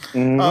 The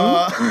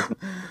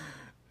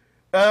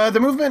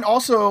movement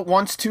also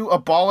wants to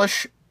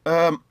abolish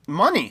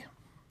money.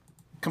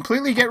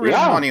 Completely get rid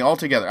of money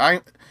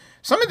altogether.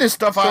 Some of this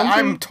stuff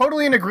I'm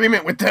totally in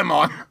agreement with them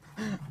on.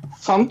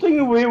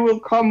 Something we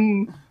will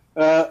come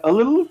a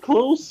little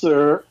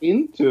closer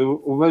into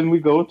when we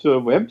go to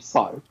a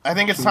website. I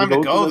think it's time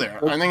to go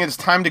there. I think it's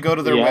time to go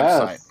to their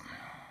website.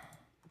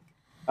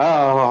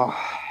 Oh,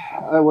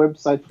 a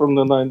website from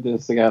the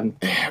 90s again.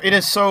 It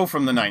is so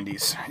from the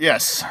 90s,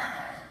 yes.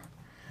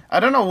 I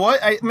don't know what.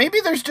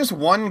 Maybe there's just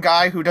one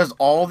guy who does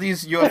all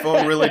these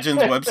UFO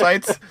religions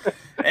websites,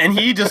 and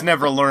he just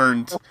never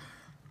learned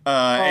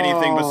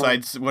anything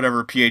besides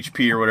whatever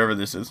PHP or whatever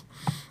this is.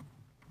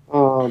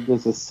 Oh,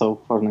 this is so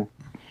funny.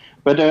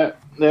 But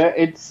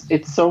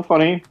it's so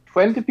funny.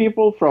 20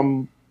 people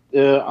from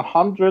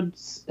 100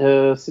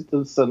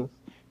 citizens.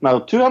 No,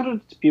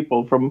 200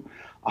 people from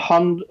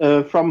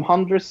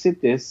 100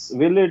 cities,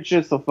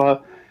 villages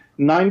of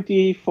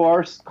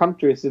 94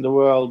 countries in the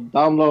world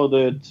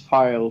downloaded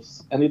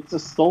files, and it's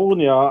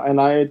Estonia,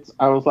 and I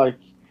was like,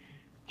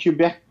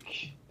 Quebec,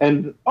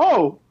 and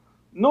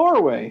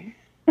Norway.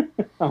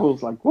 I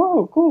was like,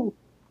 whoa, cool.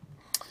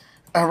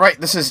 All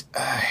right, this is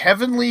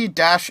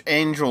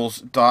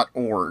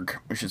heavenly-angels.org.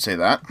 We should say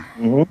that.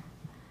 Mm-hmm.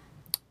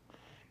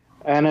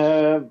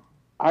 And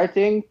I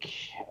think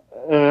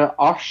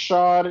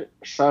Ashar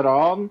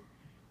Sharan,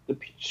 the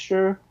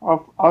picture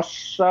of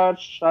Ashar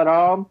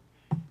Sharan,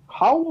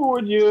 how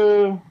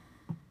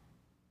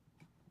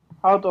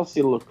does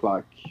he look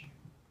like?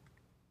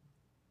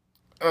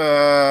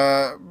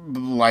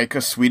 Like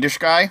a Swedish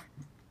guy?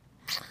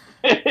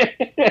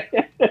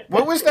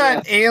 What was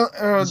that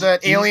that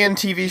alien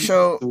TV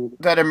show,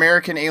 that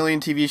American alien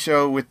TV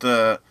show with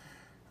the...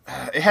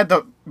 it had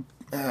the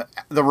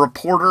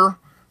reporter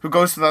who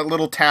goes to that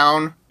little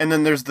town, and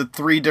then there's the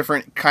 3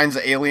 different kinds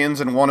of aliens,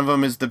 and one of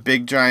them is the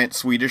big giant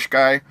Swedish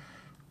guy.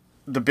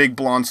 The big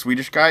blonde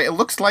Swedish guy. It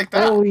looks like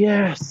that. Oh,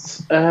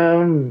 yes.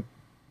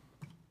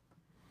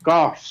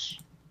 Gosh.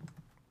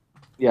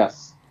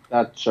 Yes,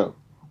 that show.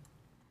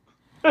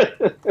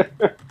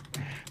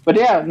 But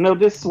yeah, no,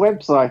 this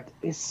website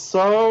is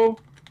so...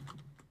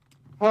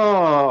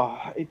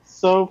 it's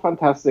so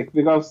fantastic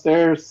because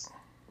there's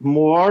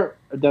more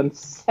than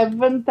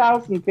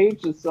 7,000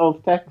 pages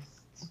of text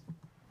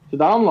to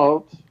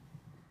download,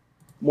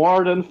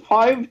 more than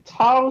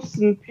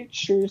 5,000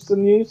 pictures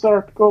and news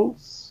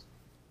articles.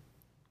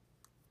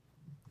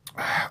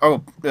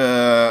 Oh,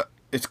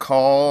 it's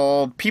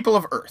called People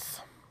of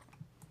Earth.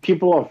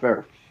 People of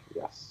Earth,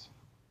 yes.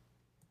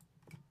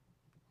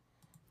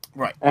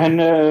 Right.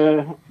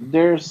 And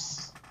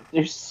there's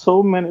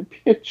so many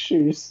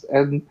pictures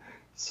and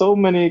so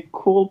many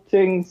cool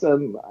things,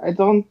 and I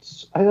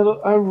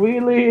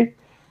really,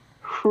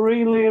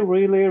 really,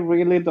 really,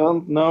 really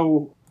don't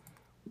know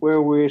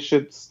where we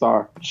should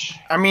start.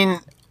 I mean,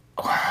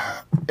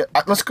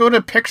 let's go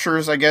to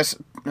pictures, I guess.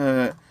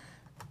 And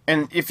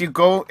if you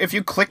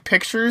click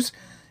pictures,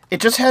 it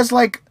just has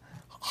like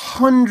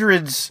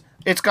hundreds.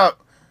 It's got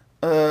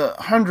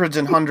hundreds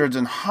and hundreds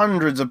and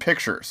hundreds of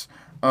pictures.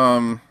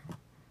 So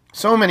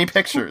many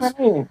pictures.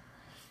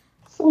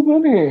 So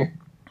many.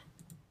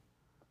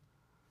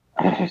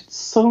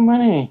 So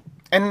many.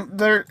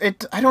 And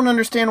I don't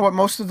understand what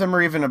most of them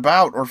are even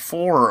about or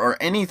for or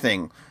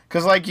anything.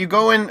 Cause like you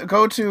go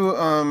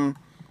down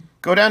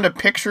to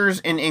pictures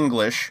in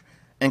English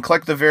and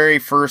click the very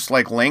first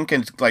like link,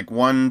 and it's like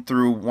 1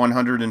 through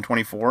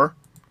 124.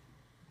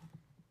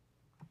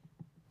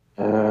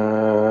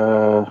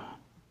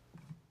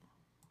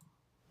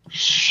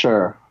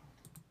 Sure.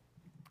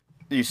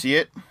 Do you see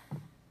it?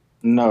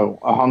 No,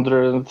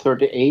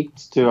 138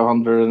 to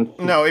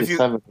 157. No, if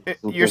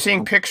you're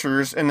seeing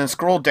pictures, and then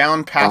scroll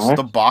down past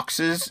the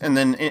boxes, and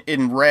then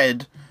in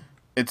red,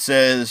 it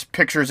says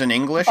pictures in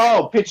English.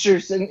 Oh,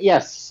 pictures in,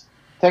 yes.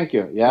 Thank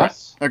you.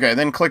 Yes. Right. Okay,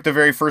 then click the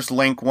very first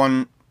link,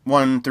 1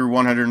 through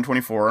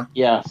 124.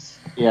 Yes.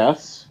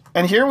 Yes.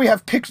 And here we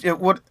have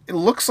what it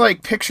looks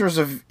like pictures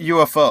of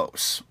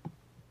UFOs.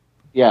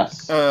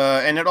 Yes.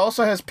 And it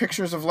also has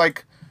pictures of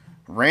like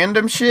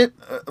random shit,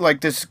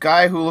 like this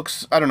guy who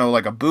looks, I don't know,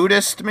 like a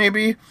Buddhist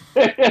maybe.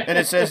 And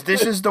it says,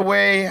 this is the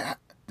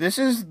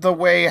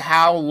way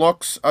how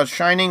looks a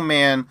shining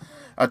man,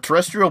 a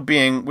terrestrial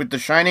being with the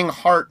shining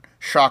heart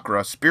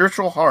chakra,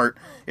 spiritual heart.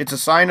 It's a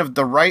sign of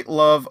the right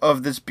love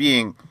of this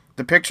being.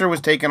 The picture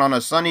was taken on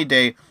a sunny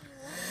day.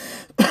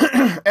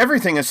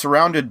 Everything is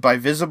surrounded by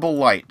visible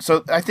light.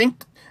 So I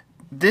think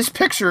this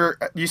picture,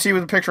 you see what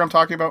the picture I'm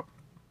talking about?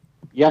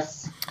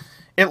 Yes.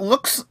 It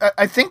looks,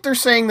 I think they're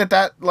saying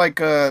that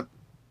like a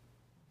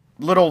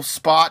little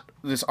spot,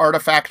 this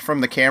artifact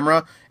from the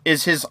camera,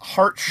 is his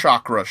heart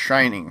chakra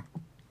shining.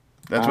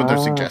 That's what they're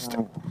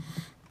suggesting.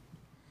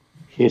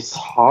 His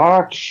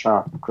heart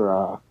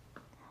chakra.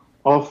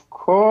 Of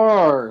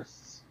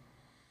course.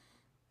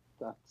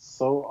 That's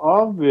so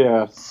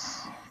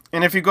obvious.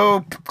 And if you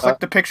go click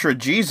the picture of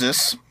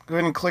Jesus, go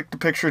ahead and click the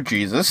picture of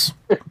Jesus.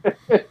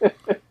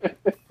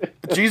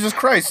 Jesus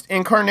Christ,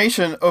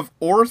 incarnation of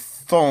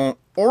Orathon,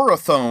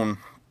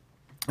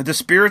 the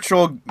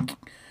spiritual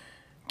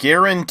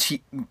guarantor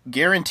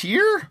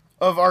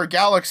of our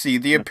galaxy.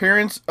 The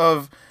appearance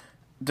of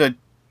the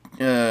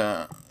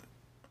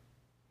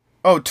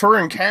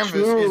Turin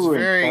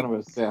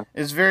canvas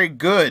is very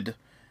good.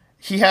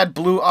 He had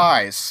blue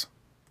eyes.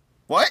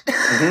 What?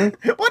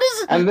 Mm-hmm. What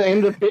is it? And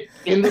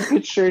in the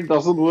picture, it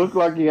doesn't look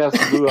like he has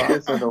blue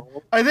eyes at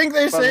all. I think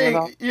they say,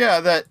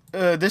 that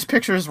this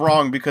picture is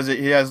wrong because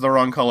he has the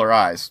wrong color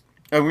eyes.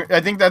 I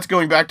think that's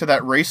going back to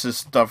that racist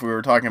stuff we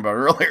were talking about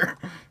earlier.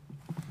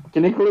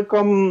 Can you click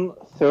on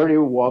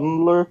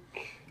 31, Luke?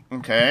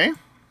 Okay.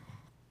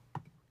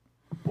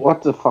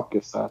 What the fuck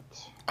is that?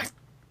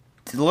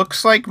 It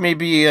looks like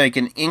maybe like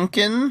an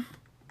Incan,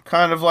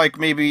 kind of like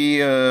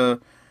maybe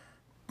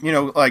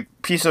like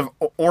piece of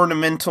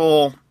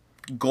ornamental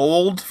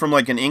gold from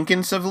like an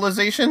Incan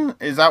civilization.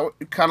 Is that what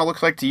it kind of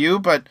looks like to you?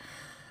 But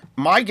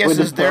my guess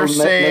is they're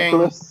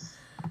saying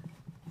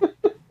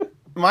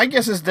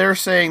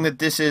that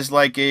this is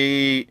like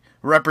a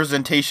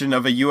representation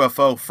of a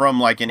UFO from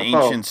like an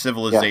ancient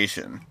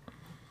civilization.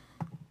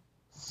 Yes.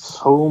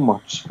 So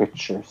much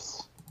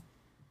pictures.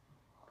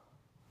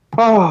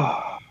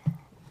 Oh,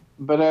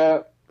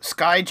 but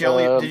sky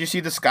jelly. Did you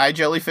see the sky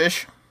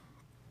jellyfish?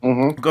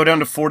 Mm-hmm. Go down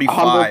to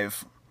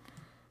 45.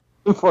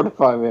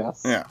 45,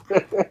 yes. Yeah.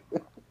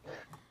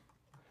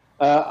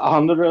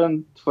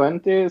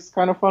 120 is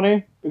kind of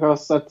funny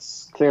because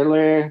that's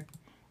clearly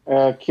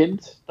a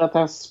kid that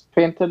has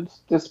painted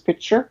this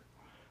picture.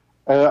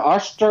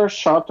 Ashtar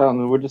shot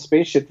down with a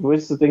spaceship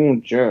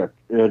visiting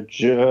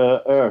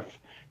Earth,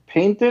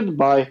 painted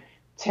by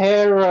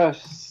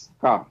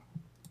Tereska.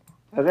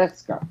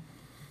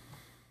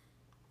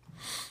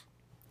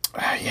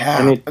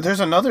 Yeah, there's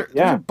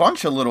a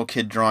bunch of little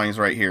kid drawings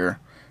right here.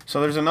 So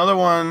there's another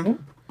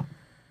one,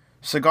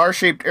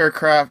 cigar-shaped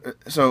aircraft.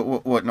 So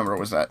what number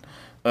was that?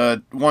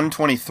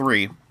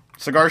 123.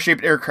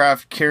 Cigar-shaped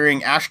aircraft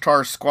carrying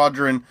Ashtar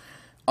Squadron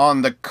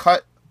on the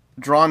cut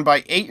drawn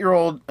by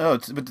 8-year-old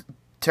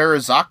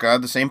Terazaka,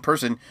 the same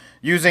person,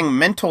 using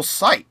mental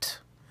sight.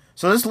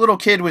 So this little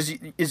kid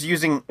is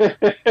using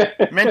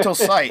mental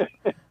sight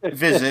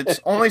visits.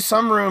 Only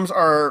some rooms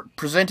are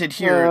presented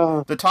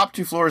here. The top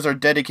 2 floors are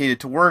dedicated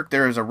to work.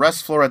 There is a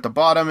rest floor at the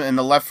bottom, and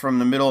the left from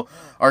the middle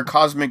are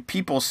cosmic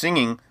people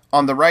singing.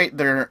 On the right,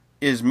 there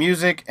is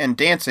music and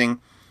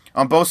dancing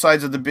on both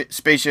sides of the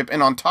spaceship,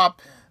 and on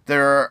top,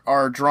 there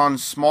are drawn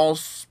small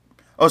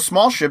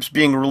ships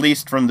being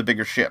released from the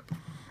bigger ship.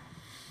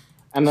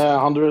 And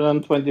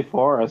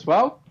 124 as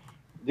well.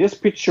 This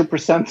picture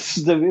presents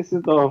the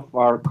visit of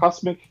our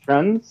cosmic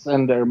friends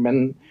and their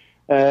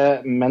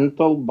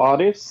mental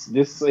bodies.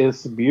 This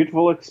is a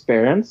beautiful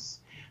experience.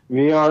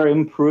 We are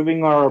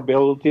improving our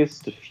abilities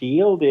to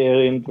feel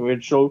the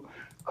individual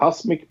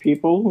cosmic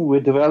people. We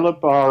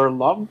develop our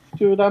love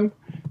to them.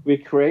 We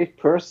create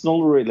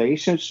personal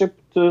relationship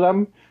to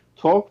them.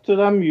 Talk to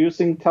them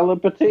using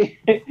telepathy.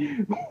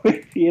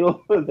 We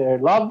feel their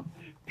love,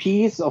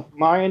 peace of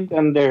mind,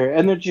 and their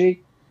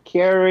energy,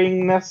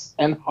 caringness,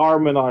 and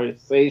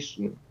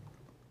harmonization.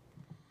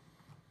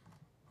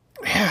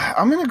 Yeah,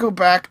 I'm gonna go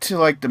back to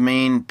like the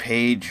main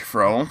page,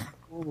 Fro.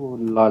 Ooh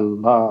la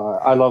la!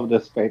 I love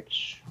this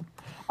page.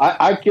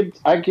 I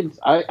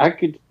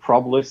could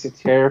probably sit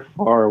here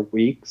for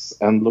weeks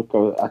and look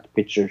at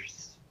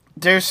pictures.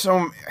 There's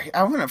so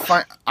I want to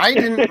find. I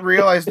didn't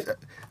realize.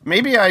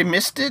 Maybe I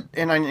missed it,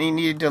 and I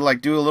needed to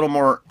like do a little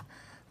more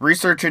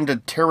research into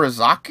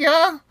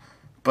Terrazakia.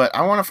 But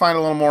I want to find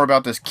a little more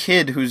about this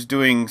kid who's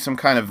doing some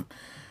kind of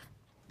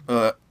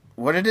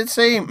what did it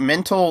say?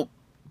 Mental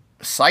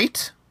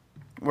sight,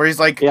 where he's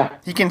like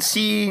he can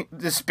see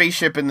the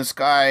spaceship in the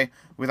sky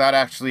without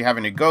actually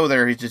having to go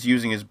there. He's just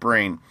using his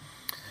brain.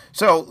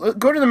 So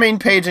go to the main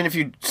page, and if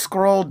you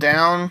scroll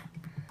down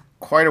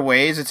quite a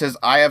ways, it says,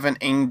 "I have an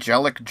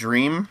angelic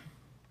dream."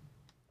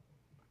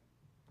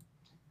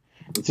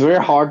 It's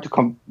very hard to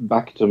come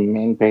back to the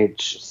main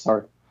page.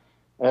 Sorry.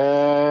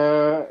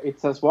 It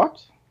says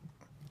what?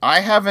 I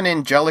have an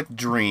angelic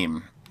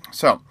dream.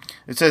 So,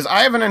 it says,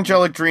 I have an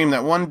angelic dream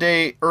that one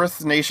day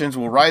Earth nations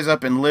will rise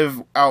up and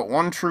live out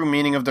one true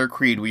meaning of their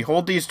creed. We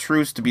hold these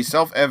truths to be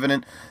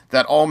self-evident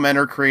that all men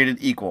are created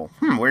equal.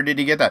 Where did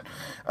he get that?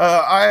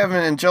 I have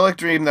an angelic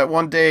dream that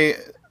one day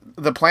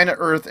the planet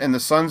Earth and the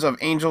sons of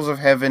angels of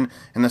heaven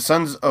and the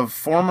sons of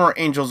former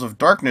angels of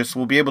darkness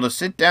will be able to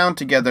sit down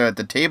together at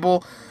the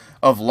table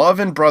of love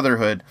and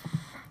brotherhood.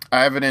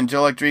 I have an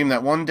angelic dream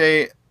that one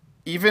day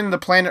even the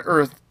planet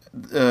Earth,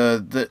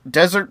 the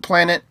desert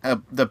planet,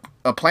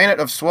 a planet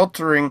of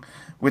sweltering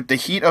with the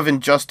heat of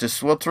injustice,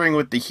 sweltering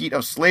with the heat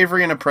of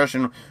slavery and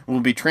oppression,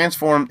 will be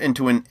transformed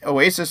into an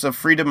oasis of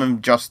freedom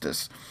and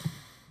justice.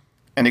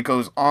 And it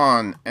goes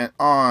on and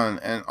on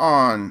and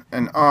on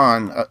and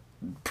on,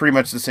 pretty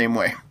much the same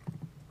way.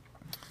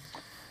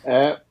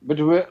 But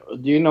do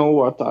you know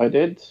what I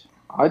did?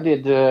 I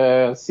did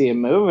see a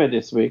movie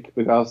this week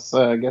because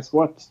guess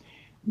what?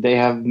 They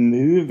have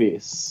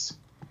movies.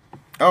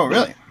 Oh,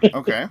 really?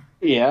 Okay.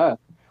 Yeah.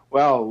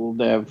 Well,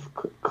 they have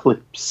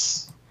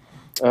clips.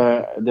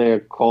 They're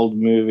called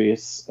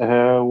movies.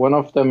 One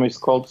of them is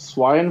called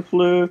Swine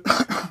Flu.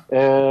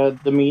 The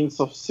means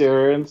of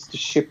Syrians to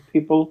ship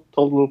people,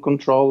 total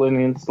control and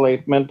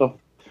enslavement of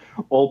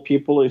all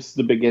people is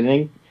the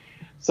beginning.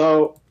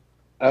 So,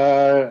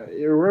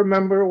 you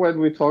remember when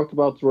we talked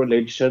about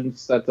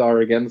religions that are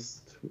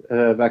against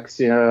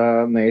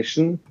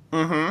vaccination?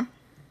 Mm-hmm.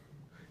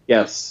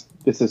 Yes,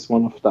 this is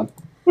one of them.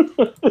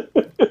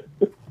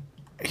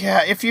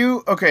 Yeah,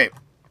 okay.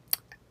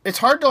 It's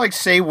hard to like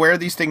say where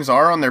these things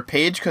are on their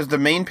page because the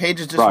main page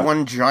is just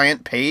one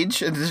giant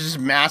page. This is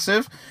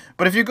massive.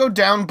 But if you go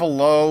down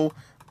below,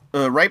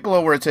 right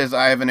below where it says,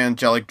 I have an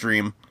angelic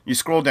dream, you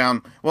scroll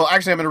down. Well,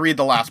 actually, I'm going to read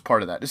the last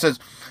part of that. It says,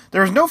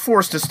 there is no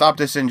force to stop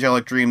this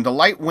angelic dream. The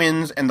light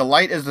wins, and the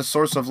light is the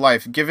source of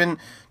life, given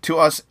to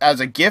us as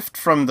a gift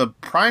from the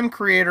prime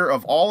creator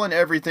of all and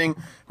everything,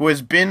 who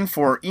has been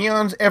for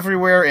eons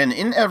everywhere and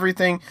in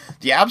everything,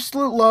 the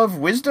absolute love,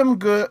 wisdom,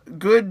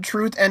 good,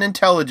 truth, and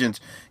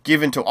intelligence,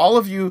 given to all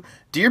of you,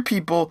 dear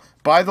people,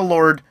 by the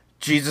Lord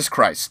Jesus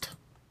Christ.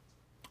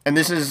 And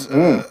this is...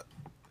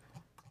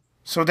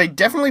 so they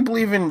definitely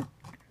believe in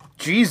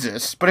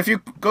Jesus, but if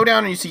you go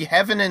down and you see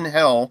heaven and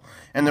hell,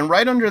 and then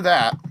right under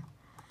that,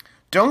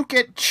 don't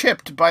get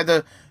chipped by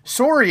the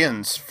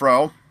Saurians,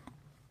 Fro.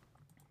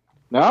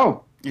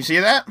 No. You see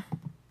that?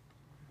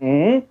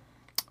 Mm-hmm.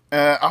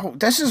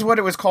 This is what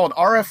it was called,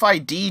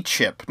 RFID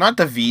chip, not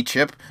the V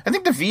chip. I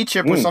think the V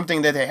chip was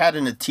something that they had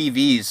in the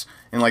TVs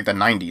in like the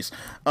 90s.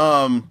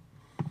 It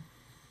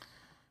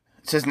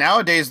says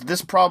nowadays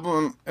this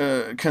problem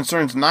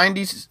concerns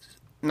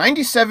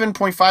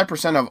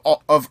 97.5%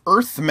 of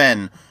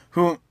Earthmen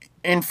who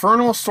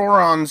infernal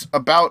Saurons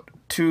about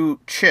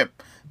to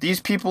chip. These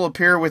people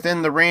appear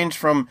within the range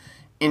from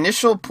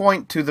initial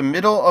point to the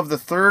middle of the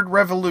third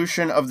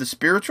revolution of the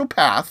spiritual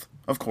path,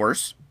 of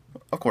course,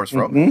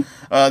 Fro.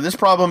 Mm-hmm. This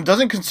problem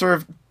doesn't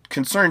concern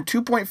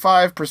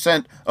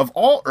 2.5% of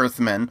all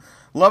Earthmen,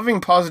 loving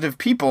positive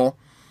people,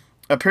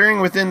 appearing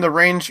within the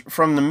range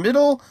from the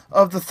middle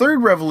of the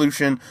third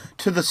revolution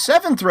to the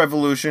seventh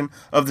revolution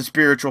of the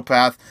spiritual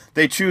path.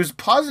 They choose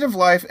positive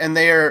life, and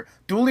they are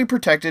duly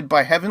protected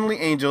by heavenly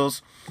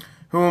angels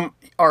whom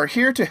are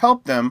here to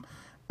help them.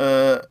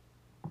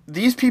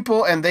 These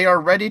people, and they are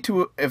ready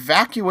to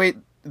evacuate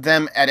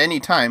them at any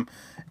time.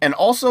 And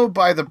also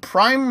by the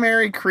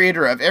primary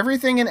creator of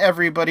everything and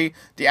everybody,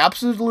 the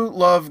absolute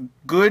love,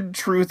 good,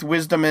 truth,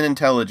 wisdom, and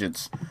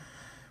intelligence.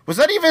 Was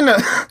that even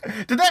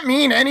did that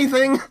mean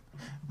anything?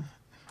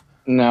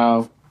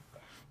 No.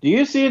 Do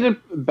you see the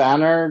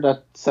banner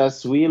that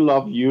says "We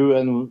love you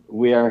and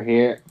we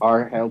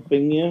are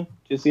helping you"?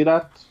 Do you see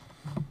that?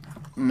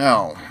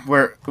 No.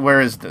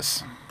 Where is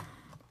this?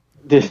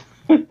 The,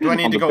 Do I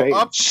need on to the go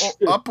page.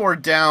 up or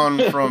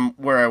down from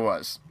where I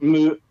was?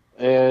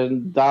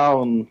 And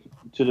down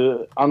to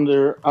the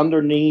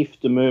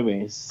underneath the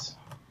movies.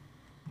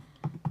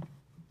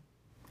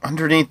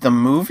 Underneath the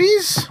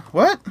movies?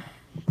 What?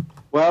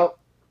 Well,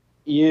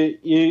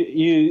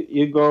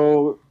 you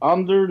go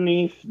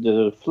underneath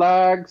the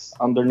flags,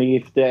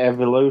 underneath the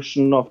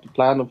evolution of the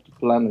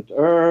planet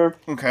Earth,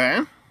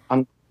 Okay.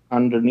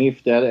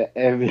 underneath the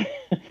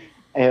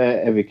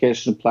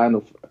evocation plan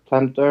of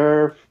planet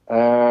Earth.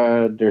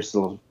 There's a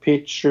lot of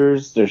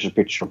pictures. There's a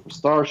picture of a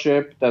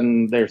starship.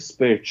 Then there's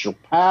spiritual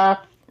path.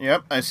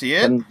 Yep, I see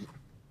it.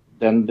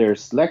 Then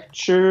there's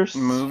lectures.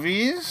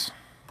 Movies.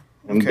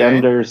 And Okay.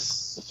 then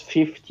there's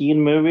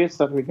 15 movies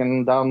that we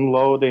can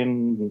download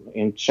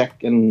in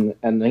Czech and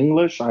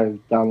English. I've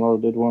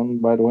downloaded one,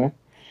 by the way.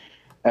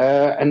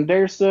 And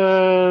there's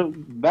a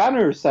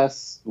banner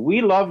says,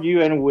 "We love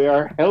you and we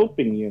are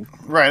helping you."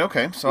 Right,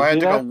 okay. So You I had see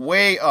to go that?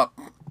 way up.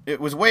 It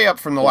was way up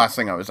from the last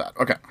thing I was at.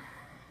 Okay.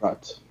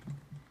 Right.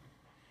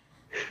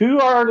 Who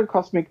are the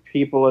cosmic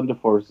people and the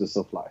forces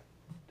of life?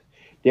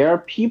 They are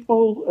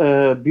people,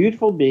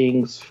 beautiful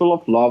beings full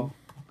of love,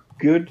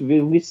 good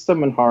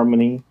wisdom and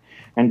harmony,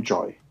 and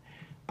joy.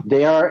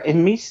 They are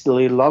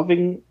immensely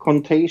loving,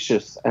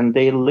 contagious, and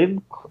they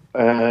live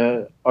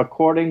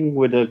according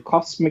with the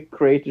cosmic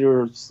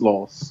creator's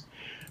laws.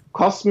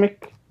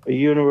 Cosmic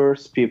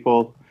universe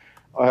people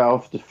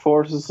of the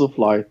forces of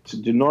light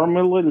do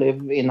normally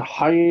live in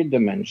higher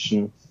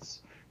dimensions,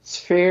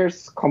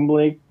 spheres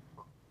commonly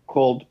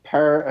called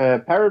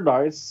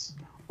paradise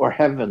or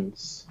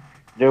heavens.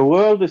 Their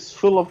world is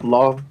full of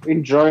love,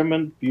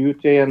 enjoyment,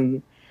 beauty,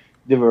 and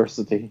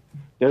diversity.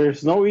 There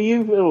is no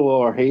evil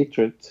or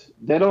hatred.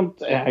 They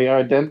don't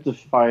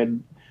identify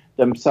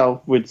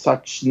themselves with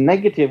such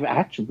negative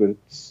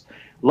attributes.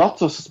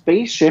 Lots of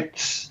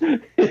spaceships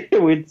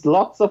with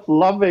lots of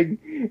loving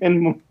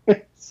and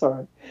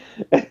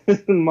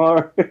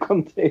more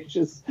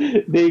contagious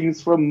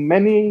beings from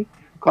many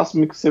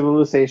cosmic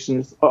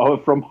civilizations or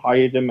from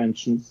higher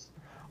dimensions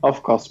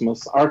of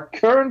cosmos are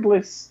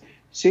currently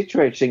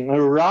situating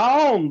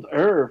around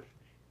Earth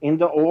in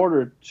the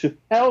order to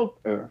help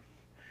Earth.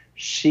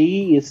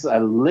 She is a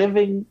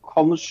living,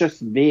 conscious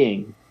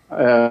being.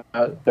 The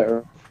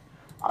Earth.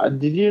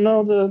 Did you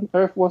know the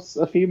Earth was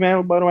a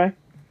female, by the way?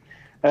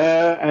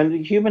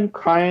 And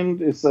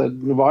humankind is an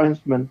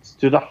advancement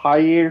to the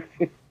higher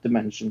fifth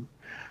dimension.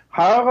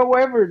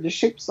 However, the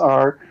ships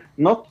are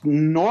not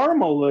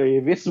normally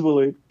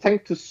visible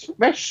thanks to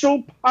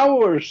special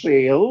power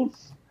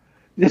shields.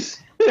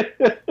 This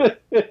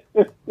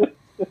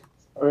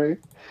sorry.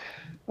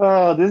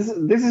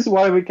 This is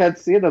why we can't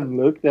see them.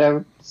 Look, they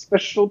have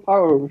special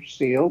power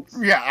shields.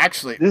 Yeah,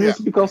 actually. This yeah. is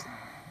because,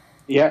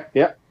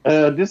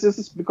 this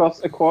is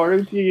because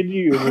according to the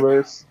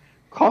universe,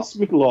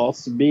 cosmic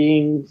laws,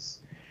 beings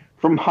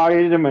from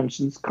higher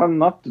dimensions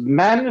cannot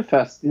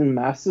manifest in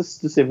masses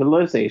to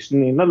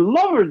civilization in a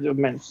lower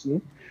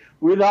dimension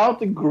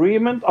without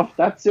agreement of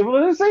that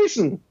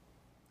civilization.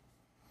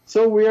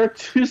 So we are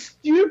too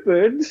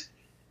stupid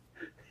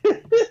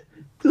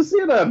to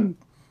see them.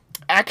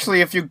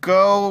 Actually, if you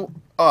go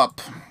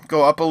up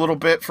a little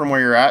bit from where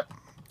you're at,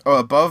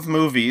 above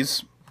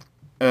movies,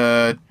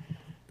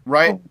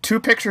 right, 2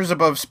 pictures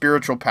above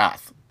spiritual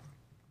path.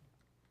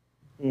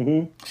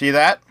 Mm-hmm. See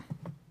that?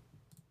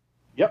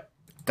 Yep.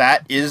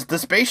 That is the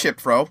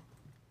spaceship, bro.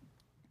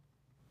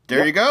 There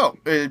Yep. you go.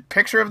 A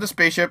picture of the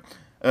spaceship,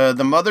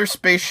 the mother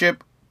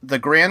spaceship, the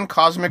Grand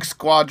Cosmic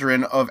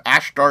Squadron of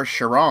Ashtar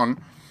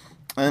Sharon,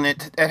 and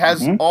it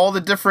has all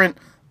the different.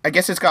 I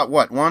guess it's got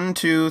what? 1,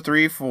 2,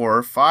 3,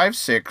 4, 5,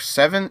 6,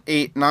 7,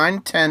 8,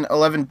 9, 10,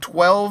 11,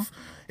 12.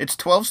 It's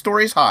 12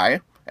 stories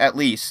high, at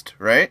least,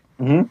 right?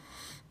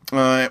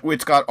 Mm-hmm.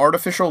 It's got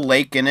artificial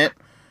lake in it,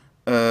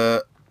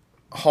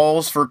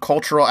 halls for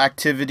cultural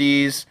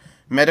activities,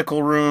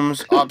 medical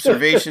rooms,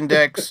 observation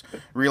decks,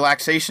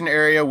 relaxation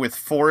area with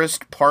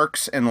forest,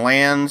 parks, and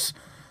lands.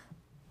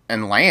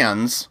 And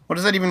lands? What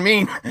does that even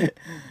mean?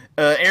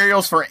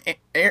 Area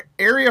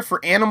for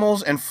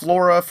animals and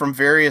flora from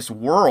various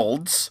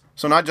worlds,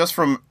 so not just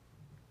from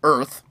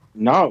Earth.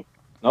 No,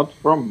 not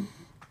from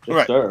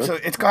just Earth. So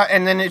it's got,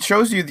 and then it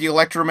shows you the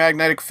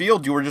electromagnetic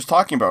field you were just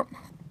talking about,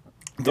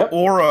 the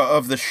aura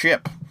of the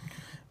ship.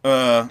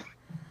 But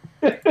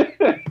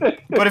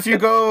if you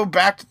go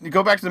back to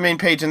the main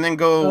page and then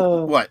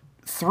go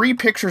 3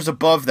 pictures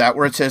above that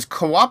where it says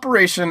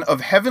cooperation of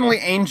heavenly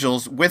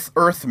angels with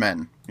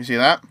Earthmen. You see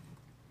that?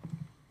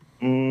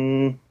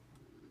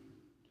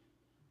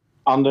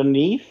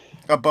 Underneath?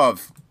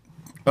 Above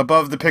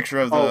the picture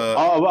of the...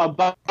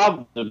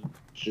 above the...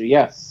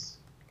 Yes.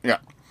 Yeah.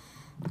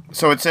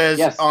 So it says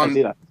Yes, I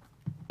see that.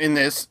 in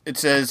this, it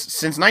says,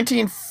 since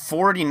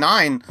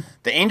 1949,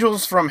 the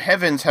angels from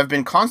heavens have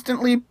been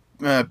constantly,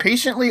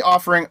 patiently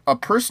offering a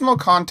personal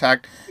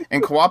contact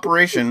and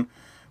cooperation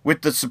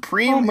with the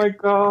supreme... Oh my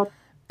god.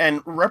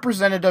 and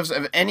representatives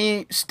of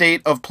any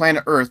state of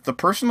planet Earth. The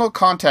personal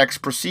contacts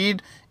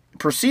proceeded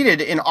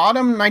in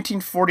autumn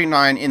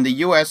 1949 in the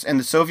U.S. and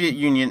the Soviet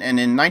Union, and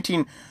in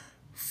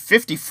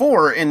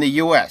 1954 in the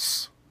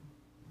U.S.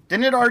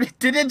 Didn't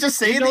it just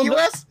say the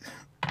U.S.?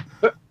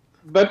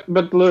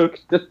 But look,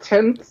 the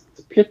 10th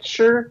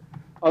picture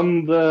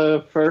on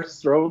the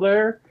first row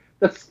there,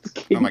 that's the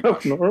King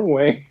of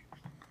Norway.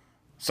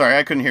 Sorry,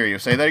 I couldn't hear you.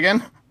 Say that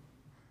again?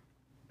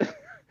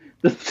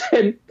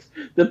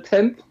 The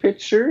 10th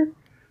picture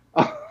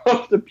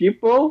of the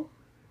people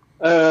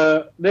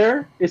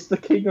there is the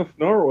King of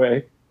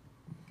Norway.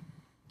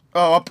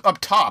 Oh, up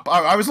top.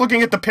 I was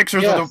looking at the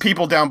pictures of the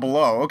people down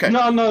below. Okay.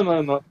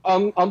 No.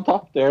 On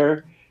top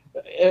there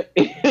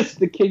is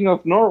the King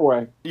of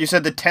Norway. You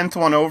said the 10th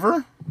one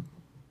over?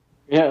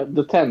 Yeah,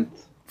 the 10th.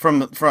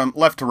 From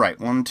left to right.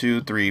 1,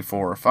 2, 3,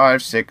 4,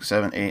 5, 6,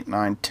 7, 8,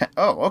 9, 10.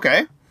 Oh,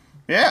 okay.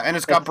 Yeah, and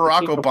it's got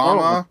Barack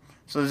Obama.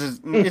 So this is,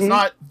 it's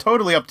not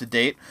totally up to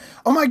date.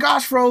 Oh my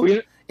gosh, bro!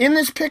 In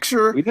this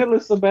picture, Queen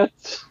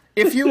Elizabeth.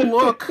 If you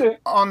look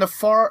on the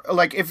far,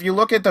 like if you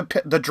look at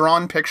the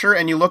drawn picture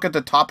and you look at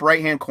the top right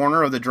hand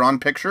corner of the drawn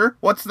picture,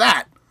 what's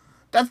that?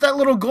 That's that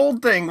little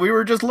gold thing we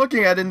were just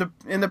looking at in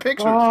the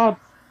picture. God,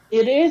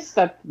 it is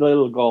that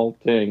little gold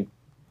thing.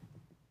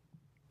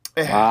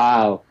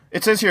 Wow.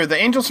 It says here, the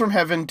angels from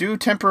heaven do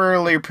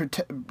temporarily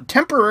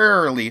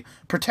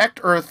protect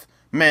Earth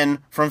men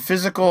from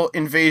physical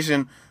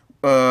invasion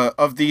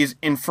of these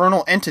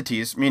infernal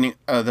entities, meaning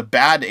the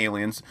bad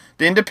aliens.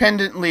 They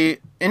independently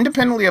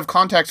of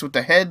contacts with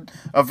the head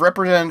of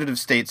representative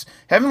states,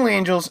 heavenly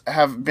angels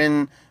have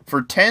been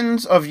for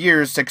tens of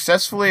years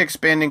successfully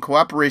expanding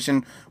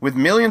cooperation with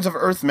millions of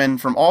Earthmen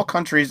from all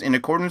countries in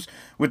accordance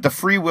with the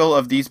free will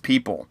of these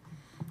people.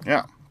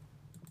 Yeah.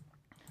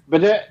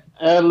 But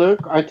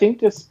look, I think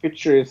this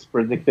picture is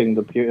predicting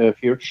the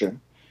future.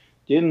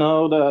 Do you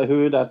know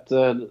who that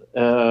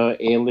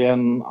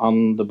alien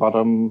on the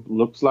bottom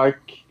looks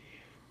like?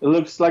 It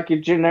looks like a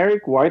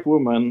generic white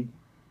woman.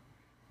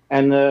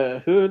 And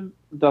who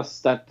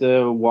does that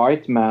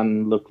white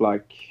man look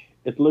like?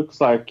 It looks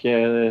like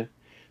the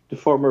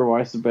former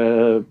vice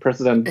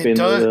president. It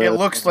does. It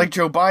looks like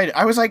Joe Biden.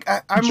 I was like,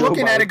 I'm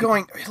looking at it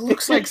going, it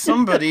looks like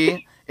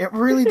somebody. It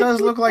really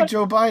does look like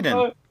Joe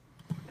Biden.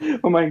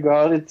 Oh my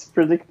God, it's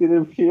predicting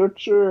the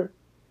future.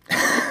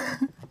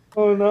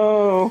 Oh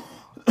no.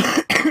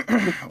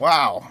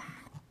 Wow.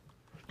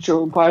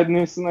 Joe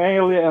Biden is an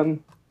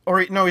alien.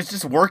 Or no, he's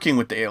just working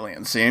with the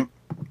aliens. See,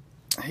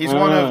 he's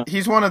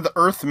one of the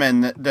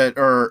Earthmen that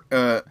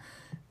are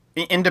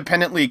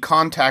independently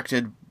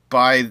contacted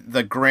by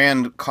the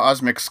Grand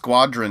Cosmic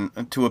Squadron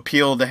to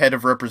appeal the head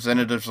of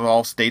representatives of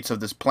all states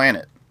of this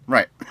planet.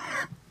 Right.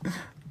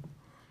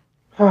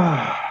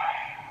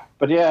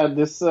 But yeah,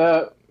 this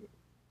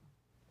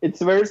it's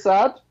very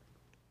sad.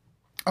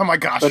 Oh my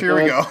gosh, here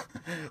we go.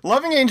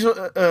 Loving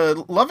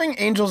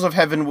angels of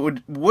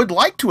heaven would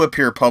like to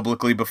appear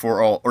publicly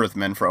before all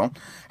Earthmen, Fro.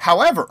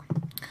 However,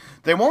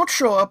 they won't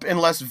show up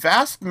unless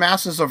vast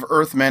masses of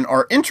Earthmen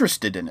are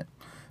interested in it.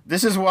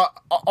 This is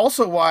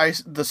also why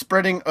the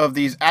spreading of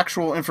these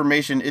actual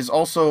information is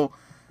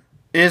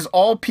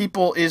all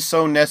people is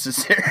so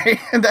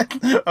necessary.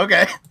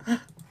 Okay.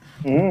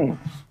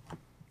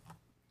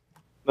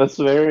 That's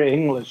very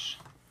English.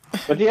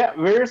 But yeah,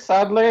 very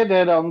sadly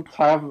they don't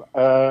have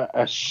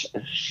a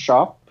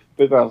shop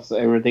because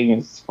everything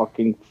is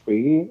fucking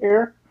free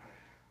here.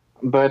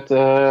 But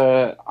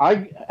I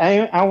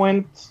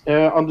went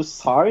on the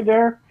side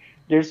there.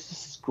 There's a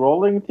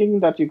scrolling thing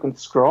that you can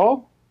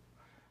scroll,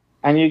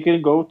 and you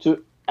can go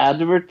to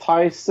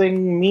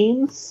advertising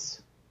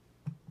means.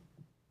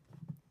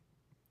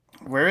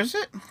 Where is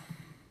it?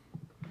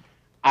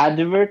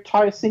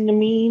 Advertising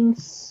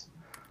means.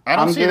 I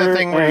don't see the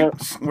thing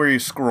where you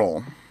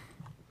scroll.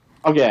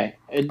 Okay,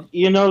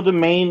 you know the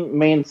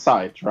main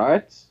site,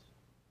 right?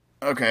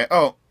 Okay.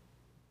 Oh,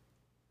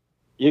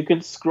 you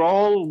could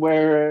scroll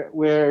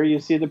where you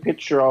see the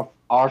picture of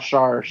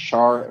Ashar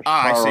Shar.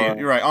 I see it.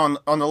 You're right.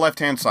 On the left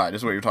hand side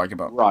is what you're talking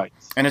about. Right.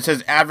 And it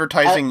says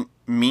advertising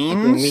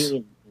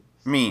means.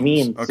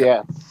 Means.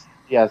 Okay.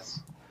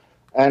 Yes.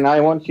 And I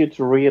want you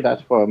to read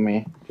that for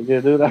me. Could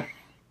you do that?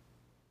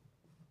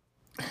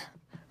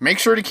 Make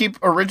sure to keep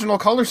original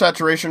color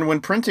saturation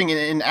when printing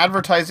in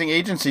advertising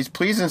agencies.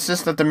 Please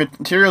insist that the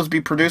materials be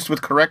produced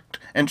with correct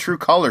and true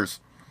colors.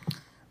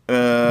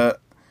 So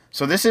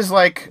this is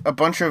like a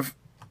bunch of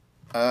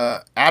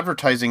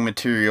advertising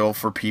material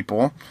for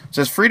people. It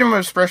says freedom of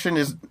expression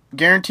is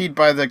guaranteed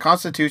by the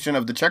Constitution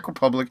of the Czech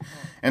Republic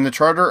and the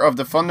Charter of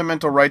the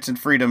Fundamental Rights and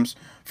Freedoms.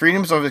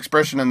 Freedoms of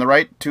expression and the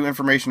right to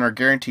information are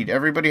guaranteed.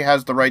 Everybody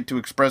has the right to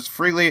express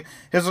freely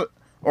his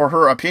or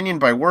her opinion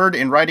by word,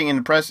 in writing, in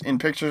the press, in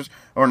pictures,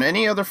 or in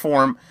any other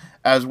form,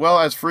 as well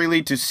as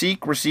freely to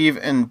seek, receive,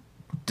 and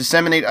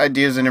disseminate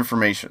ideas and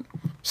information.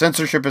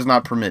 Censorship is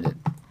not permitted.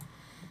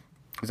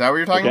 Is that what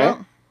you're talking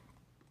about?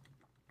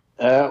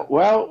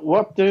 Well,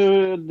 what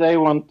do they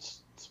want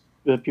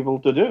the people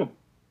to do?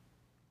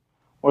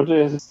 What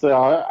is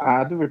the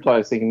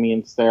advertising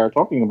means they are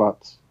talking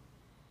about?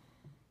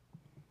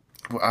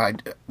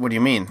 What do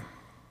you mean?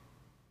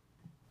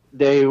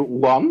 They,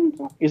 one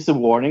is a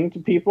warning to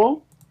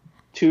people.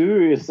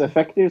 Two is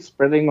effective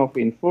spreading of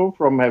info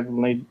from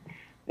heavenly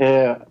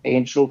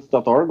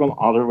angels.org on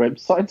other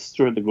websites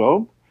through the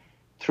globe.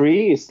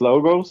 Three is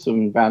logos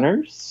and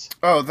banners.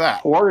 Oh,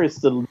 that. Four is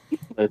the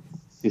leaflet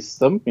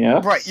system.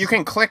 Yes. Right, you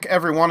can click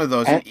every one of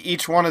those, and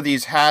each one of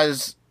these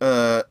has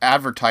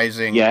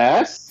advertising.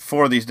 Yes.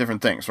 For these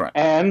different things, right?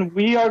 And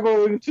we are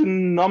going to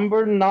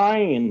number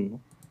 9.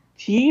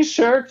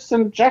 T-shirts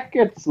and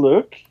jackets,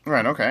 Luke.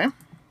 Right. Okay.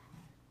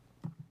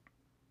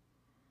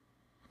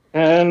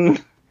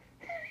 And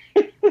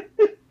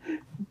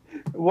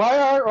why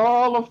are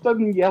all of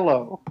them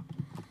yellow?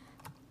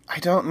 I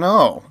don't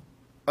know.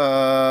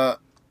 And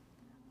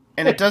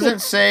it doesn't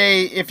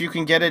say if you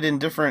can get it in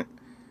different.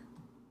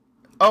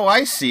 Oh,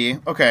 I see.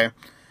 Okay.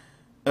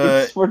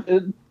 It's for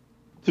to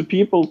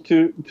people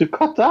to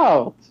cut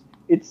out.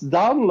 It's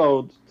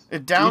download.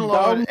 It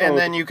download, and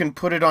then you can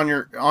put it on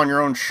your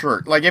own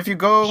shirt. Like if you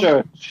go.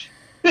 Sure.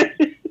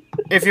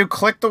 If you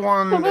click the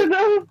one.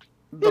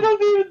 They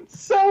don't even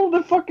sell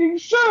the fucking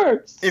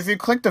shirts. If you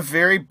click the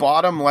very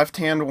bottom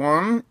left-hand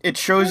one, it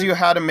shows you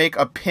how to make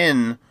a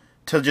pin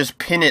to just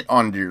pin it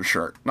onto your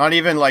shirt. Not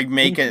even like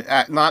make it,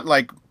 not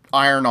like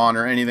iron on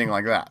or anything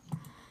like that.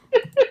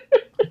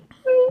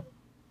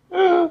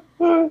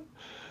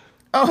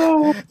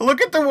 Oh,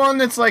 look at the one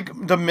that's like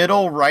the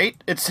middle right.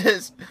 It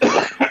says,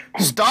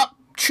 "Stop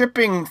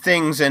chipping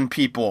things and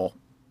people."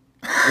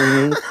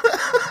 Mm-hmm.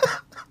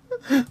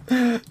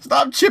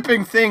 Stop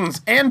chipping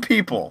things and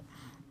people.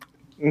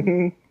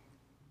 Mm-hmm.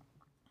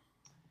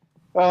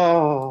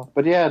 Oh,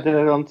 but yeah, they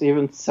don't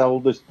even sell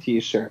the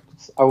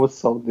T-shirts. I was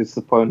so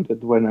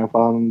disappointed when I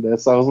found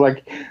this. I was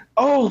like,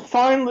 "Oh,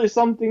 finally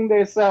something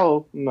they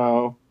sell."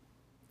 No.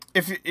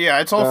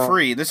 It's all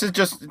free. This is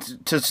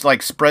just to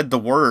like spread the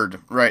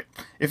word, right?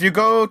 If you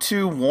go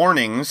to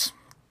warnings,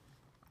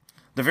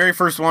 the very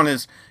first one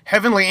is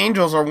heavenly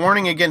angels are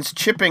warning against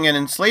chipping and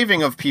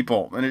enslaving of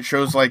people, and it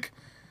shows like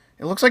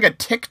it looks like a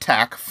Tic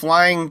Tac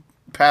flying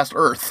past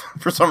Earth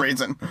for some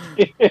reason.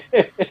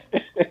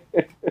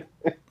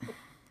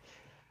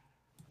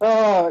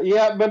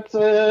 Yeah, but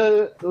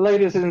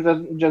ladies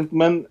and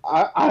gentlemen,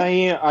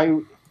 I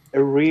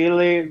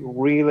really,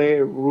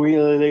 really,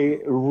 really,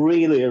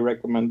 really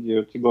recommend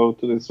you to go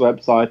to this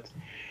website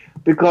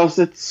because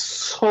it's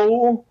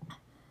so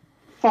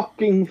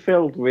fucking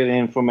filled with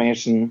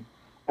information,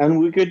 and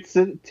we could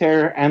sit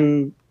there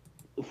and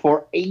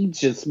for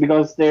ages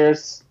because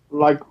there's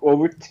like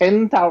over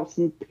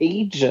 10,000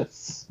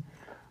 pages.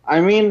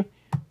 I mean,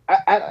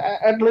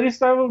 at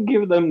least I will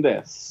give them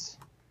this.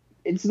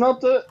 It's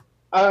not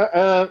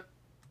a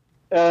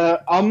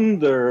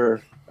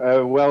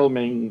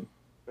underwhelming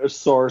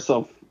source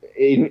of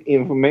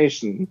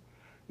information.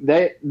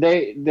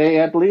 They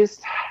at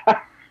least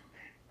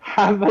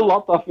have a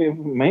lot of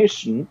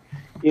information,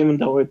 even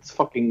though it's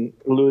fucking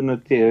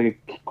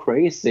lunatic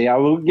crazy. I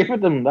will give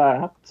them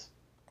that.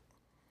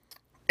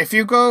 If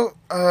you go,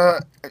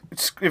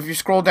 if you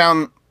scroll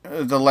down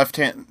the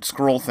left-hand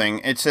scroll thing,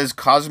 it says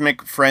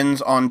Cosmic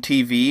Friends on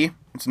TV.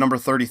 It's number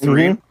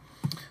 33. Mm-hmm.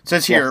 It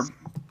says here,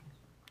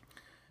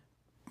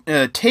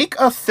 take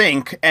a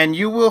think and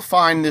you will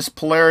find this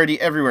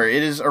polarity everywhere.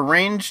 It is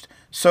arranged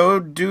so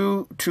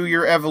due to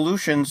your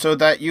evolution so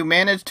that you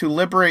manage to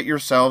liberate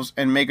yourselves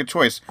and make a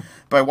choice.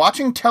 By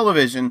watching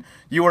television,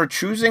 you are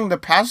choosing the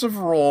passive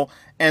role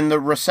and the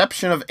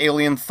reception of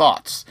alien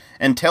thoughts.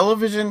 And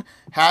television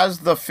has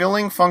the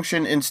filling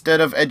function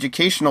instead of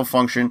educational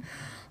function.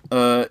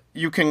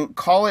 You can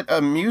call it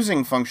a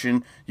musing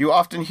function. You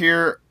often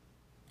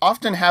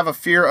have a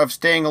fear of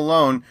staying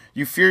alone.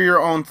 You fear your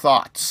own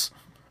thoughts.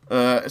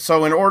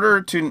 So in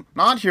order to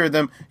not hear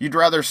them, you'd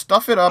rather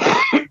stuff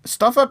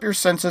up your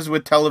senses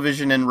with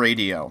television and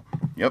radio.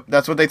 Yep,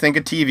 that's what they think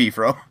of TV,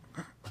 Fro.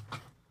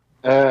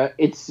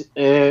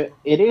 It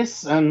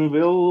is and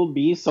will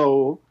be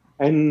so,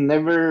 and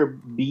never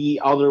be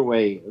other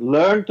way.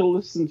 Learn to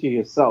listen to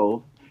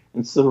yourself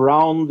and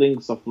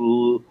surroundings of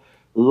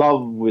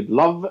love with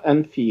love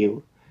and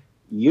feel.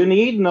 You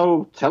need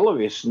no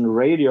television,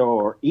 radio,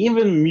 or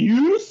even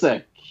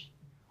music.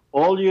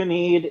 All you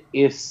need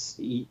is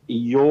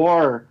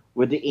your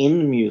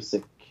within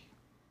music.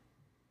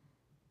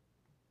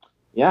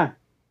 Yeah.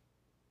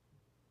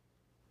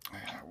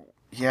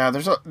 Yeah,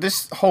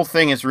 this whole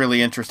thing is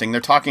really interesting. They're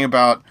talking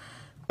about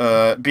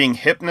being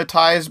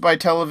hypnotized by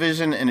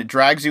television, and it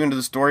drags you into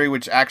the story,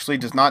 which actually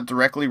does not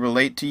directly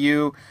relate to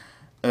you.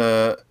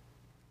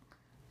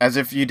 As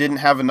if you didn't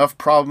have enough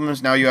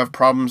problems, now you have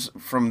problems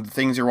from the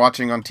things you're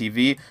watching on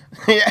TV.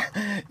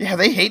 Yeah,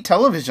 they hate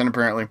television,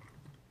 apparently.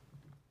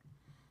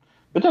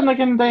 But then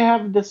again, they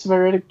have this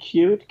very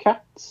cute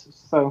cat,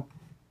 so...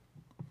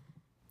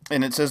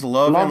 And it says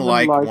love and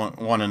like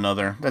one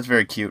another. That's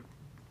very cute.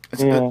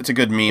 It's a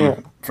good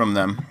meme from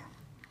them.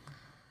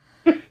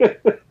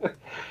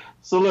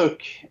 So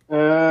look,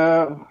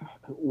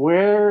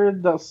 where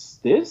does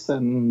this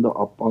end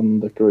up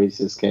on the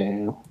crazy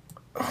scale?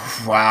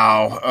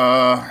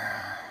 Wow.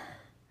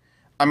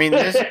 I mean,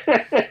 this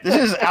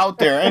is out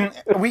there, and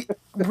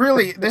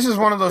this is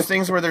one of those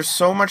things where there's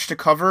so much to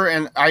cover,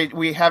 and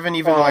we haven't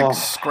even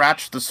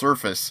scratched the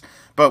surface.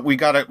 But we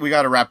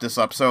gotta wrap this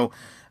up. So,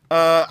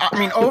 I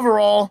mean,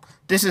 overall,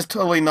 this is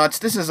totally nuts.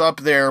 This is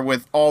up there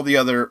with all the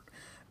other.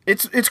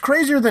 It's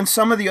crazier than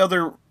some of the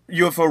other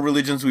UFO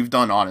religions we've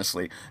done,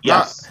 honestly.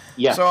 Yes.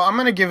 Yes. So I'm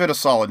gonna give it a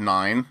solid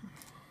 9.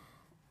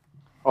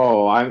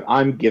 Oh,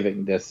 I'm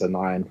giving this a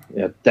 9.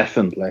 Yeah,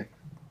 definitely.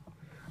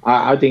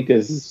 I think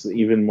this is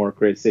even more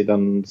crazy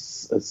than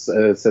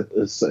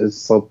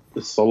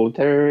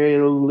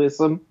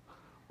solitarianism.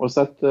 Was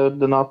that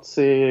the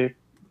Nazi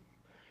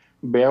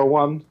bear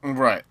one?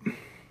 Right.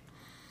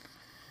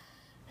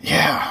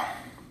 Yeah.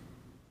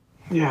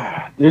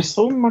 Yeah, there's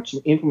so much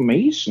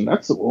information.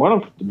 That's one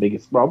of the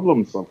biggest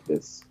problems of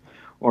this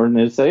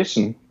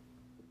organization.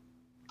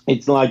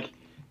 It's like,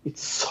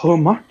 it's so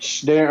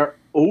much. They're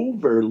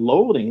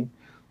overloading.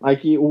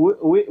 Like,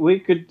 we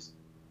could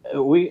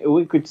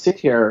sit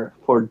here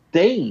for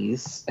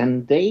days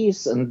and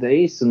days and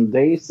days and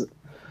days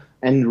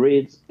and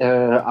read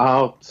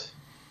out.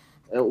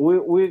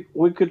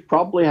 We could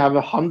probably have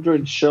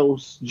 100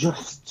 shows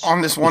just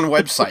on this one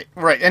website,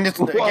 right? And it's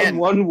again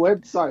one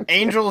website,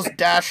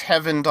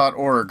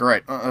 angels-heaven.org,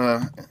 right?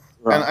 And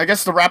I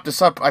guess to wrap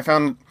this up, I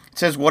found it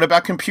says, "What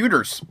about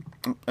computers?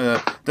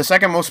 The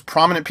second most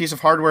prominent piece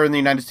of hardware in the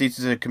United States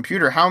is a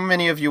computer. How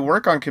many of you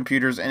work on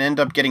computers and end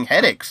up getting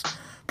headaches?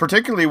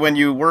 Particularly when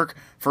you work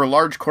for a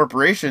large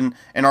corporation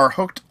and are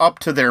hooked up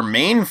to their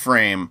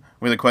mainframe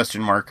with a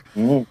question mark.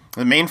 The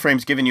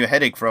mainframe's giving you a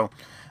headache, bro."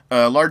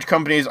 Large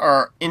companies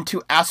are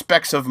into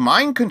aspects of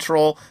mind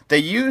control. They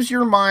use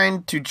your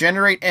mind to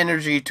generate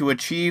energy to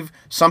achieve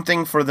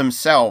something for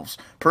themselves.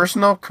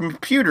 Personal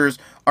computers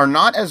are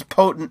not as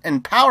potent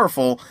and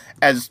powerful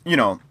as,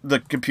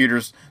 the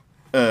computers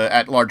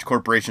at large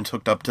corporations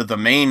hooked up to the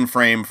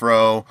mainframe,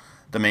 bro.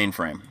 The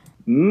mainframe.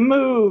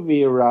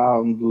 Movie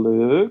round,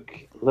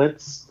 Luke.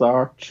 Let's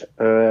start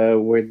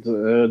with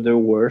the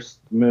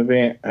worst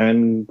movie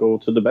and go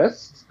to the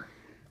best.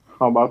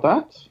 How about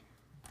that?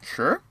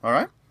 Sure. All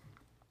right.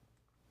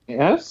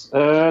 Yes,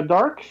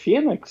 Dark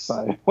Phoenix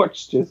I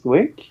watched this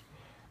week.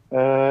 I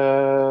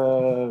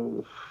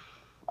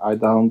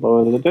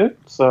downloaded it,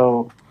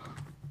 so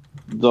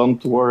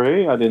don't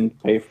worry, I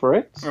didn't pay for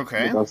it.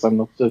 Okay. Because I'm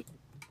not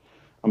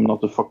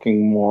a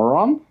fucking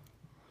moron.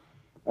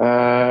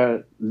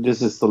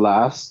 This is the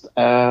last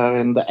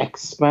in the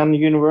X-Men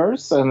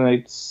universe, and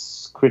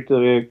it's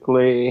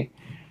critically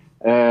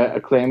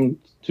acclaimed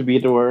to be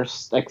the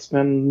worst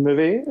X-Men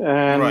movie,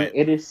 and right.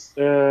 It is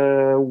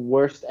the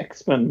worst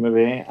X-Men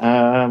movie.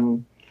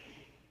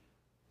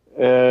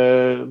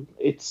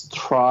 It's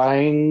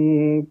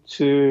trying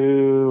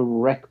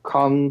to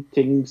retcon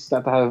things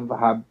that have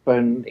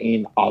happened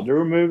in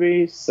other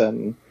movies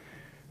and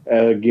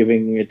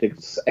giving it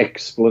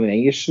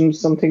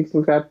explanations and things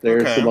like that.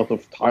 There's a lot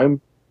of time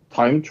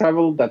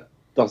travel that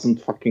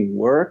doesn't fucking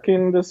work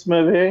in this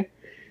movie.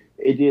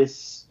 It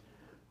is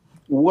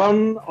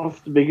one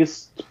of the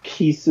biggest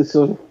pieces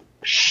of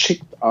shit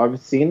I've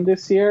seen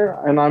this year,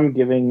 and I'm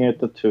giving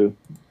it a 2.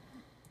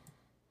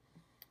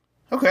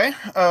 Okay,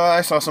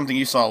 I saw something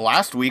you saw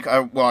last week. I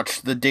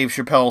watched the Dave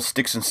Chappelle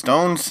Sticks and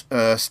Stones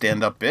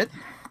stand-up bit.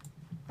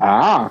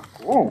 Ah,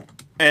 cool.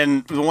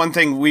 And the one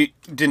thing we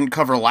didn't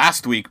cover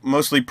last week,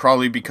 mostly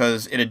probably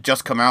because it had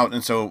just come out,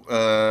 and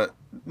so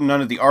none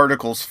of the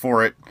articles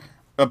for it,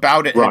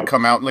 about it, had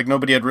come out. Like,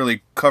 nobody had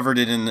really covered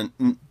it in the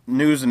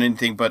news and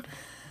anything, but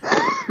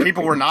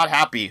people were not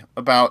happy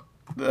about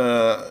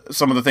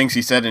some of the things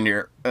he said in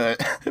here.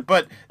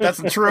 But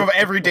that's true of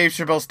every Dave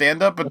Chappelle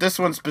stand-up, but this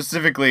one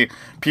specifically,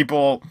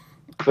 people...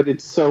 But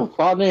it's so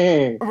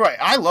funny! Right,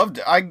 I loved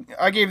it.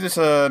 I gave this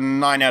a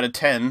 9 out of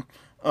 10.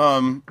 I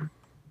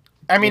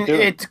mean,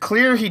 it's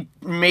clear he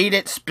made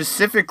it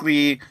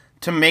specifically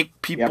to make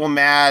people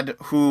mad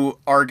who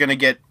are gonna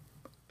get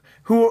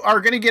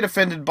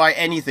offended by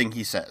anything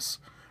he says.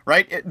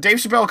 Right? Dave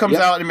Chappelle comes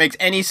out and makes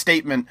any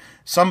statement,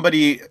 some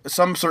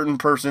certain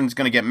person's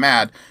going to get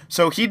mad.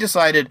 So he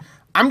decided,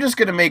 I'm just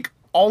going to make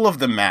all of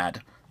them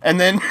mad. And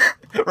then,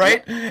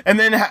 right? And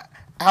then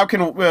how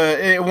can,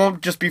 it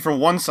won't just be from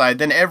one side.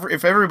 Then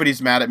if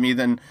everybody's mad at me,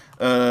 then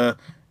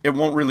it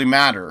won't really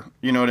matter.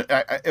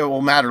 It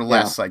will matter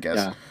less, I guess.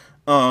 Yeah.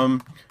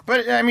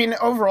 But, I mean,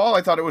 overall,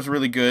 I thought it was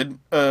really good.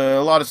 A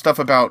lot of stuff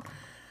about,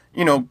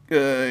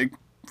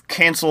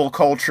 cancel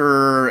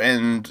culture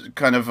and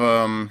kind of...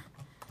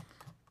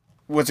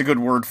 what's a good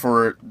word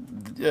for it?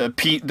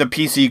 The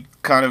PC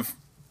kind of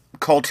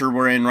culture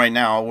we're in right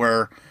now,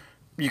 where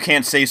you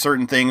can't say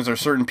certain things, or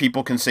certain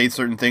people can say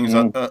certain things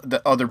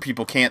that other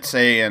people can't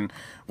say, and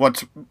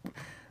what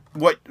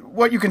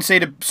you can say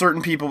to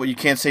certain people, what you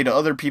can't say to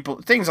other people,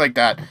 things like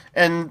that.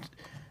 And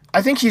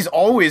I think he's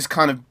always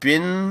kind of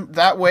been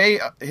that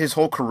way his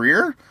whole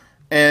career,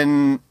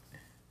 and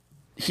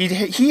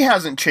he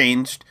hasn't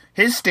changed.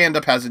 His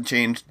stand-up hasn't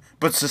changed.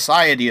 But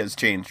society has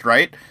changed,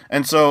 right?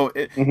 And so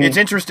it's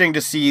interesting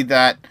to see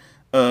that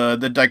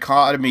the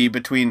dichotomy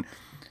between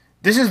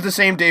this is the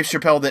same Dave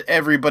Chappelle that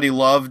everybody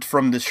loved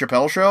from the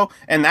Chappelle Show,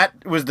 and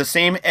that was the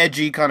same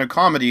edgy kind of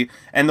comedy,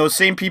 and those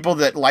same people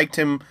that liked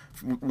him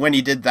when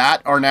he did that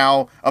are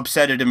now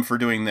upset at him for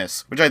doing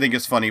this, which I think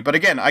is funny. But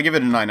again, I give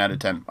it a 9 out of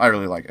 10. I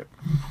really like it.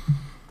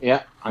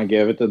 Yeah, I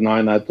gave it a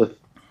 9 out of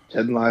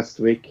 10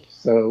 last week,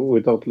 so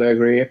we totally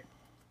agree.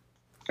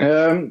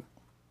 The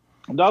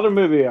other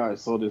movie I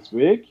saw this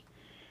week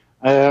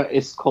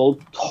is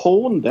called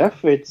Tone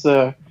Deaf. It's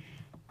a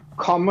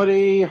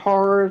comedy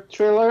horror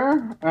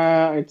thriller.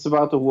 It's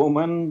about a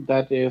woman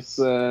that is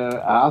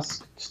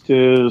asked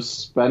to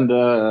spend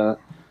a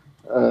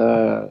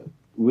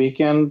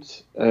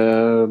weekend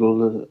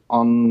in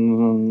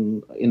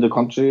the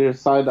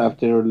countryside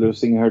after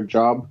losing her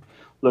job,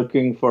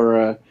 looking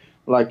for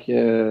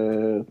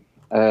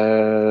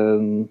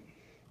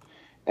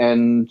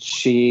and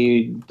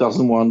she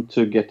doesn't want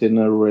to get in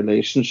a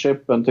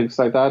relationship and things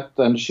like that.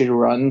 And she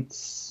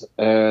rents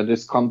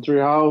this country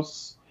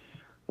house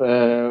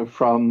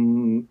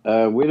from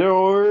a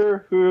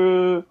widower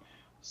who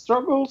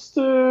struggles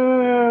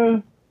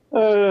to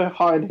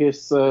hide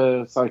his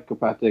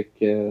psychopathic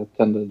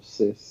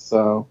tendencies.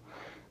 So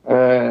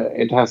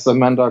it has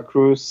Amanda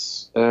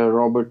Cruz,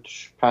 Robert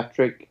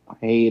Patrick,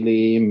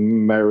 Haley,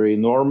 Mary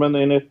Norman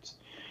in it.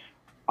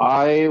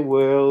 I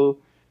will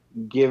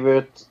give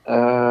it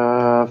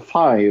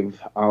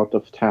 5 out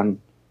of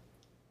 10.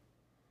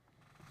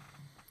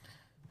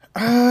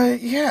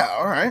 Yeah,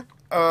 all right.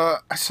 I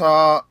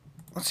saw.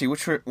 Let's see,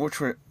 which were.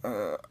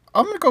 I'm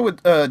gonna go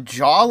with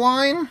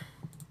Jawline,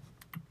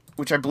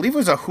 which I believe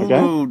was a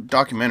Hulu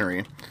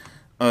documentary.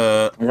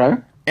 Okay.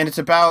 And it's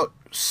about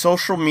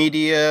social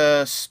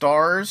media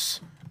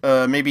stars,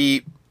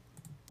 maybe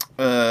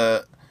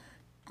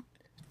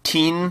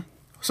teen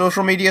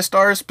social media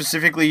stars,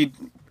 specifically.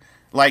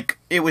 Like,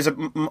 it was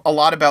a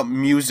lot about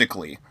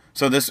Musical.ly.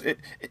 So those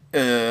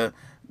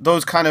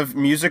kind of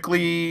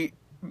Musical.ly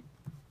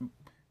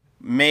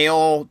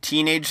male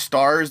teenage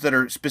stars that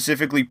are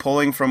specifically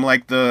pulling from,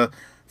 like, the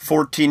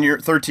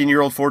 13-year-old,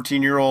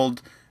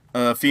 14-year-old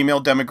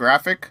female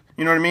demographic.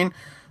 You know what I mean?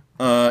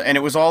 And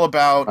it was all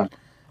about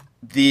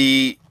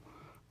this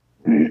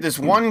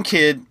one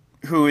kid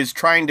who is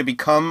trying to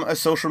become a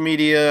social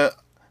media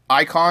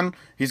icon.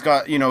 He's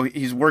got,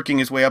 he's working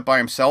his way up by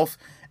himself.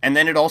 And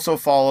then it also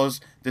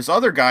follows this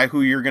other guy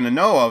who you're going to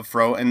know of,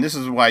 Fro, and this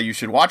is why you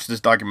should watch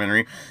this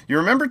documentary. You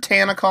remember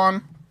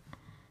Tanacon?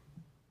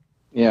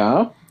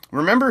 Yeah.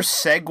 Remember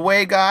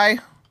Segway Guy?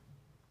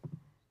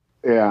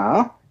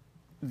 Yeah.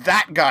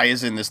 That guy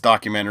is in this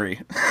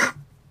documentary.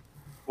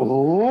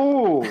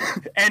 Oh.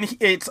 And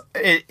he's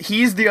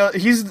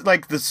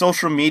like the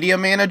social media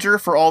manager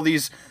for all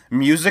these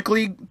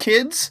Musical.ly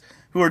kids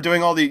who are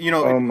doing all the,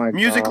 Oh my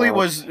Musical.ly God.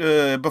 was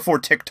before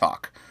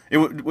TikTok. It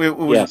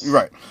was Yes.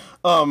 right.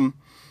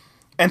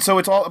 And so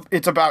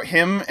it's about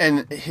him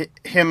and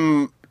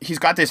he's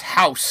got this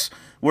house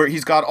where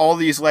he's got all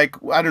these, like,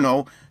 I don't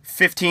know,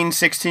 15,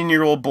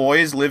 16-year-old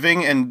boys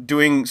living and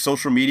doing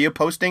social media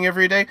posting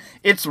every day.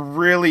 It's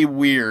really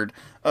weird.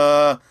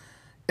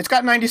 It's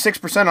got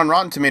 96% on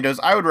Rotten Tomatoes.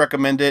 I would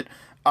recommend it.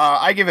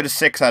 I give it a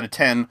 6 out of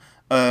 10.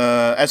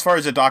 As far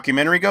as a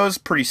documentary goes,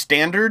 pretty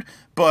standard.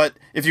 But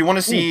if you want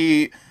to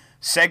see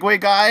Segway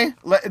Guy,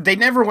 they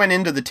never went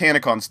into the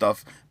Tanacon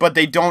stuff, but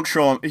they don't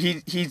show him.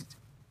 He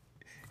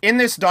in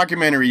this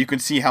documentary, you can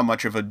see how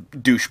much of a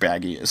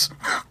douchebag he is.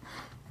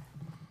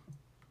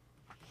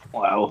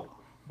 Well,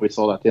 we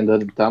saw that in the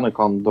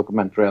Tanacon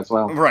documentary as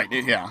well. Right,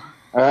 yeah.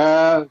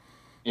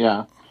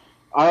 Yeah.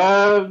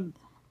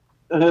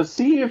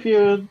 See if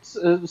you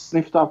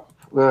sniffed up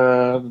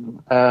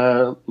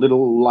a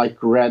little, like,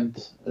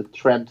 red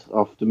thread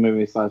of the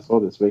movies I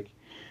saw this week,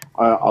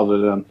 other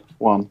than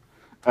one.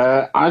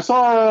 I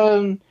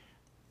saw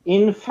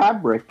In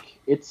Fabric.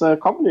 It's a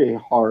comedy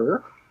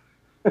horror.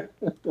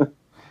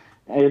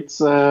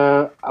 It's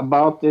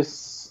about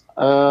this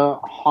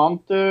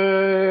haunted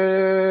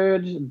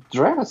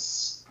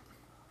dress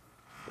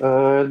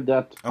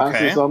that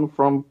passes on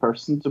from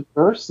person to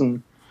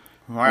person.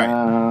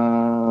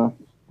 Right.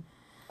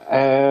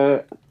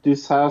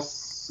 This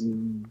has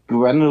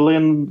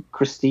Gwendolyn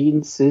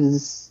Christine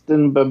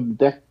Sisten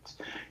Babette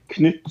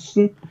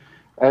Knutsen.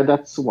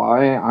 That's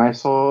why I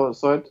saw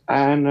it,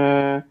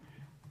 and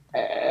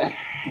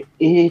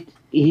it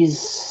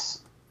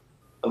is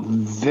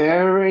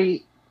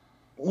very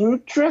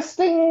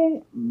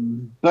interesting,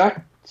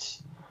 but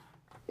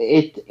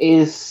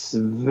it's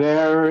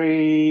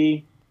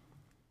very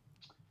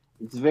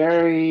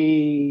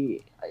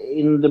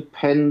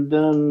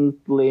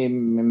independently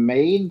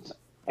made,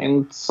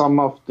 and some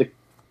of the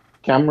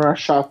camera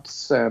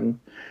shots and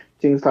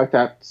things like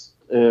that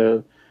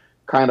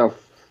kind of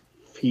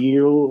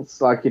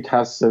feels like it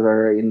has a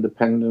very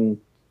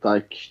independent,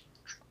 like,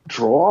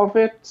 draw of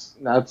it.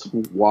 That's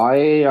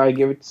why I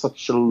give it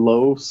such a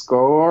low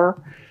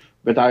score,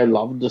 but I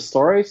love the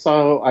story,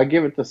 so I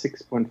give it a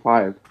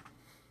 6.5.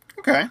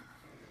 Okay.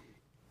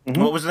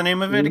 Mm-hmm. What was the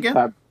name of it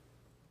again?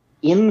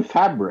 In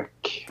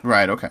Fabric.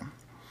 Right, okay.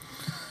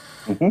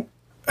 Mm-hmm.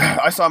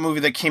 I saw a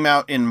movie that came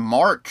out in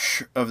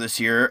March of this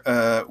year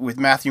with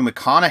Matthew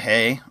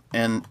McConaughey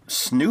and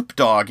Snoop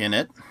Dogg in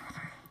it.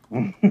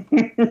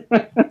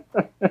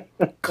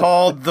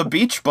 Called The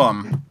Beach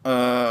Bum.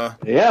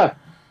 Yeah,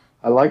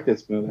 I like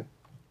this movie.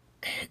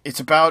 It's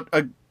about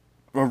a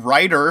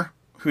writer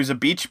who's a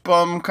beach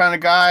bum kind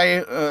of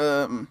guy.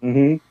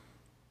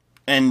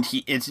 And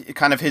it's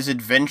kind of his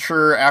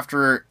adventure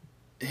after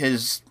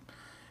his...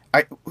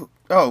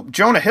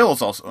 Jonah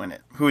Hill's also in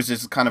it, who is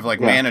his kind of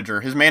like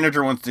manager. His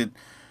manager wants to...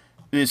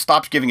 He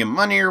stops giving him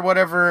money or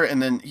whatever,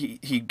 and then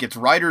he gets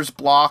writer's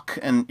block,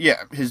 and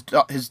yeah, his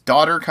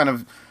daughter kind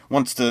of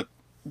wants to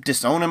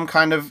disown him,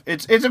 kind of.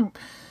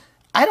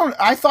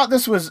 I thought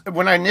this was,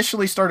 when I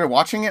initially started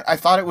watching it, I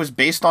thought it was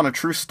based on a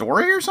true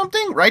story or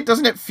something, right?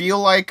 Doesn't it feel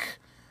like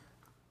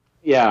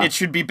it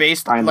should be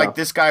based on, like,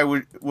 this guy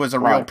was a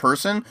real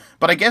person?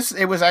 But I guess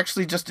it was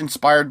actually just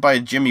inspired by a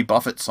Jimmy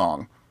Buffett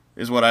song,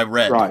 is what I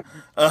read. Right.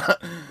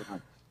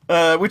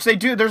 Which they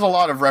do, there's a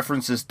lot of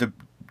references to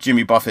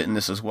Jimmy Buffett in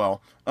this as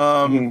well.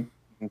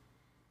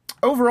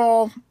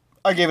 Overall,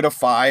 I gave it a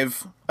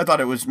 5. I thought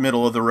it was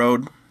middle of the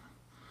road.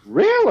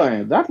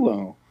 Really? That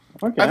low?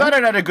 Okay. I thought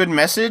it had a good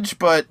message,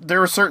 but there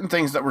were certain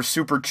things that were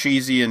super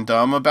cheesy and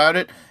dumb about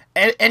it.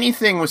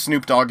 Anything with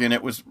Snoop Dogg in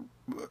it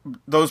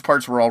those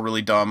parts were all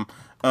really dumb.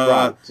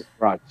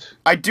 Right.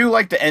 I do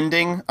like the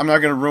ending. I'm not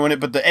going to ruin it,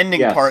 but the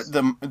ending part,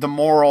 the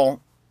moral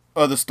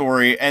of the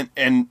story,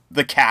 and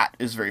the cat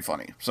is very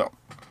funny. So,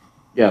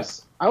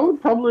 yes, I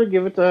would probably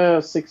give it a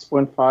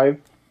 6.5.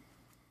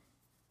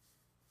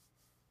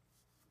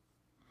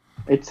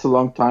 It's a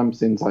long time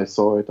since I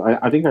saw it.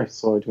 I think I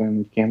saw it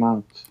when it came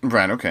out.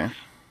 Right, okay.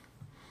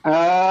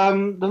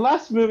 The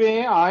last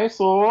movie I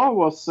saw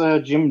was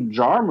Jim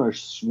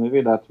Jarmusch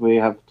movie that we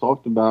have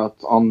talked about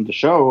on the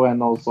show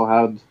and also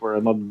had for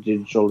another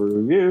digital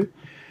review.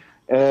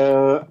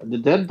 The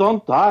Dead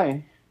Don't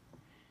Die.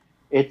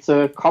 It's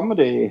a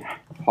comedy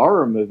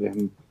horror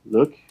movie.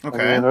 Look,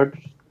 okay.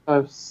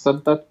 I've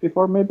said that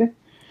before, maybe.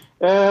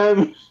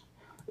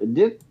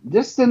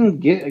 This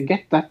didn't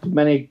get that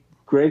many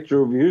great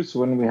reviews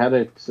when we had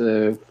it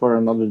for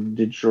another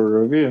digital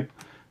review.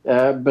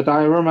 But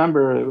I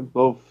remember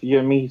both you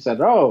and me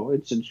said, "Oh,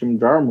 it's a Jim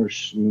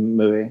Jarmusch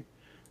movie."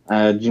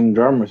 Jim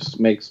Jarmusch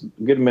makes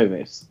good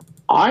movies.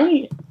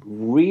 I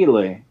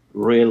really,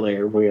 really,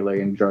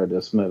 really enjoyed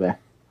this movie.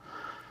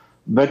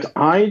 But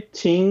I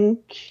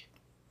think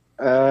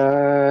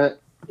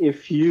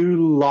if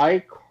you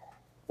like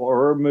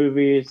horror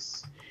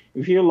movies,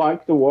 if you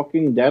like The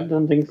Walking Dead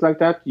and things like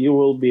that, you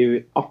will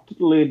be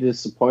utterly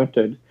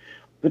disappointed.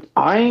 But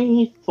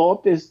I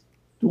thought this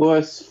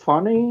was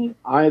funny.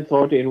 I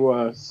thought it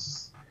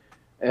was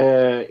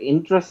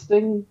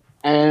interesting.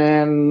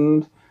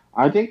 And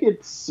I think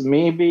it's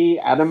maybe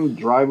Adam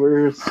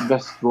Driver's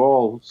best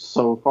role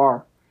so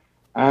far.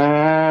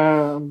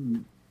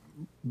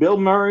 Bill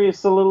Murray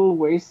is a little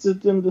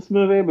wasted in this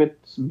movie, but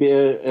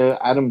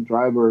Adam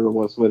Driver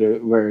was very,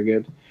 very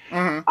good.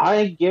 Mm-hmm.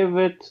 I give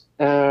it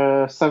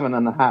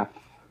 7.5.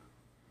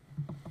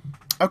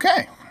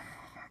 Okay.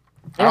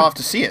 I'll have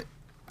to see it.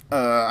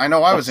 I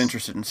know I was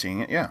interested in seeing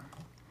it, yeah.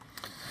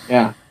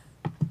 Yeah.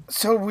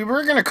 So we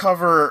were going to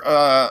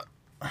cover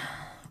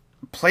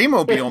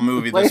Playmobil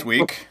movie this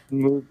week.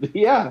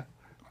 Yeah.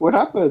 What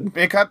happened?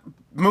 It got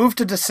moved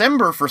to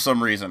December for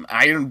some reason.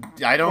 I don't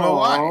know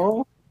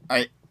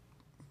why.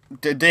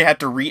 Did they have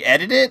to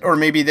re-edit it, or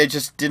maybe they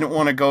just didn't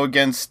want to go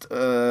against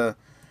in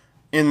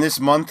this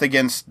month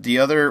against the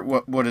other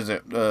what is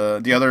it?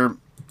 The other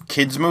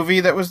kids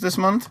movie that was this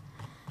month?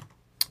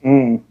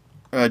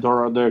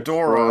 Dora,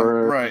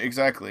 right,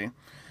 exactly.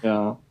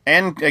 Yeah.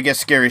 And I guess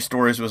Scary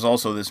Stories was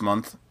also this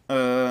month.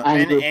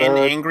 And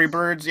Angry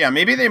Birds. Yeah,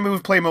 maybe they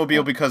moved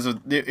Playmobil because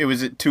it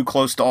was too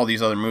close to all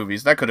these other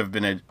movies. That could have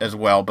been it as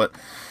well. But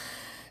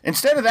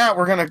instead of that,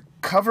 we're going to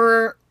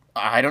cover,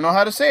 I don't know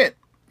how to say it,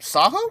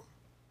 Saho?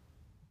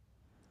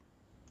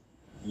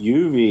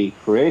 UV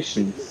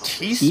Creations.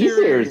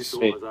 T-Series.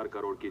 Film.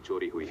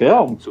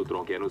 Oh.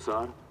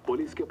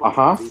 We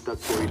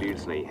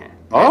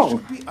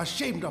should be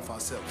ashamed of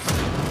ourselves.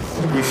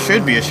 You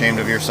should be ashamed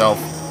of yourself.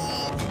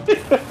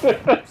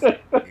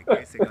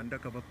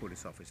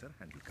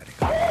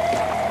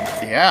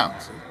 Yeah.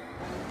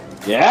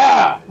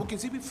 Yeah. वो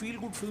किसी भी feel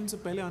good film से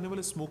पहले आने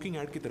वाले smoking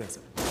add की तरह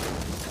sir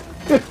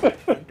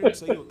content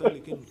सही होता है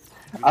लेकिन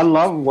I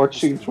love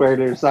watching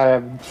trailers. I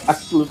have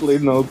absolutely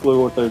no clue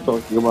what they're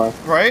talking about.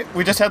 Right?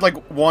 We just had like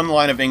one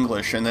line of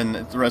English and then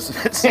the rest of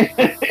it.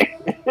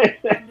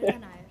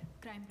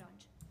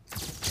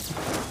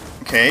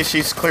 Okay,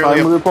 she's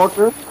clearly Crime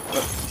reporter?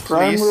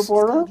 Crime police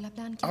reporter?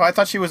 Oh, I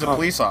thought she was a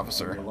police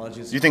officer.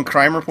 You think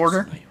crime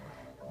reporter?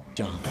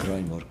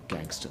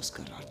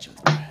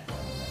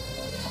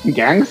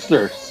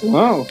 Gangsters.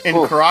 Oh. In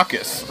Cool.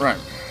 Caracas, right.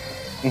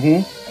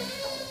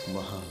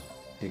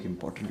 एक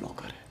important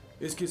locker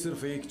है इसकी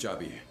सिर्फ एक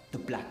चाबी है the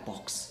black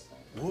box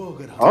वो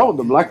अगर Oh,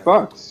 the black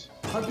box.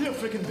 हद है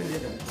freaking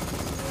billionaire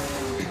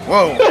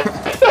Whoa.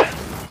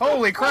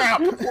 Holy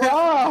crap.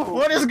 Wow.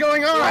 What is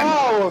going on?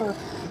 Wow.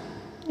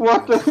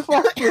 What the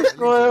fuck is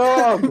going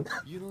on?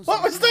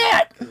 What was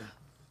that? I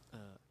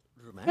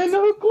have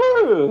no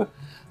clue.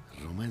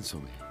 Romance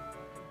में.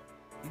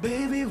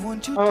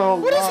 Oh,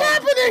 What is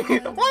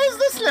happening? What is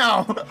this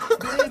now?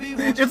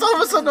 It's all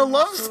of a sudden a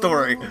love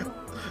story.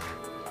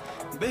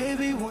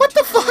 What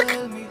the fuck?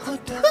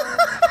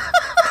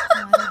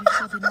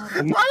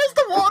 Why is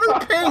the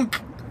water pink?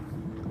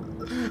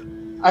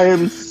 I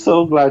am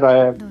so glad I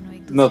have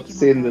not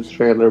seen the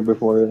trailer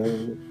before.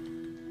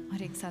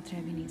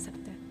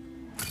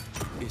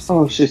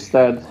 Oh, she's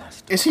dead.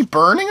 Is he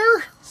burning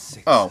her?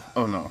 Oh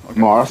no. Okay.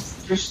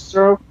 Master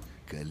stroke?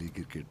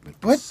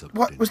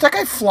 What? Was that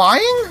guy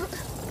flying?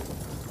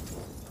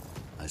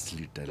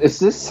 Is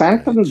this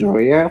San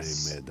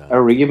Andreas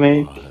a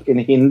remake in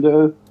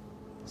Hindu?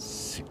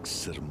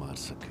 Sixer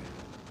Massacre.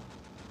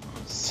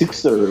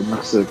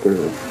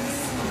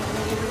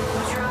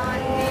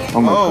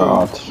 Oh my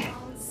god.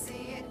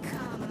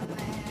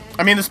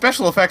 I mean, the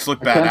special effects look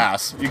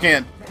badass. You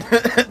can't.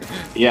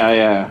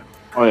 Yeah.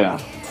 Oh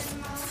yeah.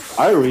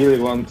 I really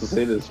want to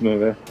see this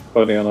movie,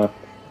 funny enough.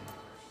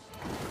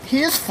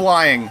 He is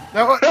flying.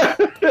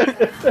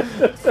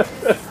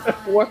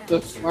 What the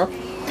fuck?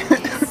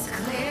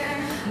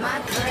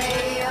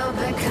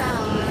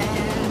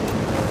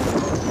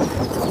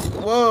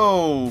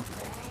 Whoa.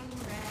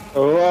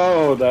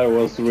 Oh, that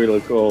was really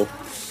cool.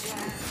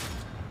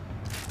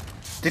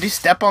 Did he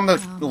step on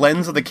the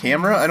lens of the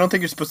camera? I don't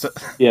think you're supposed to.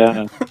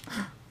 Yeah.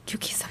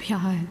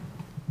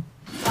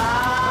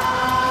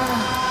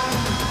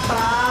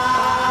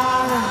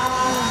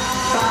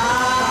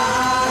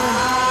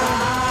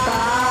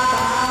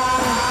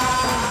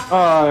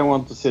 Oh, I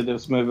want to see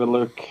this movie,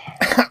 look.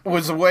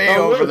 Was way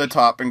over the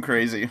top and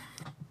crazy.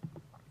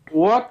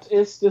 What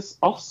is this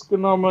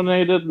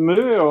Oscar-nominated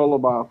movie all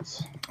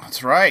about?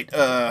 That's right.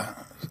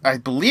 I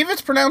believe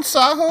it's pronounced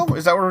Saho.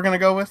 Is that what we're gonna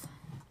go with?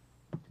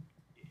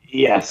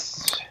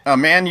 Yes. A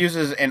man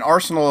uses an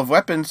arsenal of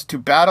weapons to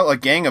battle a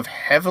gang of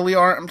heavily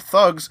armed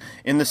thugs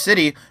in the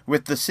city.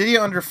 With the city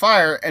under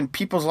fire and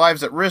people's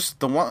lives at risk,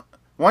 the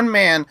one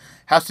man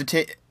has to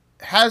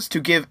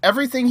give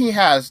everything he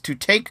has to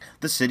take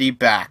the city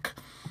back.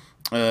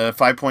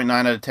 5.9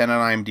 out of 10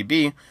 on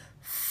IMDb.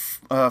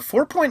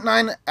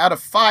 4.9 out of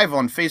 5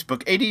 on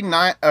Facebook.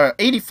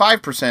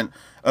 85%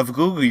 of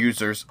Google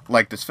users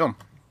like this film.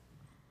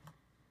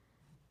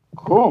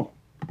 Cool.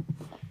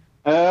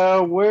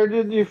 Where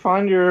did you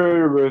find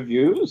your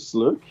reviews,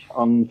 Luke?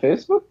 On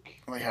Facebook?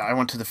 Yeah, I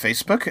went to the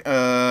Facebook.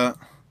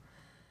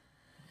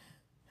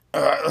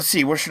 Let's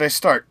see, where should I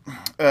start?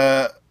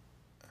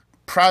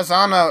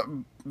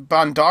 Prazana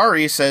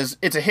Bandari says,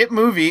 it's a hit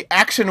movie,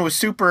 action was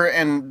super,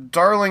 and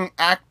darling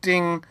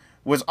acting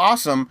was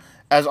awesome,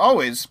 as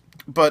always,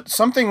 but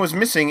something was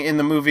missing in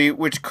the movie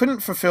which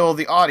couldn't fulfill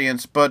the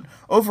audience, but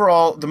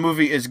overall, the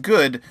movie is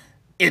good.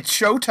 It's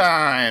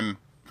showtime!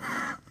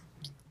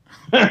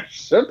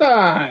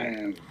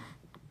 Showtime!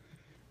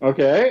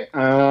 Okay,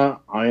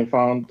 I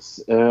found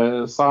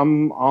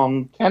some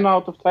on 10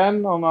 out of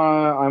 10 on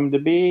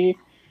IMDb.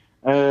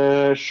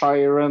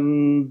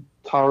 Shiren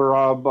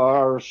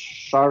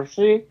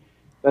Tarabarsharshi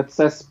that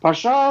says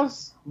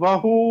Pashas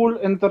Vahul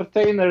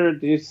Entertainer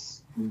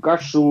this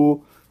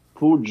Gashu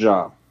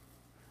Puja.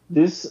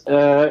 This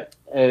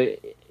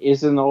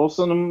is an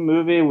awesome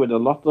movie with a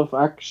lot of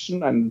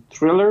action and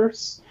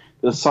thrillers.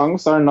 The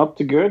songs are not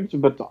too good,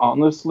 but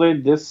honestly,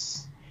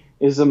 this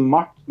is a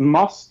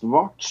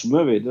must-watch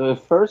movie. The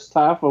first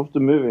half of the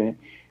movie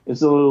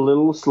is a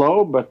little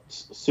slow, but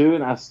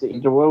soon as the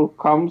interval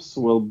comes,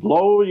 will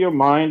blow your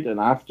mind, and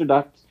after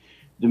that,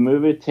 the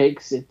movie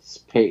takes its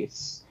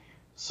pace.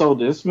 So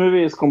this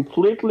movie is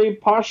completely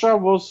Pasha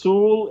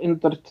Vasul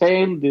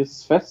entertained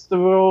this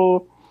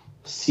festival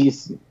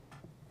season.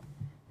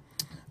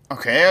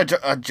 Okay, a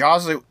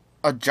Jazwi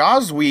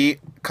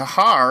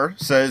Kahar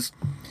says,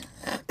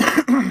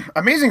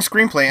 amazing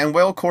screenplay and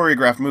well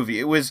choreographed movie.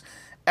 It was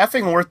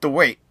effing worth the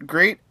wait.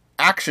 Great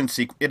action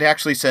it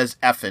actually says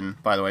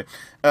effing, by the way.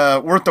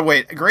 Worth the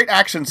wait. Great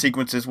action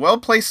sequences, well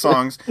placed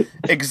songs,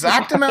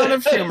 exact amount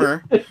of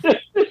humor.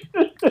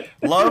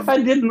 Love.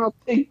 I did not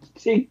think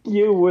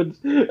you would.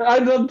 I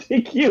don't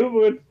think you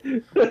would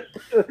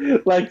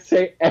like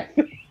say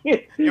effing.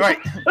 You're right.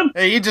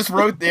 He just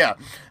wrote, yeah.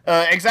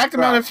 Exact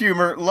amount of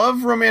humor,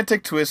 love,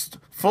 romantic twist,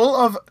 full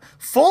of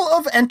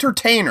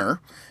entertainer.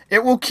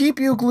 It will keep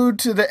you glued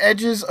to the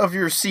edges of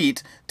your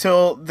seat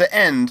till the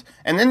end.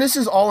 And then this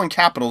is all in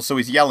capitals, so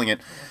he's yelling it.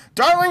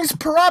 Darlings,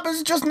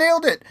 Parabas just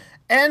nailed it.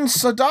 And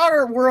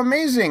Sadar were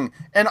amazing.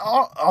 And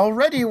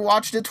already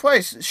watched it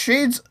twice.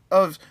 Shades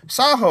of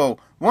Saho.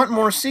 Want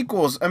more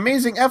sequels.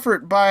 Amazing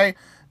effort by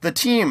the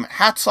team.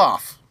 Hats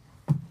off.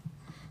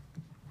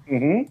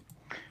 Mm-hmm.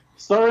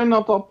 Story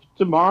not up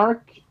to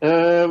mark,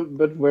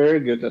 but very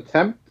good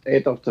attempt.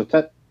 8 out of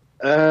 10.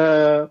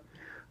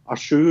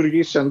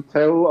 Ashuri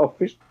Chantel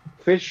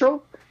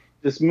official.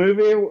 This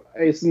movie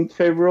isn't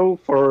favorable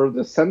for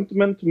the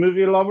sentiment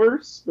movie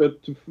lovers,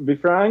 but to be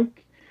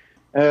frank,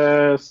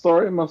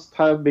 story must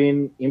have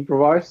been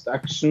improvised,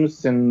 action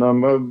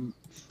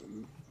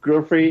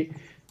cinematography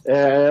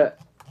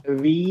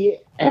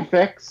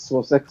VFX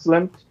was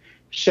excellent.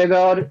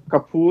 Shedar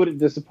Kapoor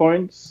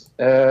disappoints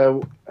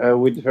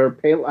with her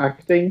pale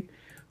acting.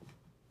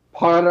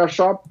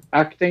 Parashop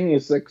acting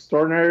is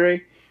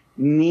extraordinary.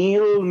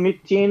 Neil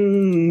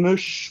Mitin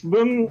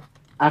Mushbum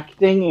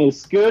acting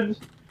is good.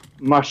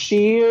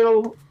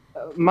 Mashil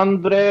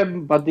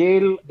Mandre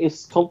Badil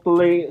is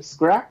totally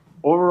scrap.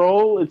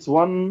 Overall, it's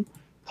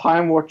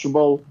one-time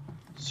watchable.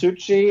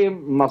 Suchi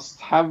must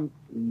have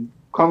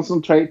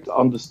concentrate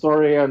on the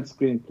story and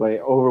screenplay.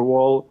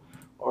 Overall,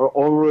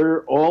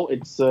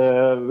 it's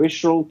a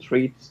visual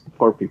treat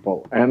for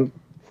people. And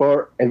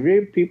for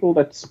every people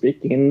that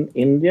speak in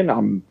Indian,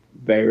 I'm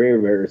very,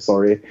 very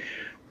sorry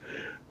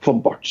for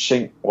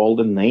botching all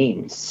the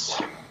names.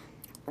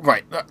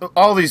 Right.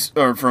 All these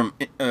are from,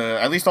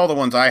 at least all the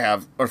ones I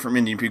have are from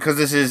Indian people, because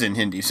this is in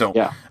Hindi. So,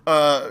 Yeah.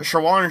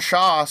 Shravan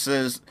Shah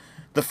says,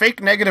 the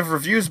fake negative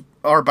reviews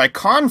are by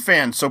con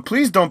fans, so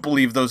please don't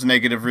believe those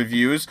negative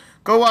reviews.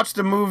 Go watch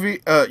the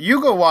movie.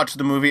 You go watch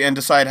the movie and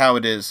decide how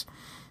it is.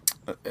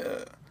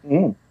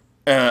 Avan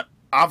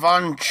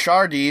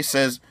Shardi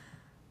says,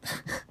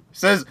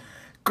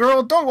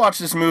 girl, don't watch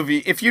this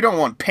movie if you don't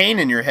want pain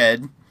in your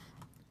head.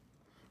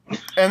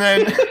 And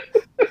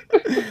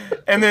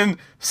then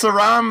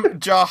Saram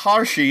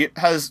Jaharshi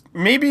has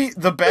maybe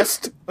the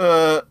best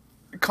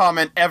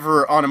comment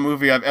ever on a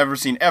movie I've ever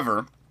seen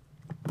ever.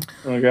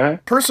 Okay.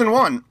 Person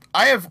 1,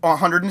 I have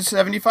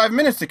 175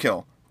 minutes to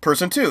kill.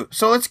 Person 2,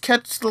 so let's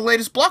catch the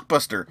latest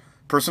blockbuster.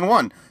 Person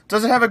 1,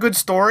 does it have a good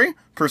story?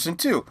 Person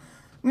 2,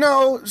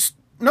 no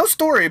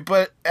story,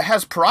 but it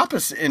has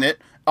Parappas in it,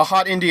 a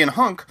hot Indian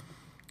hunk.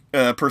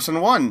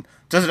 Person 1,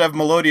 does it have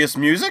melodious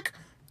music?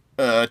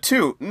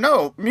 2,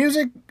 no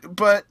music,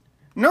 but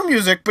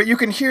you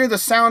can hear the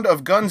sound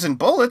of guns and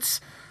bullets.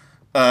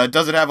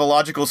 Does it have a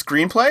logical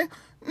screenplay?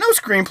 No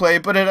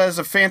screenplay, but it has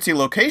a fancy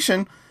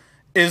location.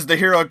 Is the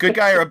hero a good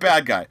guy or a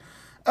bad guy?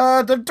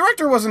 The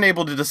director wasn't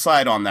able to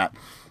decide on that.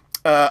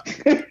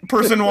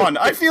 Person 1,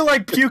 I feel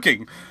like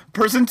puking.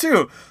 Person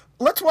 2,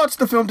 let's watch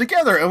the film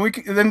together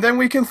and then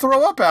we can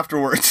throw up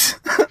afterwards.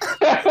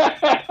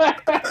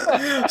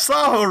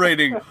 Saho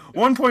rating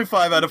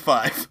 1.5 out of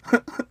 5.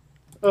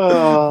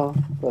 Oh,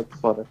 that's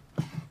funny.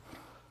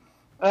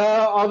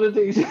 Other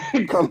things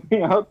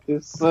coming out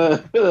this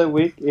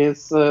week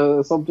is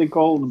something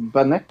called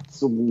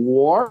Bennett's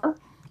War.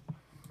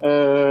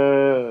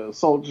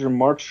 Soldier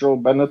Marshall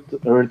Bennett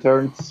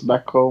returns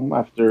back home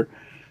after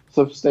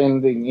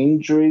sustaining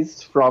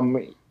injuries from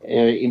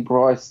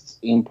improvised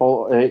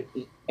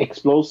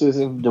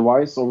explosive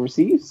device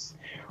overseas.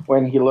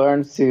 When he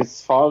learns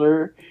his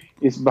father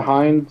is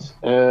behind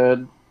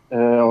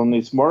on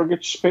his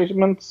mortgage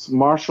payments,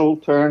 Marshall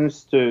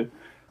turns to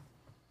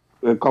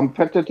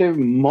competitive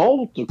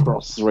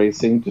motocross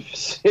racing to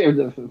save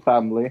the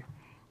family.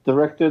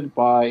 Directed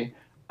by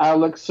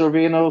Alex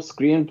Rovino,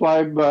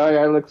 screenplay by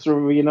Alex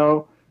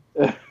Rovino,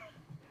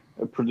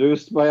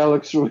 produced by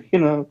Alex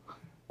Rovino.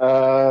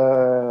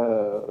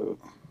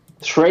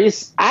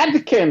 Trace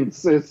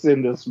Adkins is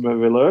in this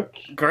movie, look.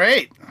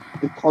 Great.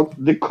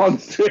 The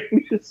country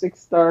music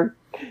star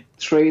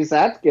Trace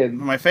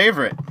Adkins. My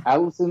favorite.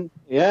 Alison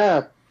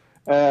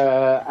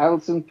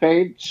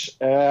Page,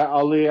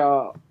 Ali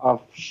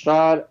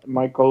Afshar,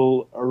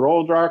 Michael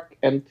Rodrak,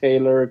 and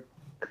Taylor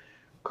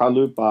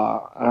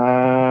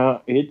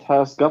Kalupa. It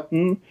has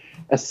gotten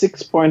a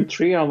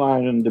 6.3 on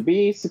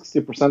IMDb,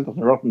 60% on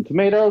Rotten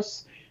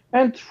Tomatoes,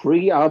 and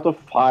 3 out of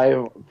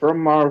 5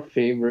 from our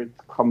favorite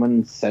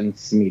Common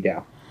Sense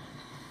Media.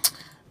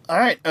 All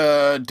right,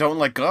 Don't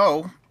Let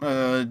Go.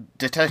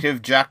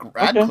 Detective Jack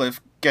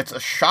Radcliffe gets a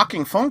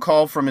shocking phone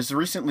call from his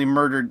recently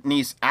murdered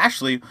niece,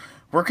 Ashley.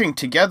 Working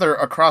together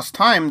across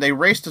time, they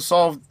race to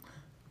solve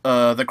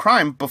the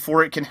crime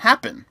before it can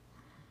happen.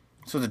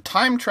 So the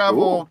time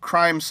travel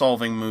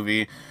crime-solving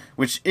movie,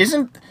 which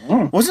isn't...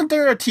 Wasn't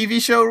there a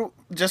TV show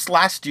just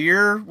last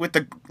year with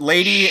the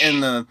lady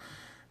and the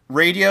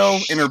radio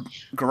in her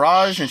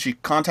garage and she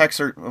contacts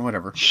her...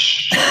 Whatever.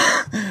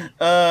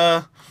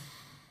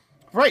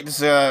 Right, this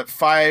is a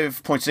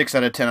 5.6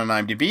 out of 10 on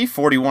IMDb,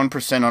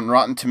 41% on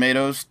Rotten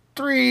Tomatoes,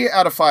 3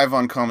 out of 5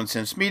 on Common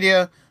Sense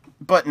Media,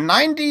 but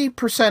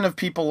 90% of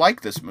people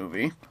like this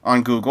movie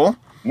on Google.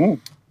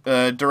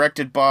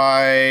 Directed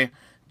by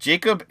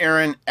Jacob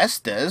Aaron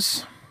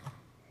Estes.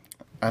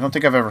 I don't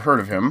think I've ever heard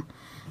of him.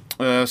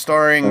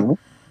 Starring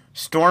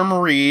Storm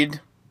Reed,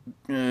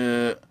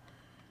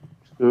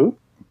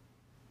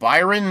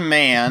 Byron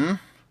Mann.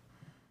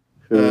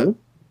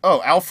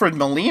 Alfred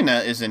Molina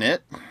is in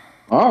it.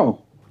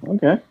 Oh,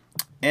 okay.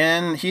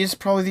 And he's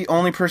probably the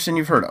only person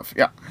you've heard of.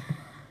 Yeah.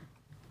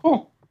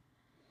 Cool.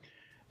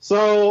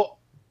 So,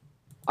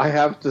 I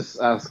have to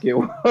ask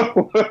you,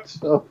 what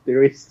of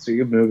these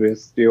 3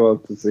 movies do you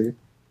want to see?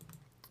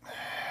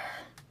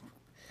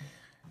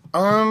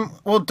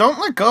 Well, Don't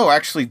Let Go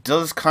actually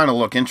does kind of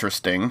look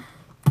interesting.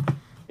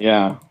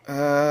 Yeah.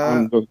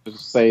 I'm going to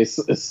say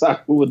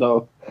Sahu,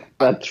 though.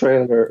 That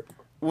trailer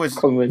was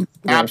convinced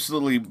me.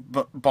 absolutely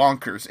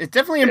bonkers. It's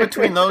definitely in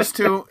between those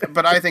two,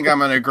 but I think I'm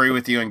going to agree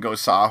with you and go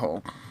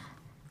Saho.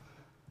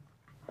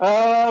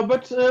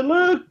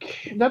 Look,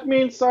 that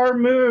means our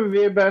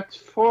movie bet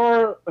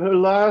for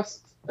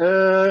last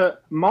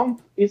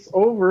month is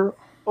over.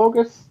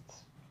 August.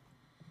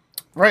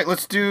 Right,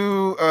 let's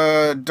do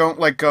Don't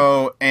Let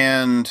Go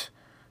and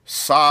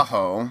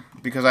Saho,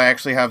 because I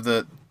actually have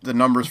the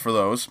numbers for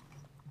those.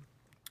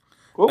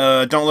 Cool.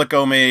 Don't Let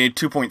Go made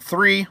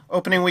 2.3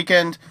 opening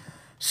weekend.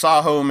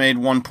 Saho made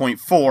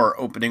 1.4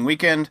 opening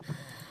weekend.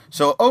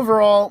 So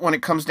overall, when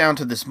it comes down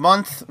to this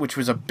month, which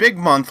was a big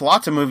month,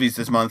 lots of movies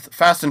this month,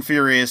 Fast and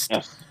Furious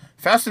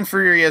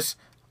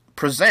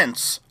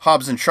presents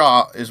Hobbs and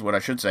Shaw, is what I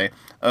should say,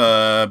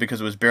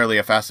 because it was barely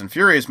a Fast and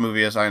Furious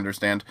movie, as I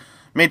understand.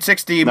 Made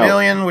 60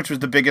 million, which was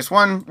the biggest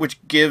one, which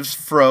gives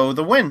Fro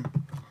the win.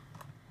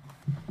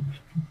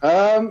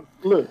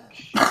 Look,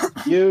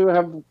 you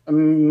have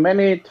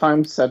many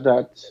times said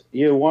that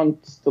you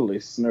want the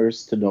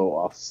listeners to know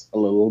us a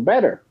little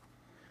better.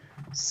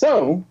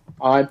 So,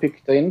 I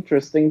picked an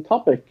interesting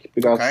topic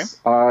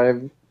because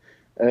I've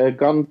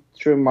gone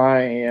through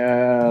my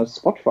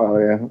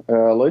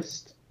Spotify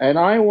list, and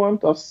I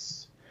want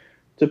us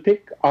to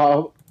pick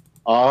out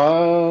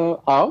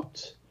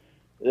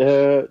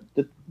the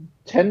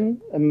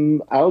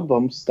 10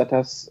 albums that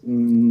has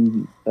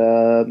meant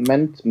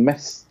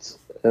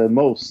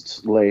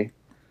mostly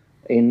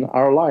in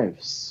our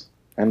lives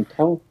and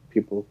tell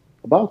people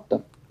about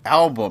them.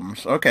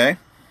 Albums, okay.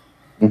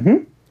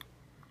 Mm-hmm.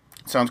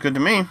 Sounds good to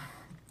me.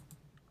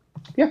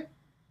 Yeah.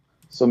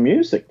 So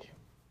music.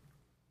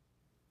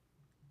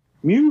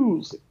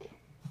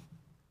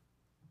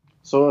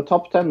 So a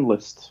top 10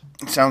 list.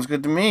 Sounds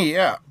good to me,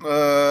 yeah.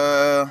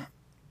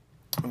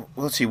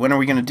 Let's see, when are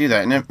we going to do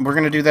that? And we're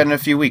going to do that in a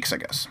few weeks, I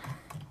guess.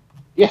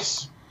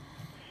 Yes.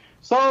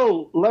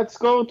 So, let's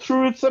go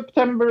through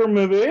September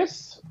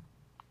movies.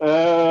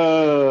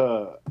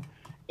 It,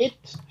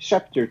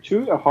 Chapter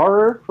 2, a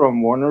horror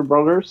from Warner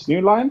Brothers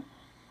New Line.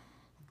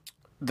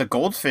 The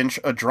Goldfinch,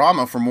 a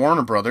drama from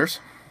Warner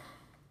Brothers.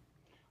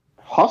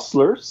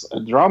 Hustlers, a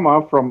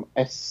drama from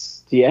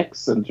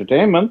STX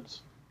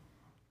Entertainment.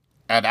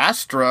 Ad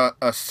Astra,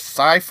 a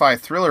sci-fi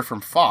thriller from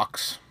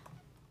Fox.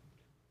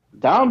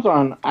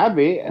 Downton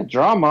Abbey, a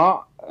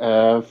drama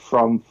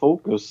from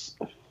Focus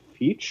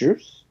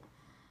Features.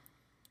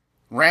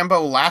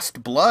 Rambo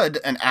Last Blood,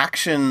 an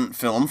action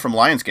film from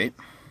Lionsgate.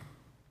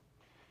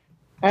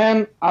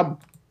 And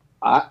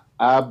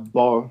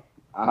Abominable.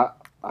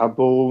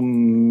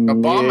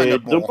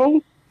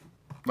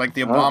 Like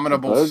the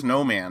Abominable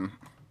Snowman.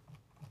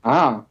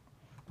 An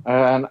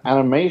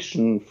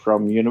animation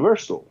from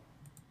Universal.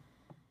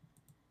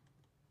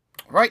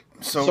 Right,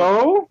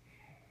 so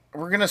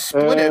we're gonna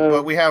split it,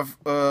 but we have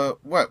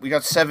we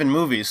got 7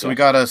 movies, so we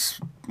got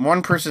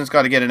one person's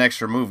got to get an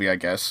extra movie, I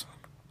guess.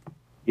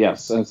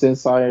 Yes, and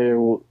since I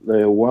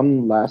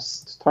won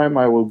last time,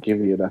 I will give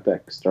you that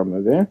extra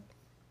movie.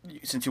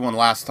 Since you won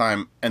last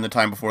time, and the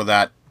time before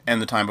that,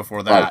 and the time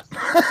before that.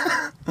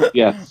 Right.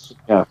 yes.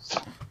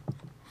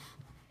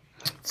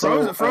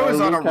 Fro is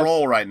on a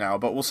roll right now,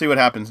 but we'll see what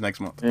happens next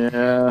month.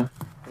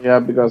 Yeah,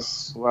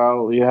 because,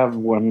 well, you have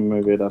one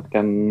movie that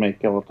can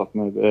make a lot of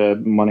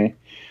money.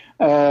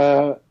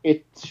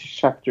 It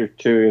Chapter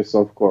 2 is,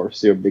 of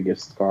course, your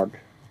biggest card.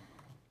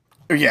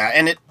 Yeah,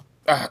 and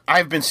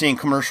I've been seeing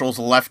commercials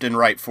left and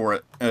right for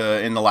it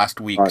in the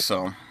last week,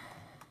 so...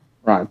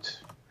 Right.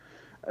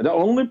 The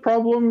only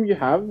problem you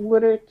have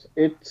with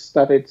it's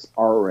that it's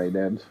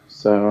R-rated,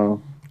 so...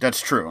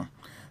 That's true.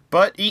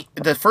 But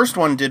the first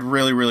one did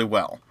really, really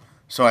well.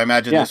 So I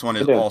imagine this one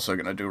is also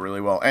going to do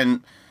really well.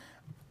 And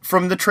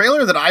from the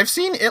trailer that I've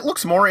seen, it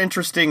looks more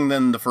interesting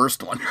than the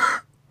first one.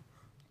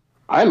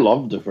 I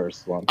loved the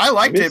first one. I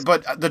liked it,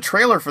 but the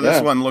trailer for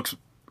this one looks,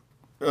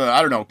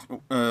 I don't know,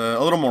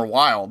 a little more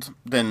wild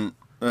than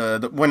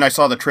when I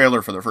saw the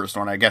trailer for the first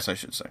one, I guess I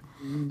should say.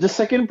 The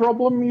second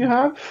problem you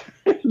have,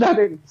 that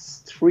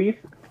it's 3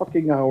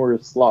 fucking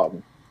hours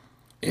long.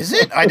 Is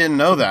it? I didn't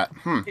know that.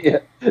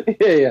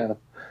 Yeah.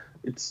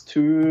 It's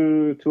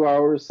 2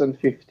 hours and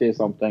 50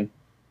 something.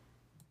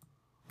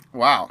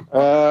 Wow.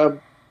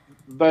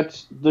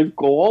 But the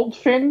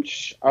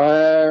Goldfinch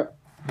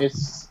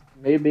is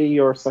maybe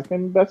your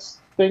second best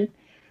thing,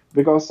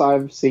 because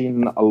I've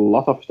seen a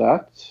lot of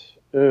that,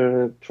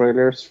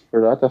 trailers for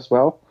that as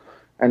well,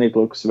 and it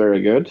looks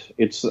very good.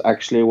 It's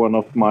actually one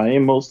of my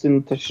most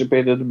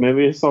anticipated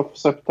movies of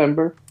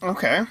September.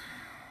 Okay.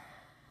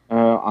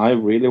 I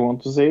really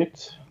want to see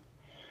it.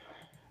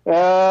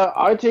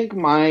 I think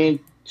my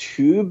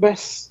 2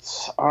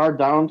 best are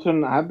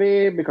Downton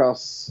Abbey,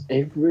 because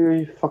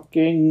every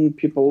fucking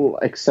people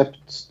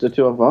except the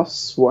 2 of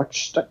us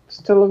watch that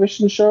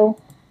television show.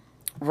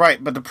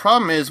 Right, but the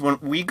problem is when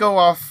we go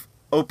off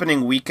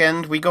opening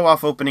weekend,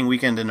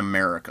 in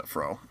America,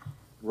 Fro.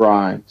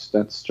 Right,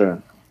 that's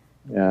true.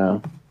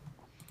 Yeah.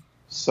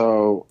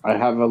 So I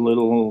have a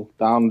little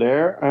down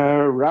there.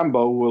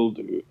 Rambo will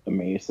do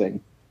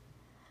amazing.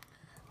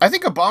 I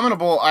think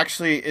Abominable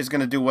actually is going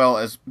to do well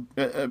as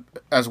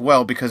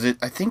well, because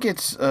I think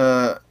it's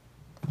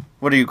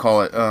what do you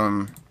call it?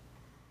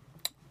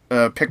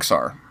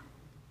 Pixar.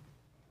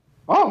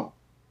 Oh,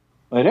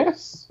 it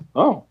is.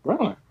 Oh,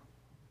 really?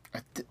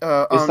 Is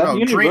that no,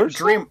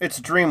 Universal? It's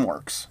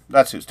DreamWorks.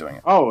 That's who's doing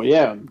it. Oh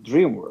yeah,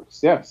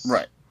 DreamWorks. Yes.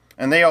 Right.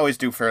 And they always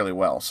do fairly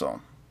well,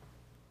 so.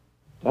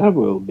 That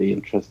will be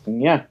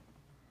interesting. Yeah.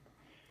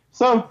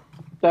 So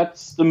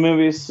that's the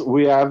movies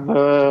we have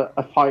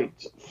a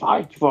fight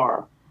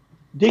for.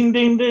 Ding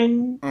ding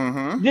ding.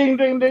 Mm-hmm. Ding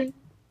ding ding.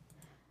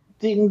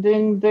 Ding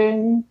ding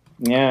ding.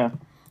 Yeah.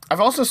 I've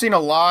also seen a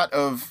lot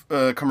of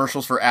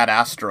commercials for Ad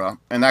Astra,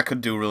 and that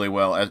could do really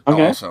well.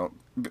 Okay. Also,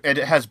 it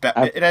has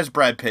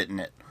Brad Pitt in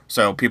it,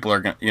 so people are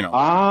gonna,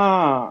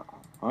 Ah.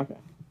 Okay.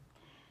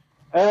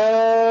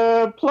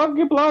 Plug,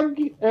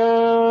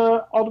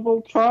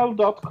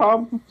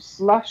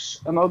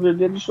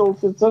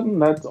 audibletrial.com/anotherdigitalcitizen.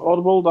 That's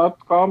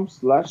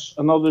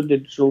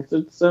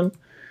audible.com/anotherdigitalcitizen.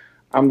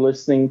 I'm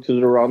listening to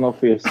the Run of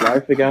His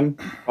Life again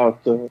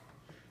after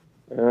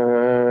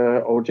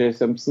O.J.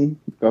 Simpson,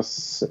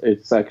 because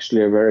it's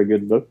actually a very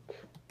good book.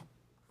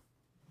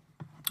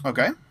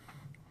 Okay.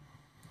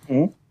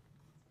 Mm-hmm.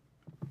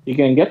 You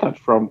can get that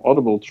from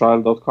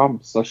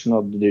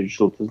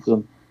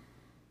audibletrial.com/anotherdigitalcitizen.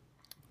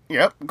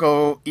 Yep.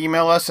 Go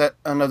email us at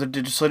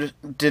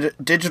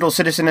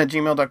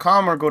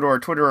anotherdigitalcitizen@gmail.com, or go to our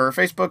Twitter or our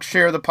Facebook.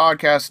 Share the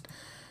podcast.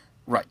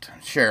 Right.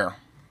 Share.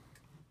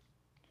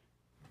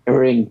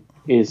 Ring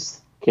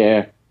is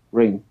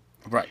caring.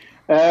 Right.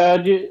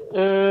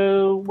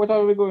 What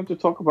are we going to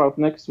talk about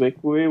next week?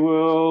 We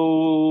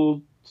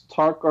will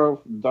talk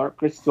of Dark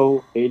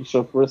Crystal Age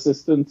of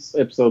Resistance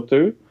episode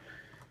 2.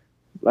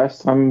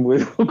 Last time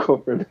we will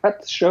cover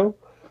that show.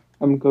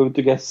 I'm going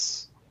to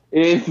guess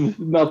if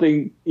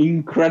nothing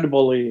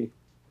incredibly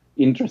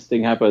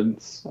interesting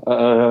happens.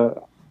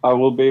 I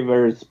will be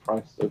very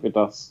surprised if it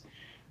does.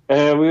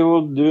 We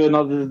will do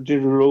another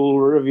digital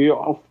review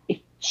of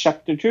It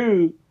Chapter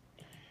 2.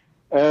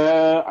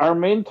 Our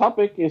main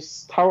topic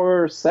is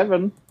Tower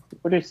 7.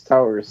 What is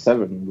Tower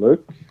 7,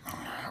 Luke?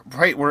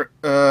 Right, we're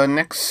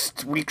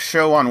next week's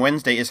show on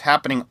Wednesday is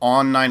happening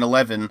on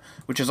 9/11,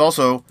 which is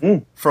also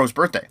Fro's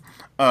birthday.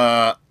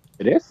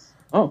 It is?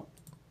 Oh.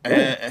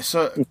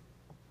 So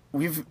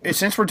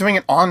since we're doing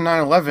it on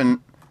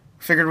 9/11,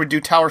 figured we'd do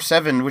Tower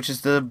 7, which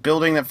is the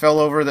building that fell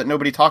over that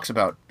nobody talks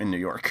about in New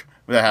York.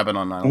 That happened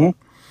on 9/11.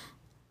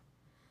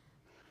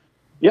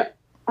 Yeah.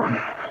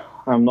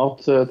 I'm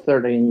not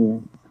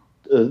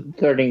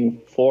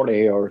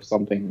 1340 or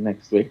something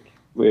next week.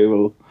 We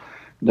will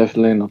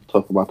definitely not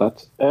talk about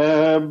that.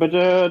 But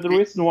the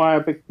reason why I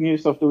picked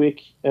News of the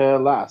Week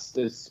last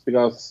is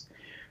because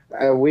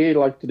we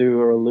like to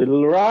do a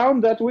little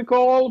round that we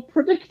call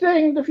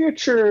Predicting the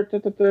Future.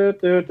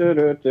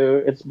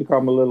 It's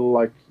become a little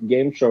like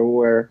game show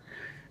where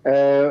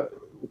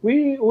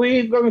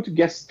we're going to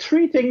guess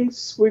 3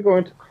 things we're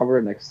going to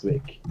cover next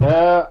week.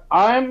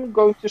 I'm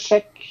going to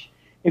check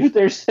if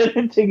there's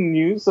anything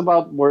news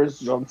about Boris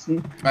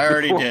Johnson. I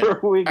already did.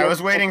 I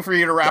was waiting for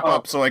you to wrap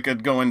up so I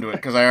could go into it,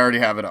 because I already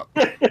have it up.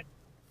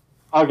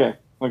 Okay.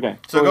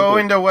 So go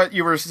into what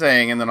you were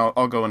saying, and then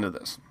I'll go into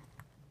this.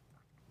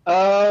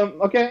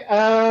 Okay.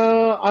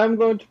 I'm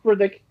going to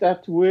predict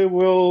that we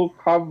will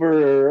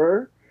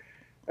cover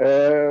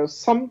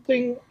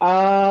something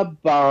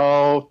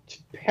about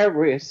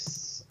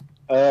Paris,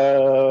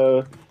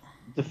 the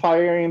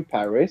fire in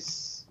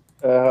Paris.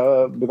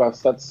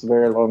 Because that's a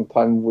very long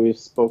time we've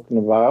spoken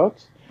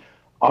about.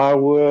 I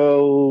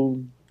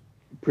will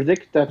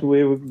predict that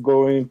we're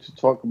going to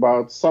talk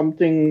about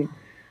something,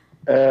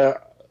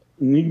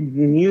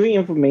 new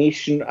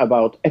information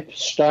about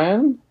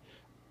Epstein,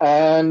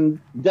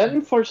 and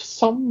then for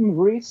some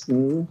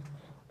reason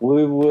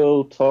we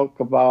will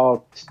talk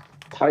about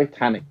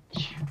Titanic.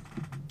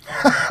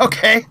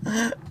 Okay.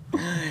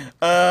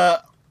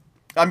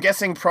 I'm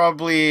guessing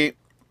probably...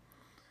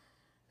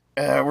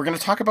 we're going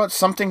to talk about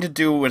something to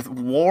do with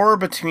war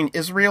between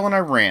Israel and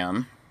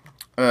Iran.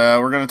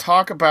 We're going to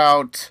talk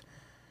about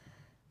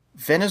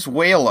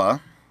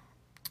Venezuela.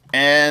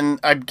 And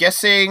I'm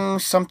guessing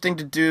something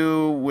to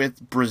do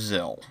with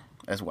Brazil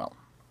as well.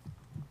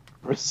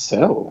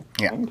 Brazil?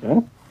 Yeah.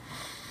 Okay.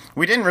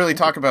 We didn't really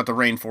talk about the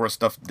rainforest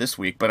stuff this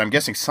week, but I'm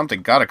guessing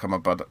something got to come up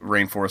about the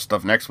rainforest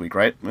stuff next week,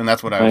 right? And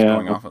that's what I was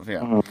going off of,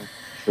 yeah.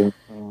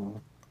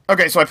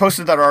 Okay, so I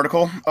posted that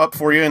article up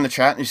for you in the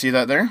chat. You see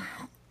that there?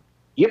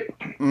 Yep.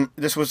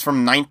 This was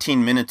from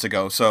 19 minutes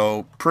ago,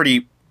 so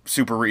pretty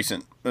super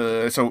recent.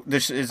 So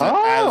this is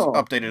as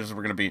updated as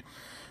we're going to be.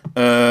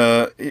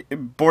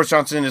 Boris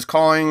Johnson is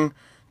calling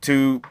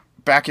to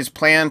back his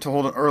plan to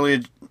hold an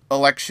early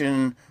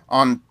election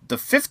on the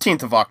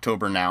 15th of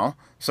October now.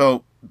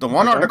 So the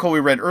one article we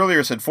read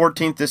earlier said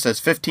 14th. This says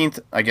 15th.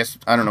 I guess,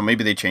 I don't know,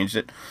 maybe they changed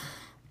it.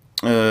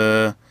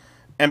 Or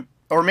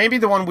maybe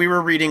the one we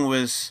were reading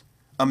was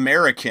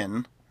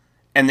American,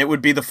 and it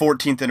would be the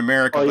 14th in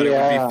America, but it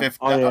would be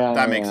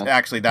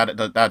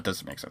 15th. That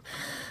doesn't make sense.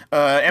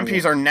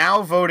 MPs are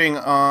now voting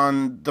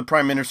on the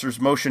Prime Minister's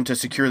motion to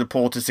secure the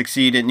poll to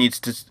succeed. It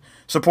needs to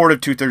support of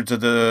 2/3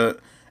 of the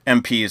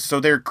MPs. So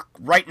they're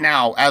right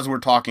now, as we're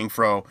talking,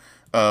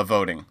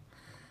 voting.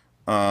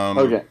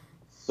 Okay.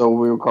 So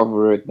we'll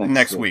cover it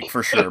next week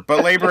for sure.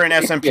 But Labour and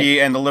SNP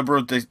and the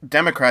Liberal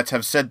Democrats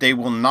have said they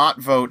will not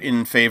vote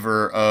in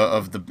favor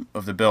of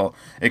the bill.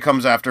 It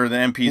comes after the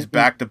MPs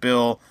back the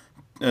bill.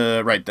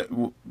 Right,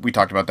 we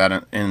talked about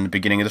that in the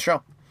beginning of the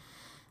show.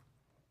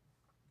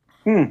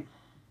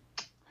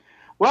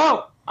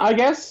 Well, I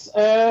guess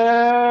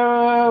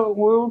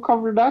we'll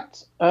cover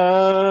that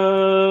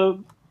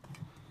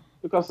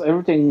because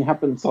everything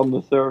happens on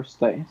the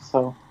Thursday.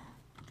 So.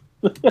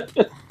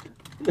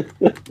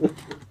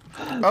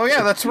 Oh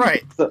yeah, that's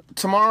right.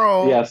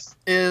 Tomorrow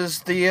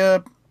is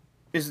the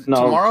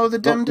tomorrow the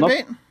Dem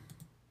debate?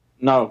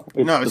 No,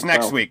 it's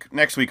next week.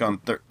 Next week on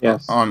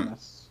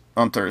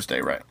Thursday,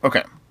 right?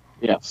 Okay.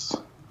 Yes,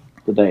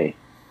 the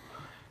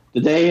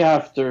day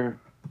after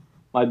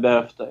my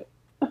birthday.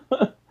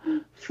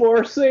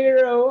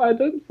 4-0. I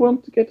don't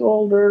want to get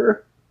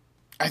older.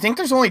 I think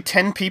there's only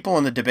 10 people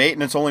in the debate,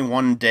 and it's only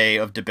one day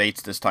of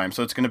debates this time,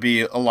 so it's going to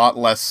be a lot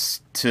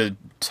less to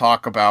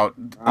talk about.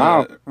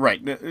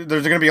 Right. There's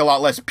going to be a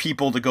lot less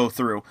people to go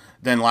through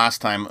than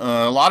last time.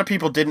 A lot of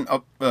people didn't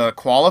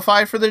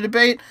qualify for the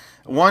debate.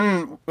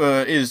 One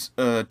is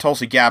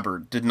Tulsi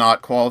Gabbard did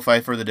not qualify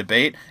for the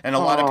debate, and a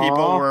lot of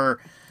people were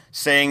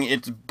saying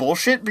it's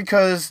bullshit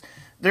because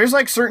there's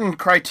like certain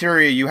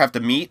criteria you have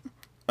to meet,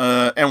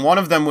 and one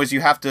of them was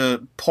you have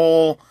to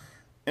poll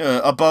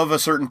above a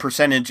certain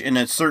percentage in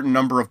a certain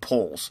number of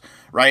polls,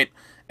 right?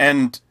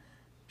 And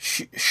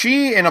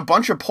she in a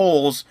bunch of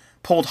polls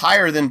polled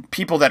higher than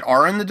people that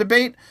are in the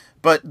debate,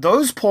 but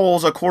those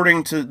polls,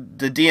 according to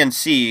the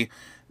DNC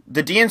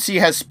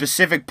has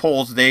specific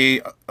polls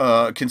they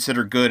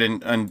consider good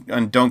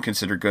and don't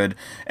consider good,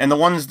 and the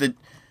ones that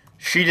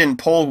she didn't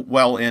poll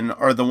well in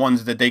are the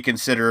ones that they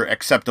consider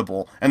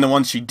acceptable, and the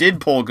ones she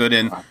did poll good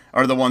in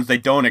are the ones they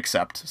don't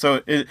accept.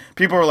 So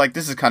people are like,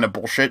 this is kind of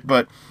bullshit,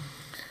 but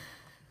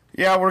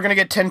yeah, we're going to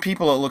get 10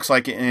 people, it looks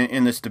like,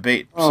 in this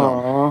debate.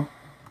 So.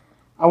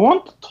 I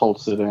want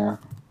Tulsi there.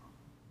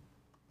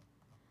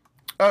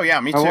 Oh, yeah,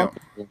 me too.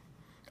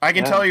 I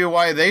can tell you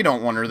why they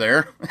don't want her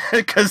there.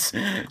 Because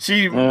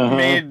she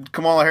made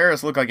Kamala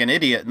Harris look like an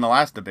idiot in the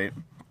last debate.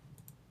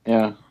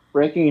 Yeah.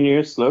 Breaking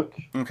news, look.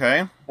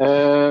 Okay.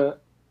 The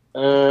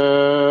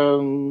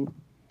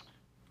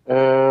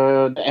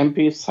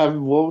MPs have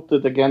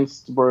voted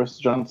against Boris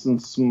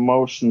Johnson's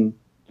motion.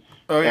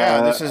 Oh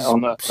yeah, this is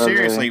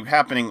seriously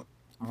happening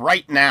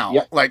right now.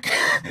 Yep. Like,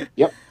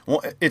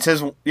 it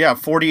says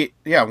 148.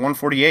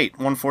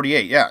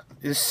 Yeah,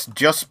 it's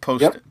just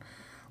posted. Yep.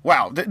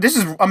 Wow, this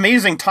is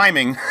amazing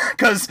timing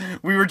because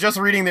we were just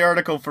reading the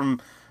article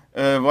from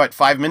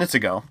 5 minutes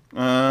ago.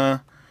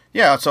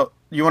 Yeah. So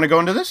you want to go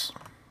into this?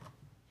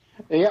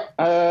 Yeah.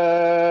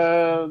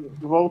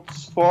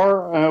 Votes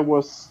for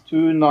was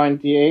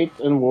 298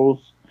 and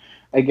votes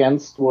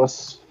against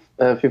was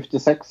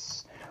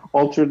 56.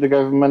 After the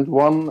government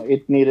won,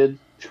 it needed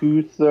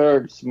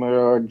 2/3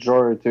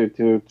 majority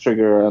to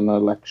trigger an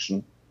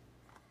election.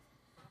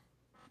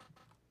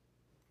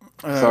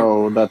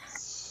 So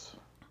that's...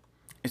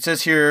 It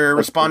says here,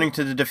 responding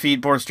to the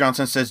defeat, Boris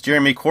Johnson says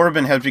Jeremy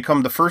Corbyn has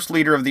become the first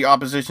leader of the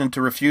opposition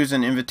to refuse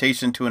an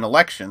invitation to an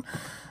election.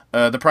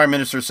 The Prime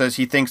Minister says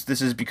he thinks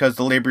this is because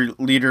the Labour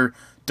leader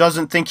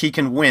doesn't think he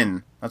can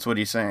win. That's what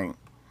he's saying.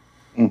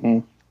 Mm-hmm.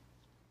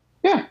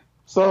 Yeah,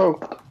 so,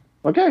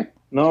 okay.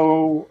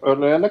 No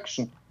early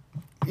election.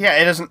 Yeah,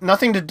 it has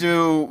nothing to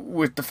do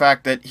with the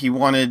fact that he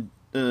wanted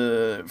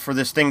for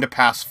this thing to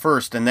pass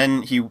first, and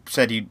then he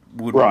said he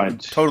would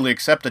totally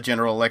accept a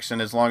general election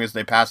as long as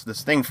they pass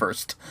this thing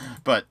first.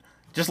 But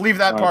just leave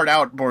that part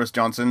out, Boris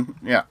Johnson.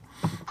 Yeah.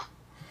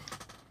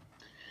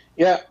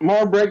 Yeah,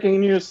 more breaking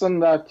news than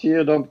that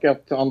you don't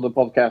get on the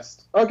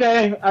podcast.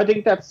 Okay, I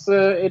think that's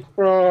it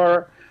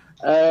for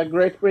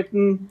Great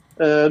Britain,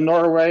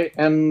 Norway,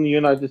 and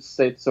United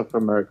States of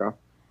America.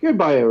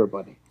 Goodbye,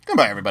 everybody.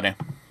 Goodbye, everybody.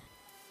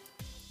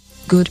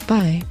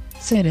 Goodbye,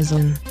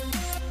 citizen.